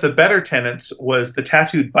 one of the better tenants was the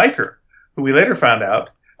tattooed biker, who we later found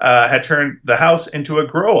out had turned the house into a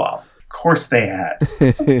grow-op. Of course they had.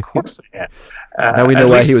 Of course they had. Now we know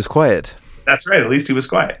why he was quiet. That's right. At least he was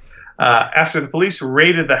quiet. After the police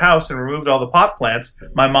raided the house and removed all the pot plants,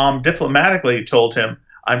 my mom diplomatically told him,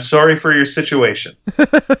 "I'm sorry for your situation,"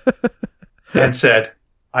 and said,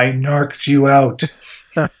 "I narked you out."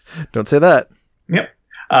 Don't say that. Yep.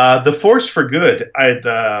 The force for good I'd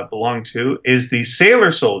belong to is the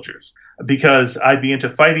Sailor Soldiers, because I'd be into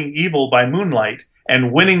fighting evil by moonlight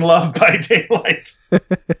and winning love by daylight.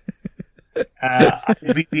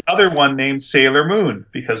 I'd be the other one named Sailor Moon,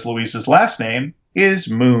 because Louise's last name is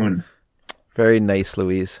Moon. Very nice,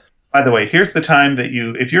 Louise. By the way, here's the time that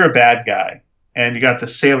if you're a bad guy and you got the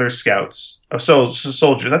Sailor Scouts,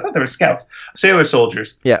 soldiers, I thought they were scouts, Sailor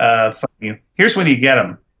Soldiers, fighting you. Here's when you get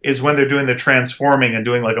them, is when they're doing the transforming and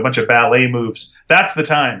doing like a bunch of ballet moves. That's the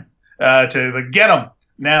time to get them.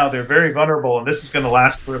 Now they're very vulnerable, and this is going to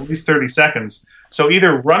last for at least 30 seconds. So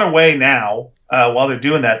either run away now while they're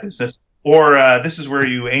doing that business, or this is where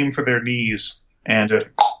you aim for their knees and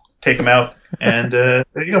take them out. And there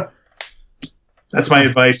you go. That's my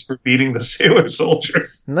advice for beating the Sailor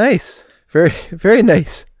Soldiers. Nice. Very, very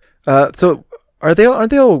nice. So aren't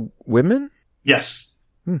they all women? Yes.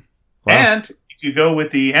 Wow. And if you go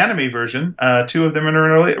with the anime version, two of them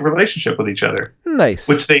are in a relationship with each other. Nice.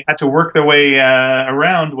 Which they had to work their way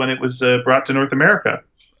around when it was brought to North America.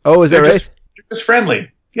 Oh, is that right? They're just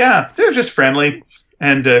friendly. Yeah, they're just friendly.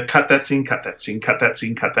 And cut that scene, cut that scene, cut that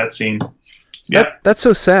scene, cut that scene. Yeah. That's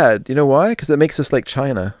so sad. You know why? Because it makes us like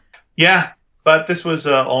China. Yeah, but this was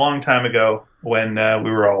a long time ago when we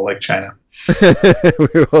were all like China.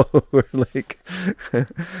 we were like,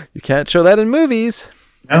 you can't show that in movies.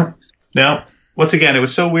 No. Once again, it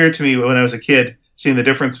was so weird to me when I was a kid seeing the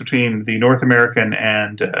difference between the North American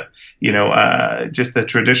and just the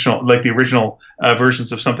traditional, like the original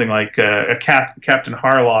versions of something like Captain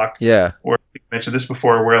Harlock. Yeah. Or I mentioned this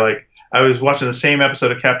before, where like I was watching the same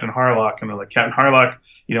episode of Captain Harlock, and like Captain Harlock,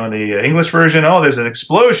 in the English version, there's an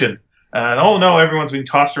explosion. Oh no, everyone's being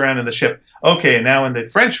tossed around in the ship. Okay, and now in the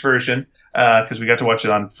French version, because we got to watch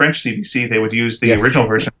it on French CBC, they would use the original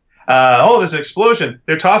version. There's an explosion.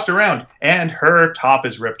 They're tossed around, and her top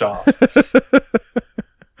is ripped off.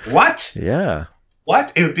 What? Yeah.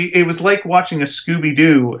 What? It was like watching a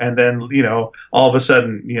Scooby-Doo, and then all of a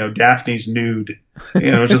sudden Daphne's nude.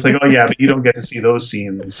 Just like, oh yeah, but you don't get to see those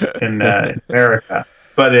scenes in America.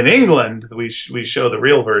 But in England, we show the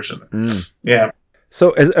real version. Mm. Yeah.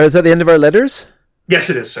 So is that the end of our letters? Yes,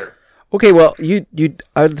 it is, sir. Okay, well,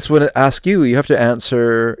 I just want to ask you. You have to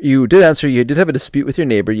answer. You did answer. You did have a dispute with your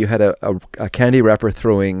neighbor. You had a candy wrapper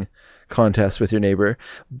throwing contest with your neighbor.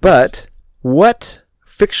 But what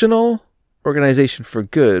fictional organization for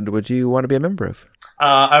good would you want to be a member of?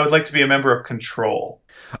 I would like to be a member of Control.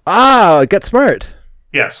 Get Smart.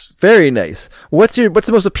 Yes. Very nice. What's the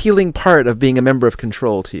most appealing part of being a member of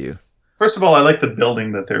Control to you? First of all, I like the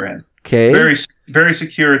building that they're in. Okay. Very, very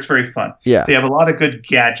secure. It's very fun. Yeah. They have a lot of good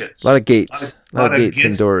gadgets. A lot of gates. A lot of gates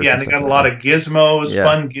indoors. Yeah, they got a lot of gizmos,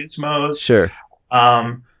 fun gizmos. Sure.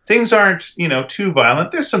 Things aren't, too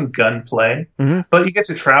violent. There's some gunplay, but you get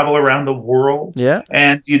to travel around the world. Yeah.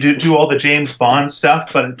 And you do all the James Bond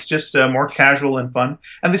stuff, but it's just more casual and fun.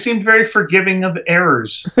 And they seem very forgiving of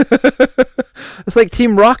errors. It's like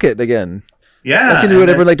Team Rocket again. Yeah. That's what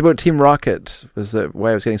everyone liked about Team Rocket, was that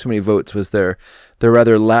why I was getting so many votes was their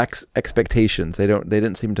rather lax expectations. They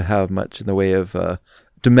didn't seem to have much in the way of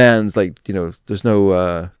demands, like, there's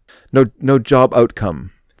no job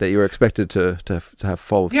outcome that you were expected to have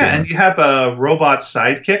follow through. Yeah, and you have a robot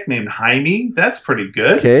sidekick named Jaime. That's pretty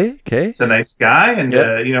good. Okay. He's a nice guy, and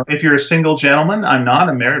if you're a single gentleman, I'm not.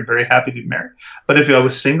 I'm married, very happy to be married. But if I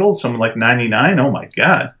was single, someone like 99, oh my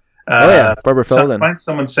God. Barbara Feldon. Find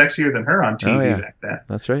someone sexier than her on TV back then.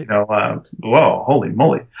 That's right. Whoa, holy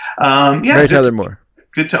moly. Mary Tyler Moore.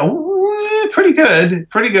 Good. Pretty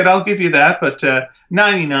good. I'll give you that. But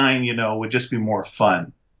 99, would just be more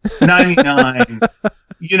fun. 99,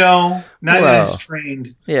 99's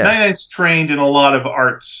trained. Yeah. 99's trained in a lot of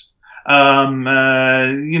arts. And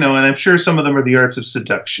I'm sure some of them are the arts of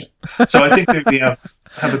seduction. So I think they'd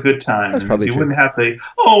have a good time. That's probably you true. Wouldn't have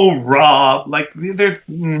Rob, like they're,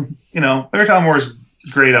 Mary Tyler Moore is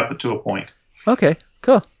great up to a point. Okay,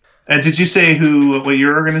 cool. And did you say what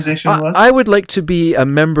your organization was? I would like to be a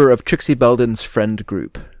member of Trixie Belden's friend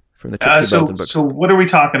group from the Trixie Belden books. So what are we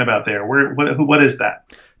talking about there? What is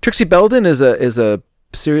that? Trixie Belden is a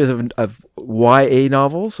series of YA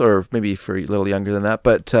novels, or maybe for a little younger than that.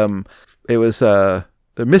 But it was the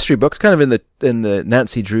mystery books, kind of in the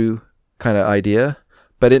Nancy Drew kind of idea.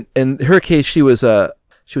 But in her case, she was a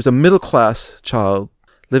she was a middle class child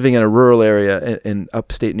living in a rural area in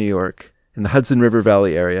upstate New York, in the Hudson River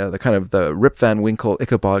Valley area, the kind of the Rip Van Winkle,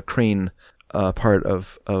 Ichabod Crane part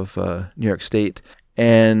of New York State,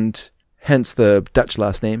 and hence the Dutch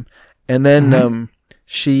last name. And then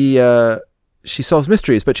she solves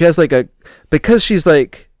mysteries, but she has like because she's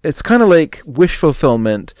like, it's kind of like wish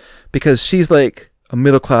fulfillment, because she's like a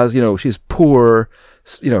middle class, she's poor,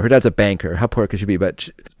 her dad's a banker. How poor could she be? But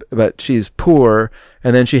she's poor,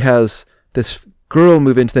 and then she has this girl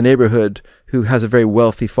move into the neighborhood who has a very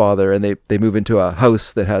wealthy father, and they move into a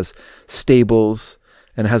house that has stables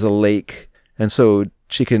and has a lake, and so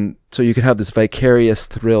you can have this vicarious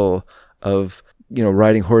thrill of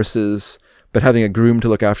riding horses, but having a groom to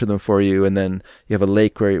look after them for you, and then you have a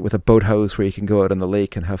lake with a boathouse where you can go out on the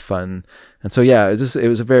lake and have fun. And so it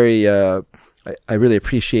was a very I really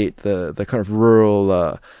appreciate the kind of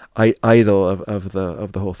rural idyll of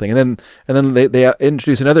the whole thing. And then they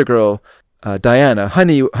introduce another girl, Diana.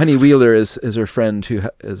 Honey Wheeler is her friend who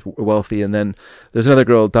is wealthy, and then there's another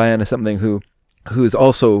girl, Diana something, who is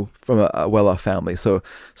also from a well-off family. So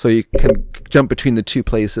you can jump between the two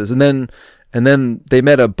places, and then they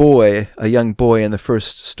met a young boy in the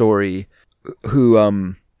first story, who I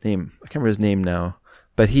can't remember his name now,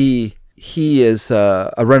 but he is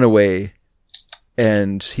a runaway,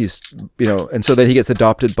 and he's and so then he gets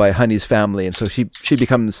adopted by Honey's family, and so she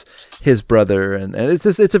becomes his brother, and it's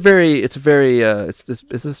a very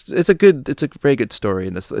good story,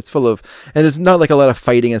 and it's full of, and there's not like a lot of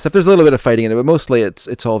fighting and stuff. There's a little bit of fighting in it, but mostly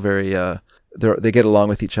it's all very they get along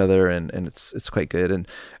with each other, and it's quite good. And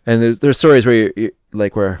there's stories where you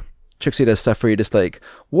like where Trixie does stuff where you're just like,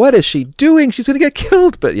 what is she doing? She's gonna get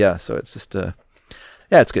killed. But yeah, so it's just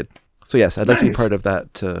it's good. So yes, I'd like to be part of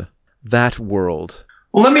that world.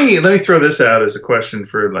 Well, let me throw this out as a question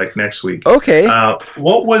for like next week. Okay.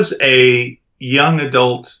 What was a young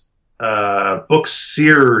adult book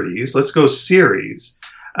series? Let's go series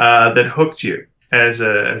that hooked you as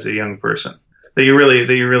a young person, that you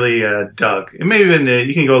really dug. And maybe even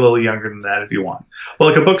you can go a little younger than that if you want. Well,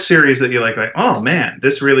 like a book series that you're like, oh man,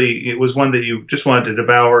 it was one that you just wanted to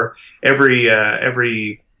devour every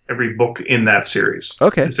book in that series.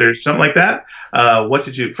 Okay. Is there something like that? What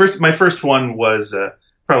did you my first one was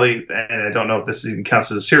probably, and I don't know if this even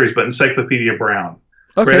counts as a series, but Encyclopedia Brown.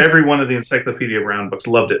 Okay. Read every one of the Encyclopedia Brown books,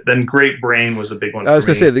 loved it. Then Great Brain was a big one. I was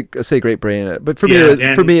going to say Great Brain, but for me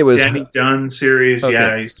it was Danny Dunn series. Okay. Yeah,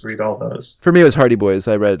 I used to read all those. For me it was Hardy Boys.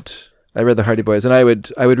 I read the Hardy Boys, and I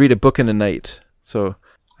would read a book in a night. So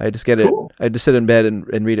I just get it. Cool. I'd just sit in bed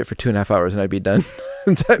and read it for 2.5 hours, and I'd be done.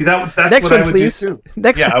 That's next what one, I would please. do too.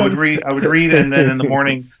 Next one. I would read, and then in the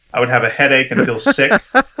morning I would have a headache and feel sick.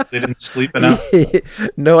 They didn't sleep enough.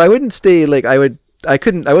 No, I wouldn't stay. Like I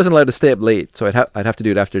wasn't allowed to stay up late, so I'd have to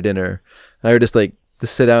do it after dinner. And I would just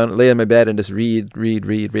sit down, lay in my bed, and just read.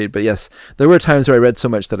 But yes, there were times where I read so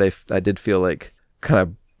much that I did feel like kind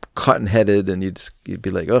of cotton-headed, and you'd be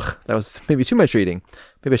like, ugh, that was maybe too much reading.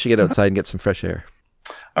 Maybe I should get outside and get some fresh air.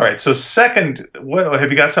 All right. So second, have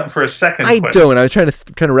you got something for a second? I don't. I was trying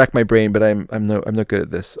to rack my brain, but I'm not good at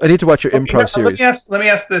this. I need to watch your improv series. Let me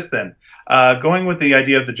ask this then. Going with the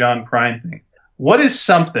idea of the John Prine thing, what is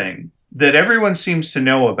something that everyone seems to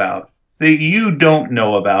know about that you don't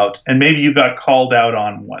know about, and maybe you got called out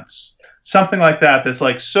on once? Something like that. That's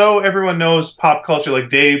like, so everyone knows pop culture, like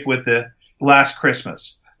Dave with the Last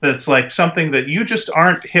Christmas. That's like something that you just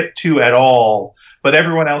aren't hip to at all, but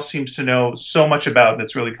everyone else seems to know so much about, and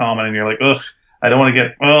it's really common, and you're like, ugh, I don't want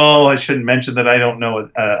to I shouldn't mention that I don't know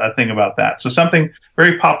a thing about that. So something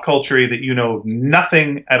very pop culture-y that you know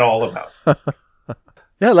nothing at all about.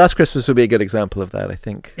 Yeah, Last Christmas would be a good example of that, I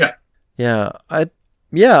think. Yeah. Yeah. I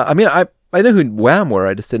mean, I know who Wham were,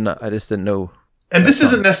 I just didn't know. And this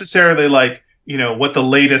isn't necessarily like, what the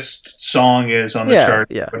latest song is on the chart.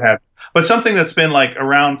 Yeah. What have you. But something that's been like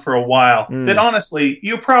around for a while that honestly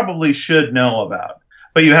you probably should know about,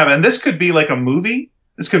 but you haven't. And this could be like a movie.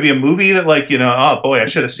 This could be a movie that oh boy, I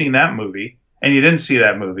should have seen that movie, and you didn't see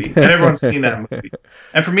that movie, and everyone's seen that movie.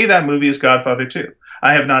 And for me, that movie is Godfather 2.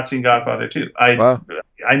 I have not seen Godfather 2.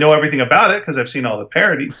 I know everything about it because I've seen all the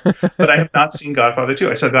parodies, but I have not seen Godfather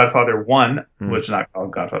 2. I saw Godfather 1, which is not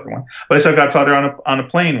called Godfather 1, but I saw Godfather on a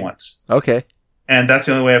plane once. Okay. And that's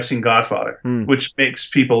the only way I've seen Godfather, which makes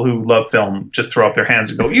people who love film just throw up their hands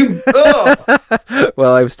and go, "You!" Ugh!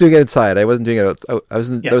 Well, I was doing it inside. I wasn't doing it.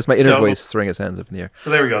 That was my inner voice throwing his hands up in the air. So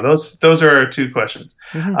there we go. Those are our two questions.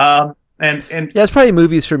 Mm-hmm. And it's probably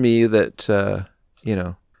movies for me that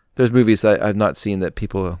there's movies that I've not seen that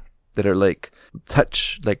people that are like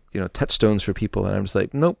touchstones for people, and I'm just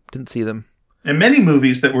like, nope, didn't see them. And many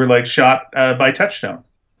movies that were like shot by Touchstone.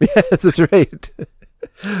 Yes, that's right.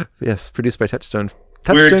 Yes, produced by Touchstone.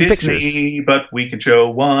 We're Touchstone Disney, but we can show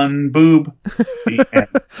one boob. The end.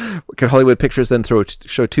 Can Hollywood Pictures then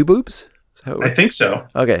show two boobs? Is that how it I works? think so.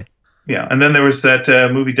 Okay. Yeah, and then there was that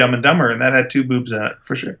movie Dumb and Dumber, and that had two boobs in it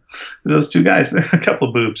for sure. Those two guys, a couple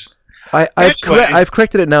of boobs. I've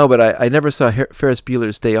corrected it now, but I never saw Ferris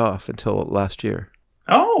Bueller's Day Off until last year.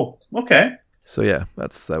 Oh, okay. So yeah, that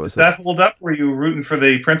was. Does that hold up? Were you rooting for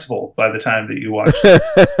the principal by the time that you watched?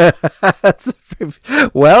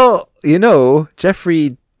 Well,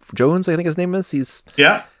 Jeffrey Jones, I think his name is. He's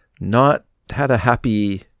not had a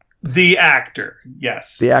happy. The actor,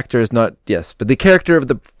 yes. The actor is not, yes, but the character of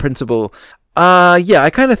the principal. Yeah,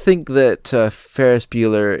 I kind of think that Ferris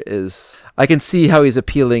Bueller is. I can see how he's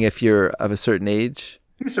appealing if you're of a certain age.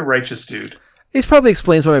 He's a righteous dude. He probably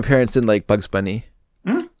explains why my parents didn't like Bugs Bunny.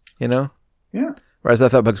 Yeah. Whereas I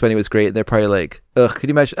thought Bugs Bunny was great. And they're probably like, ugh, could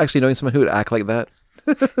you imagine actually knowing someone who would act like that?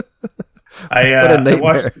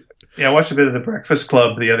 I watched a bit of The Breakfast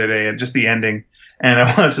Club the other day, and just the ending. And I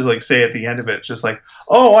wanted to say at the end of it, just like,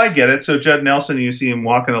 oh, I get it. So Judd Nelson, you see him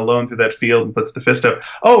walking alone through that field and puts the fist up.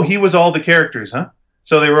 Oh, he was all the characters, huh?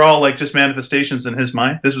 So they were all just manifestations in his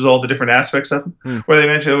mind. This was all the different aspects of him. Where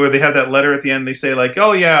they have that letter at the end. They say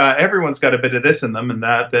oh yeah, everyone's got a bit of this in them and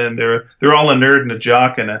that. Then they're all a nerd and a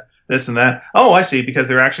jock and a this and that. Oh, I see, because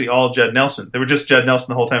they're actually all Judd Nelson. They were just Judd Nelson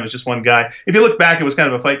the whole time. It was just one guy. If you look back, it was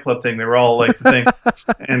kind of a Fight Club thing. They were all the thing.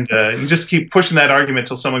 And you just keep pushing that argument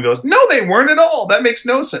till someone goes, no, they weren't at all. That makes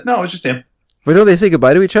no sense. No, it was just him. But don't they say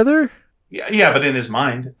goodbye to each other? Yeah, but in his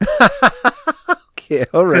mind. Okay,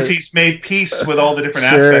 all right. Because he's made peace with all the different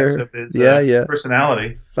aspects of his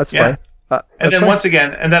personality. That's fine. And then once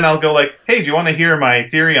again, I'll go hey, do you want to hear my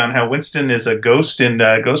theory on how Winston is a ghost in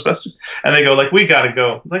Ghostbusters? And they go we gotta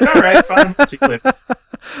go. It's all right, fine. See you later.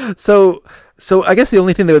 So I guess the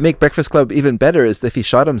only thing that would make Breakfast Club even better is if he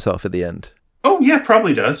shot himself at the end. Oh yeah,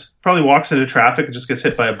 probably does. Probably walks into traffic and just gets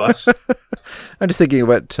hit by a bus. I'm just thinking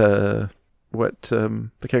what the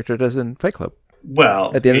character does in Fight Club.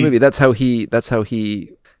 Well, at the end of the movie, that's how he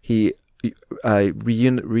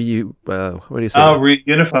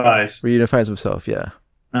reunifies himself. Yeah.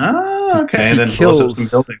 Ah, okay. And then blows up some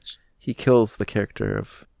buildings. He kills the character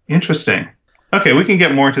of. Interesting. Okay, we can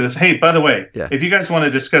get more into this. Hey, by the way, if you guys want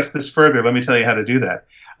to discuss this further, let me tell you how to do that.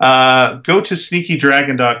 Go to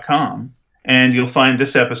sneakydragon.com and you'll find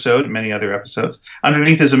this episode and many other episodes.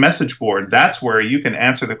 Underneath is a message board. That's where you can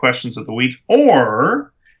answer the questions of the week,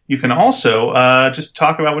 or you can also just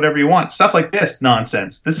talk about whatever you want. Stuff like this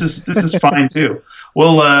nonsense. This is fine too.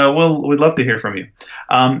 We'd love to hear from you.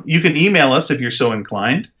 You can email us if you're so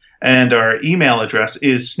inclined. And our email address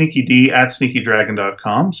is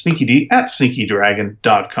sneakyd@sneakydragon.com,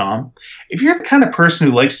 sneakyd@sneakydragon.com. If you're the kind of person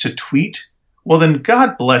who likes to tweet, well, then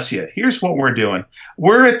God bless you. Here's what we're doing.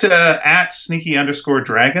 We're at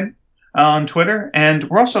 @sneaky_dragon on Twitter, and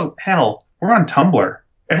we're also, we're on Tumblr.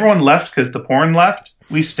 Everyone left because the porn left.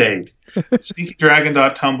 We stayed.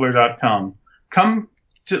 sneakydragon.tumblr.com. Come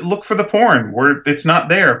to look for the porn. It's not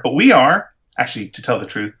there, but we are. Actually, to tell the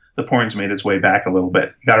truth, the porn's made its way back a little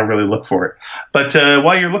bit. You got to really look for it. But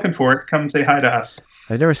while you're looking for it, come and say hi to us.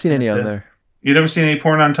 I've never seen any on there. You never seen any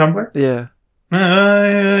porn on Tumblr? Yeah.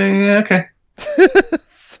 Okay.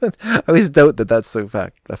 I always doubt that that's a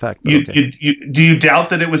fact. Do you doubt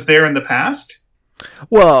that it was there in the past?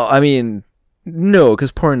 Well, I mean, no,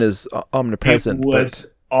 because porn is omnipresent. It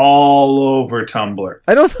was all over Tumblr.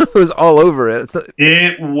 I don't know if it was all over it.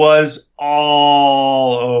 It was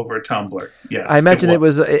all over Tumblr. Yes. I imagine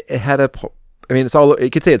it had a. I mean, it's all.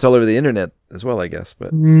 You could say it's all over the internet as well, I guess.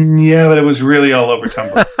 But yeah, but it was really all over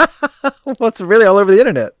Tumblr. Well, it's really all over the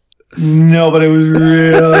internet. No, but it was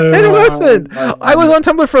really. It wasn't. I was on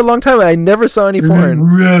Tumblr for a long time and I never saw any porn.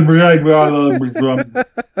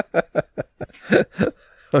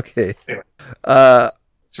 Okay. Anyway,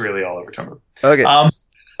 it's really all over Tumblr. Okay.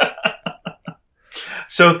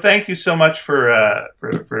 So thank you so much for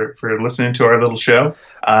listening to our little show.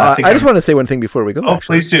 I just want to say one thing before we go. Oh,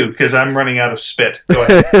 please do, because I'm running out of spit. Go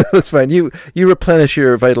ahead. That's fine. You replenish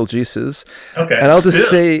your vital juices. Okay. And I'll just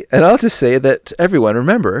say that everyone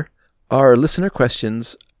remember our listener question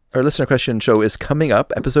show is coming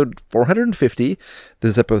up, episode 450. This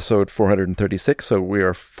is episode 436, so we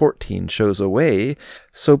are 14 shows away.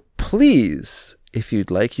 So please, if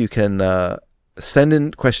you'd like, you can send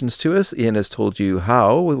in questions to us. Ian has told you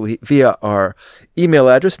how via our email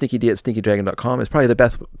address, sneakyd@sneakydragon.com is probably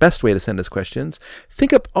the best way to send us questions.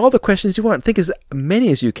 Think up all the questions you want. Think as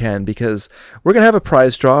many as you can, because we're going to have a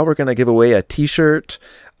prize draw. We're going to give away a t-shirt,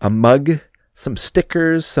 a mug, some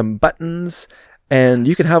stickers, some buttons, and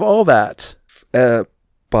you can have all that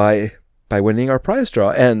by by winning our prize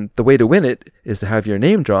draw. And the way to win it is to have your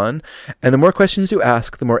name drawn. And the more questions you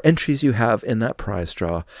ask, the more entries you have in that prize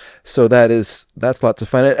draw. So that's lots of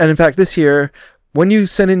fun. And in fact, this year, when you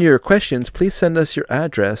send in your questions, please send us your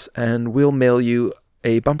address and we'll mail you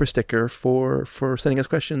a bumper sticker for sending us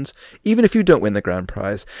questions, even if you don't win the grand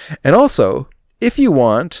prize. And also, if you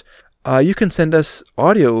want, you can send us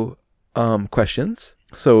audio questions.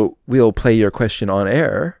 So we'll play your question on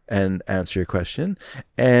air and answer your question.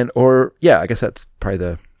 I guess that's probably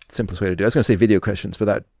the simplest way to do it. I was going to say video questions,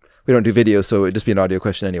 but we don't do video, so it'd just be an audio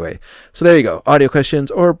question anyway. So there you go. Audio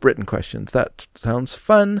questions or written questions. That sounds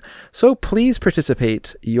fun. So please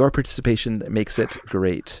participate. Your participation makes it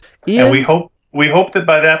great. Ian? And we hope that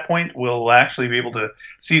by that point we'll actually be able to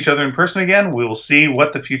see each other in person again. We will see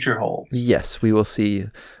what the future holds. Yes, we will see.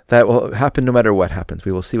 That will happen no matter what happens.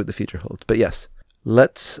 We will see what the future holds. But yes,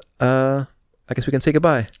 let's, I guess we can say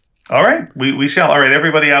goodbye. All right. We shall. All right,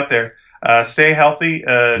 everybody out there, stay healthy.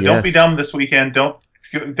 Don't be dumb this weekend.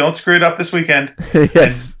 Don't screw it up this weekend.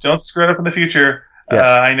 Yes. And don't screw it up in the future.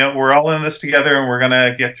 Yeah. I know we're all in this together, and we're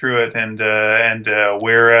gonna get through it. And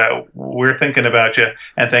we're thinking about you.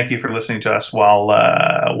 And thank you for listening to us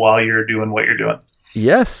while you're doing what you're doing.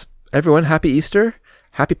 Yes, everyone. Happy Easter.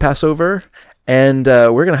 Happy Passover. And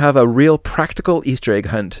we're gonna have a real practical Easter egg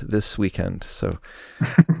hunt this weekend. So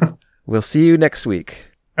we'll see you next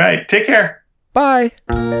week. All right. Take care. Bye.